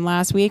Steve from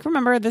last week.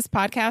 Remember this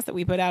podcast that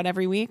we put out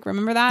every week?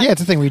 Remember that? Yeah,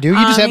 it's a thing we do. You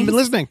just haven't been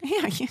listening.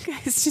 Yeah, you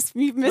guys just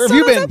you missed Where have all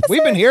you those been? episodes.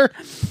 We've been here.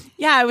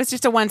 Yeah, it was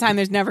just a one time.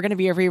 There's never going to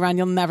be a rerun.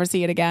 You'll never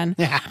see it again.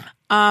 Yeah.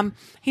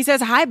 He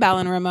says, hi, Belle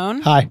and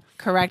Ramon. Hi.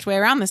 Correct way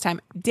around this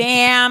time.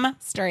 Damn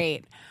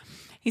straight.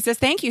 He says,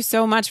 thank you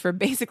so much for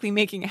basically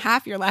making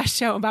half your last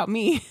show about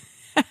me.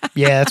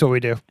 Yeah, that's what we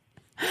do.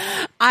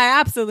 I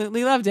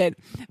absolutely loved it.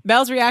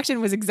 Belle's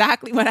reaction was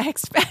exactly what I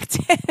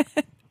expected.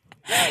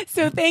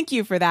 So thank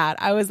you for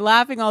that. I was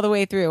laughing all the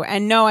way through.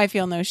 And no, I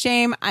feel no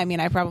shame. I mean,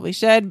 I probably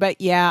should,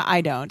 but yeah, I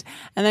don't.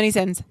 And then he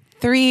sends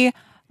 3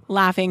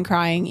 laughing,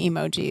 crying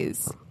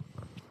emojis.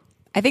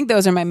 I think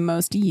those are my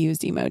most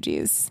used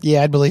emojis.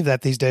 Yeah, I'd believe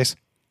that these days.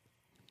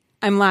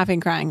 I'm laughing,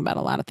 crying about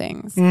a lot of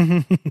things.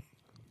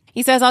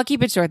 He says, I'll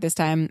keep it short this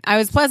time. I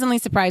was pleasantly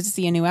surprised to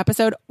see a new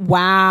episode.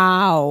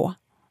 Wow.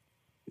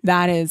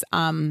 That is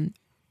kind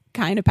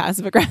of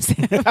passive aggressive.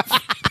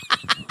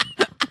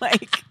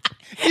 Like,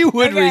 You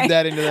would okay. read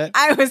that into that.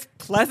 I was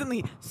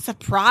pleasantly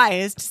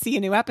surprised to see a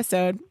new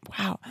episode.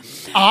 Wow.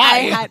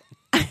 I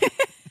had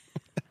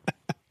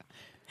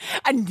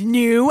a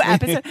new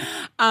episode.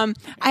 I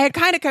had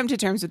kind of come to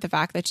terms with the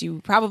fact that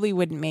you probably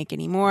wouldn't make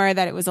any more,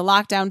 that it was a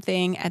lockdown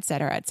thing, et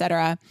cetera, et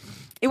cetera.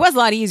 It was a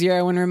lot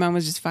easier when Ramon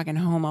was just fucking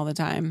home all the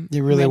time.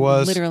 It really We had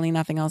was. Literally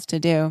nothing else to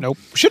do. Nope.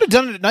 Should have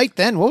done it at night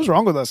then. What was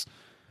wrong with us?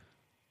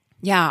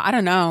 Yeah, I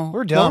don't know.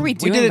 We're dumb. What were we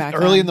doing did it back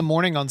early then? in the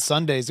morning on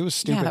Sundays. It was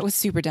stupid. Yeah, that was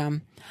super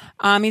dumb.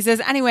 He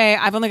says, anyway,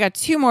 I've only got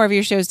 2 more of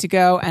your shows to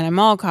go, and I'm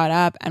all caught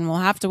up, and we'll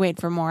have to wait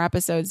for more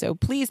episodes. So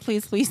please,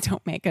 please, please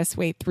don't make us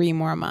wait 3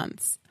 more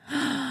months.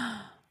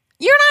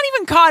 You're not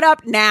even caught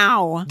up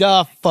now.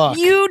 The fuck.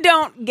 You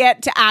don't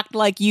get to act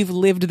like you've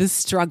lived the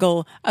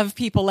struggle of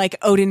people like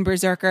Odin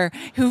Berserker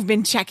who've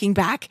been checking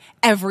back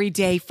every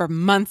day for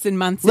months and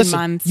months Listen,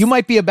 and months. you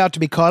might be about to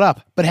be caught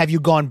up, but have you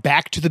gone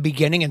back to the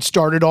beginning and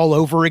started all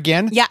over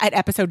again? Yeah, at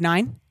episode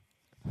 9.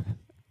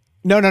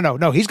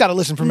 No. He's got to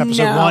listen from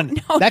episode 1.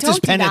 No, That's his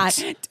don't do penance.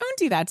 that. Don't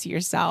do that to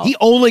yourself. He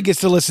only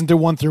gets to listen through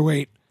 1 through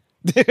 8.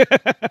 It's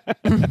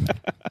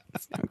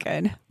no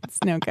good.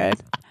 It's no good.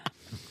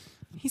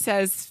 He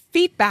says,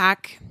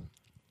 feedback.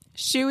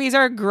 Shoeies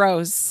are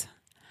gross.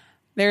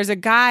 There's a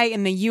guy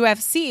in the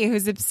UFC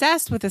who's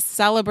obsessed with a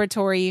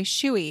celebratory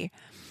shoey.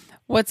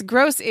 What's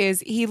gross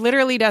is he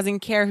literally doesn't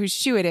care whose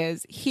shoe it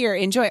is. Here,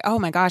 enjoy. Oh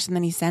my gosh. And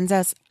then he sends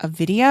us a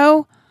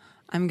video.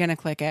 I'm going to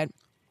click it.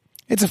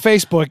 It's a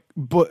Facebook.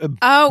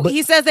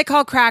 He says they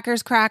call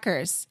crackers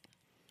crackers.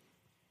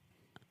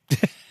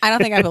 I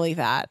don't think I believe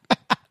that.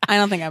 I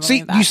don't think I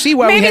believe that. You see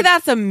why maybe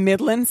that's a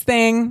Midlands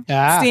thing,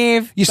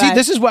 Steve. You see,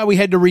 this is why we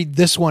had to read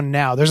this one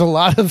now. There's a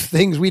lot of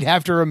things we'd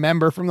have to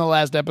remember from the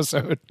last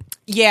episode.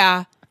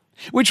 Yeah.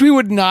 Which we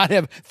would not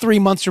have 3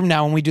 months from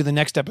now when we do the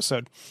next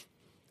episode.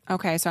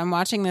 Okay, so I'm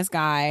watching this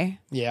guy.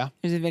 Yeah.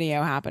 There's a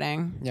video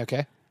happening.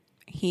 Okay.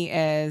 He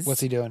is.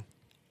 What's he doing?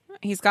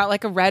 He's got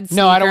like a red sneaker.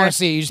 No, I don't want to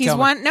see. You just tell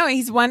me.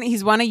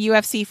 He's won a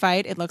UFC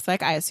fight, it looks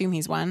like. I assume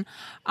he's won.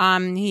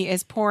 He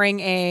is pouring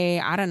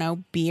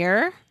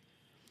beer.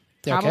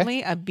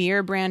 Probably a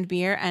beer brand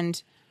beer.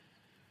 And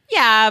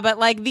yeah, but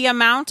like the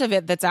amount of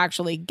it that's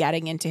actually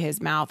getting into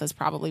his mouth is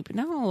probably,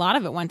 a lot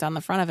of it went down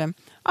the front of him.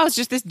 Oh, it's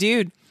just this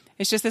dude.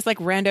 It's just this like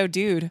rando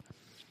dude.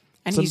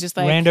 And he's just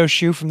like. Rando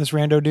shoe from this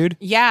rando dude?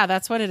 Yeah,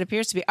 that's what it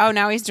appears to be. Oh,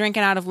 now he's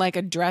drinking out of like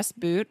a dress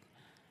boot.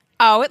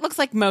 Oh, it looks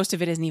like most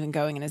of it isn't even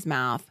going in his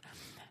mouth.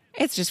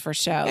 It's just for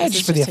show. Yeah,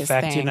 just for the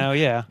effect,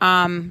 yeah.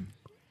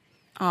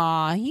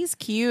 Aw, he's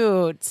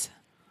cute.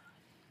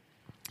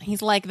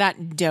 He's like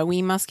that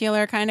doughy,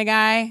 muscular kind of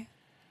guy.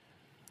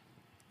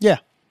 Yeah,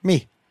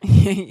 me.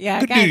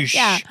 Yeah, Gadoosh.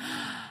 yeah.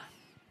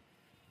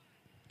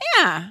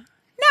 Yeah.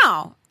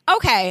 No.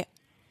 Okay.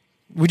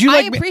 Would you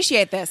like I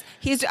appreciate this.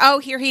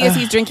 Here he is.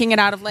 He's drinking it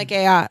out of like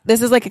a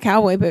this is like a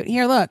cowboy boot.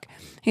 Here, look.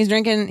 He's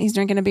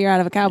drinking a beer out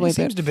of a cowboy boot.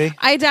 Seems to be.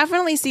 I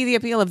definitely see the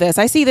appeal of this.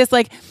 I see this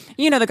like,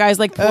 the guys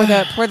like pour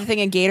the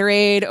thing of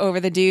Gatorade over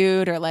the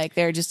dude, or like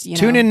they're just,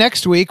 Tune in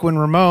next week when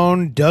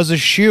Ramon does a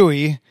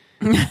shoey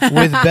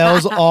with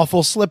Belle's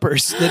awful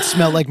slippers that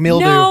smell like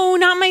mildew. No,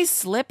 not my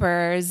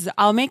slippers.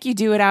 I'll make you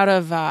do it out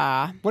of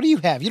What do you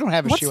have? You don't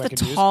have a what's shoe I the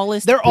can use.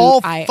 tallest They're boot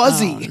all I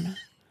fuzzy. own?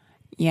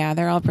 Yeah,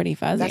 they're all pretty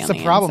fuzzy. That's on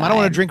the problem. I don't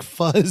want to inside. drink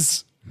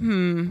fuzz.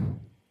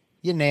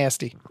 You're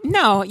nasty.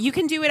 No, you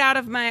can do it out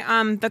of my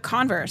the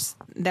Converse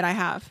that I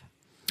have.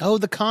 Oh,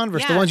 the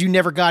Converse, the Yeah. ones you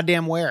never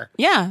goddamn wear.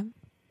 Yeah.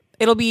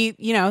 It'll be,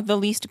 the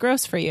least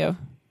gross for you.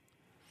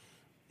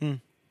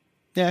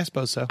 Yeah, I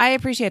suppose so. I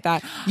appreciate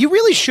that. You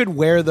really should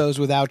wear those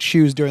without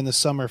shoes during the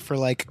summer for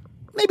like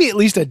maybe at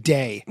least a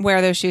day.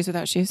 Wear those shoes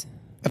without shoes.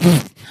 You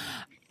know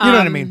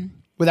what I mean?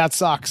 Without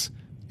socks.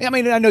 I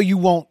mean, I know you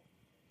won't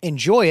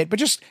enjoy it, but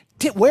just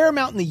wear them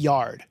out in the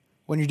yard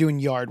when you're doing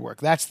yard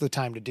work. That's the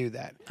time to do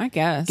that. I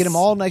guess. Get them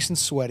all nice and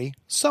sweaty.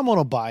 Someone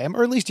will buy them,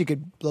 or at least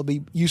they'll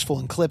be useful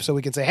in clips so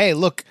we can say, hey,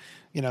 look,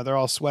 they're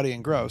all sweaty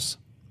and gross.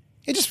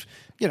 It just,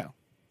 I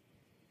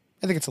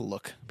think it's a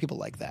look. People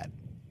like that.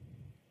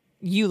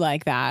 You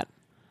like that.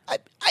 I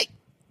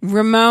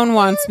Ramon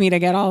wants me to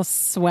get all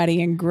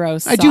sweaty and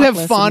gross. do have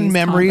sockless in fond these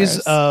memories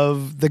Converse.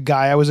 of the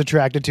guy I was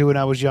attracted to when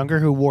I was younger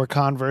who wore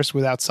Converse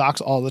without socks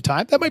all the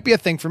time. That might be a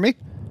thing for me.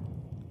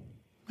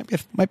 Might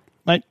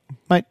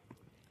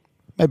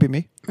be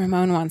me.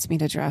 Ramon wants me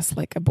to dress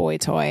like a boy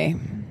toy.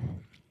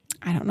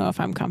 I don't know if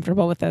I'm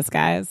comfortable with this,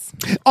 guys.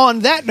 On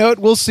that note,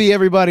 we'll see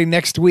everybody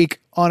next week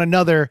on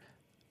another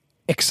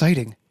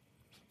exciting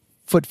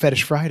Foot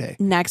Fetish Friday.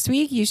 Next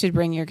week, you should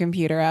bring your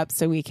computer up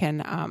so we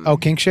can.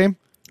 Kink shame?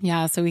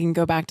 Yeah, so we can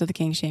go back to the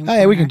kink shame. Oh,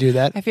 yeah, we corner. can do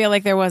that. I feel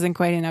like there wasn't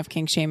quite enough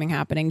kink shaming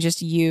happening.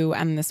 Just you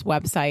and this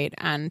website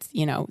and,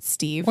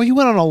 Steve. Well, you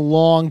went on a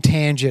long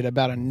tangent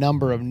about a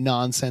number of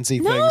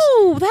nonsensy things. No,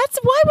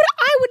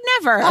 I would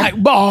never. I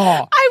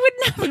would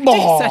never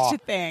do such a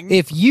thing.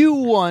 If you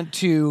want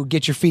to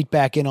get your feet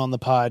back in on the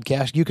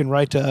podcast, you can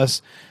write to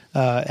us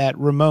at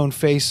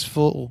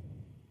RamonFaceful.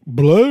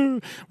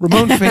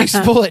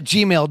 RamonFaceful at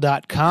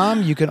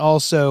gmail.com. You can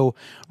also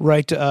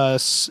write to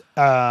us.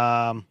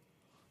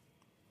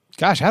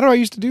 Gosh, how do I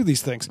used to do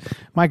these things?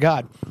 My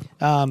God.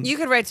 You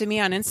could write to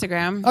me on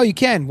Instagram. Oh, you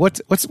can. What's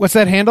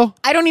that handle?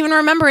 I don't even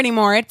remember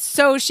anymore. It's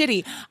so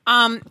shitty.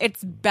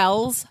 It's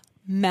Bell's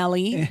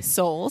Smelly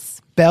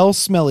Souls. Belle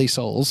Smelly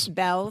Souls.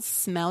 Bell's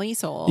Smelly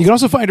Souls. You can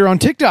also find her on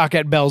TikTok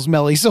at Bell's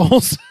Melly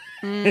Souls.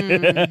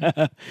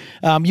 You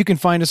can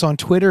find us on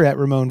Twitter at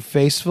Ramon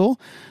Faceful.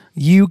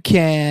 You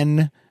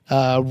can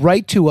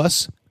write to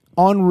us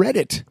on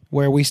Reddit,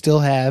 where we still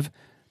have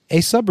a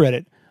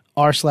subreddit,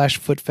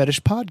 r/Foot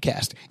Fetish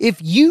Podcast. If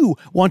you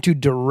want to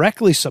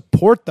directly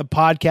support the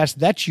podcast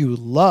that you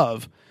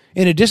love,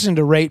 in addition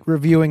to rate,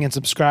 reviewing, and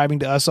subscribing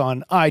to us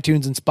on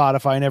iTunes and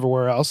Spotify and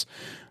everywhere else,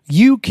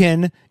 you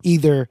can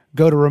either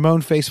go to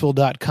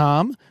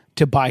RamonFaceful.com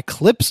to buy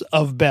clips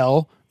of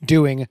Belle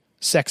doing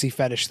sexy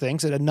fetish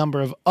things and a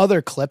number of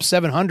other clips,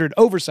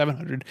 over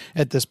 700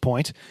 at this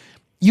point.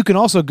 You can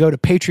also go to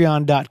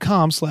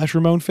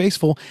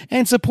patreon.com/RamonFaceful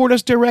and support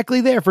us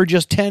directly there for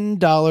just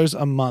 $10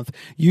 a month.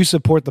 You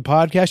support the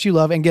podcast you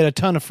love and get a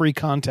ton of free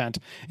content,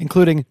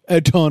 including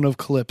a ton of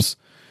clips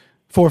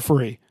for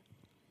free.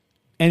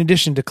 In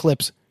addition to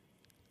clips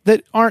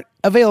that aren't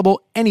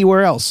available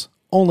anywhere else,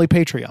 only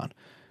Patreon.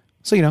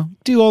 So,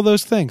 do all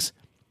those things.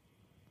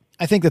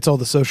 I think that's all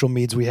the social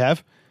medias we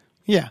have.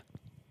 Yeah,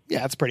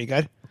 that's pretty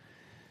good.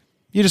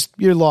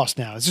 You're lost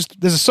now.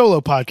 There's a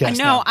solo podcast. I know.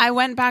 now. I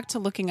went back to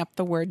looking up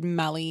the word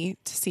melly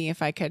to see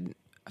if I could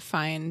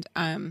find.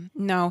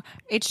 No,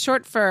 it's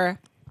short for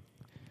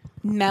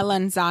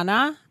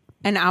melanzana,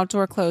 an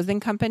outdoor clothing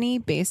company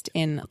based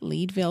in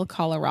Leadville,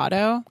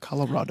 Colorado.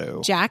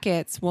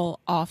 Jackets will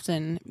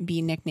often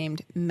be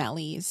nicknamed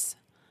Mellies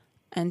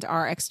and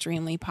are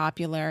extremely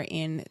popular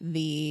in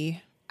the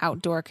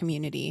outdoor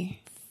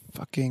community.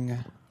 Fucking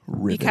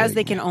riveting. Because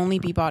they can only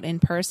be bought in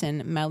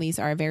person, Mellies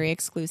are very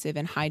exclusive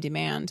and high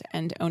demand,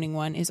 and owning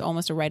one is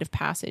almost a rite of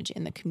passage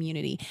in the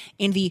community,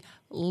 in the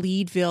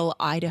Leadville,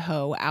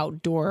 Idaho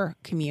outdoor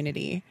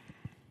community.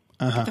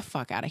 Get the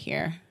fuck out of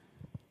here.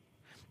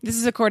 This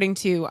is according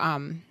to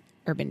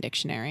Urban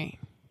Dictionary.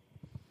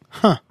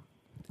 Huh.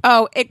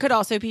 Oh, it could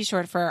also be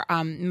short for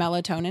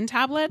melatonin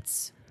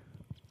tablets.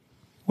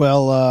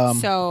 Well,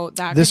 so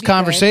that this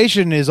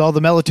conversation is all the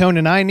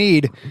melatonin I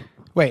need.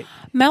 Wait.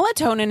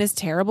 Melatonin is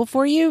terrible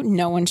for you.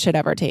 No one should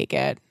ever take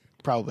it.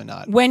 Probably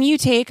not. When you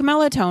take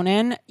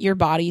melatonin, your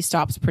body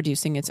stops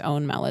producing its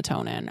own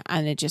melatonin,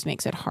 and it just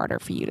makes it harder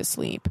for you to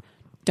sleep.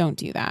 Don't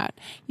do that.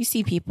 You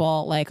see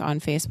people like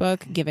on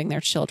Facebook giving their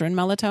children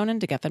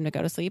melatonin to get them to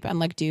go to sleep. And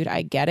like, dude,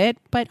 I get it,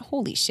 but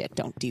holy shit,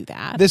 don't do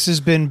that. This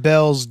has been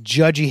Belle's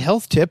judgy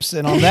health tips.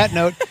 And on that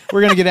note, we're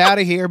going to get out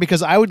of here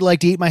because I would like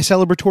to eat my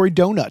celebratory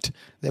donut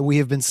that we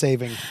have been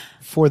saving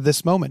for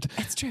this moment.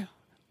 It's true.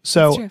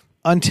 So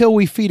until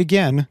we feed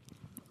again.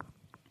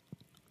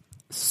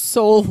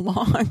 So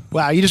long.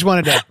 Wow, you just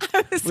wanted to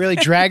really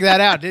drag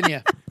that out, didn't you?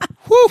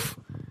 Whew.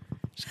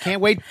 Just can't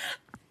wait.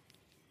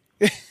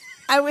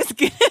 I was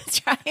going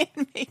to try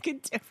and make a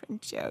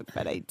different joke,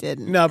 but I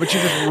didn't. No, but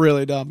you're just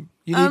really dumb.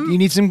 You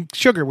need some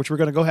sugar, which we're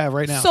going to go have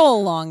right now. So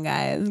long,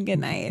 guys. Good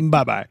night.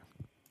 Bye-bye.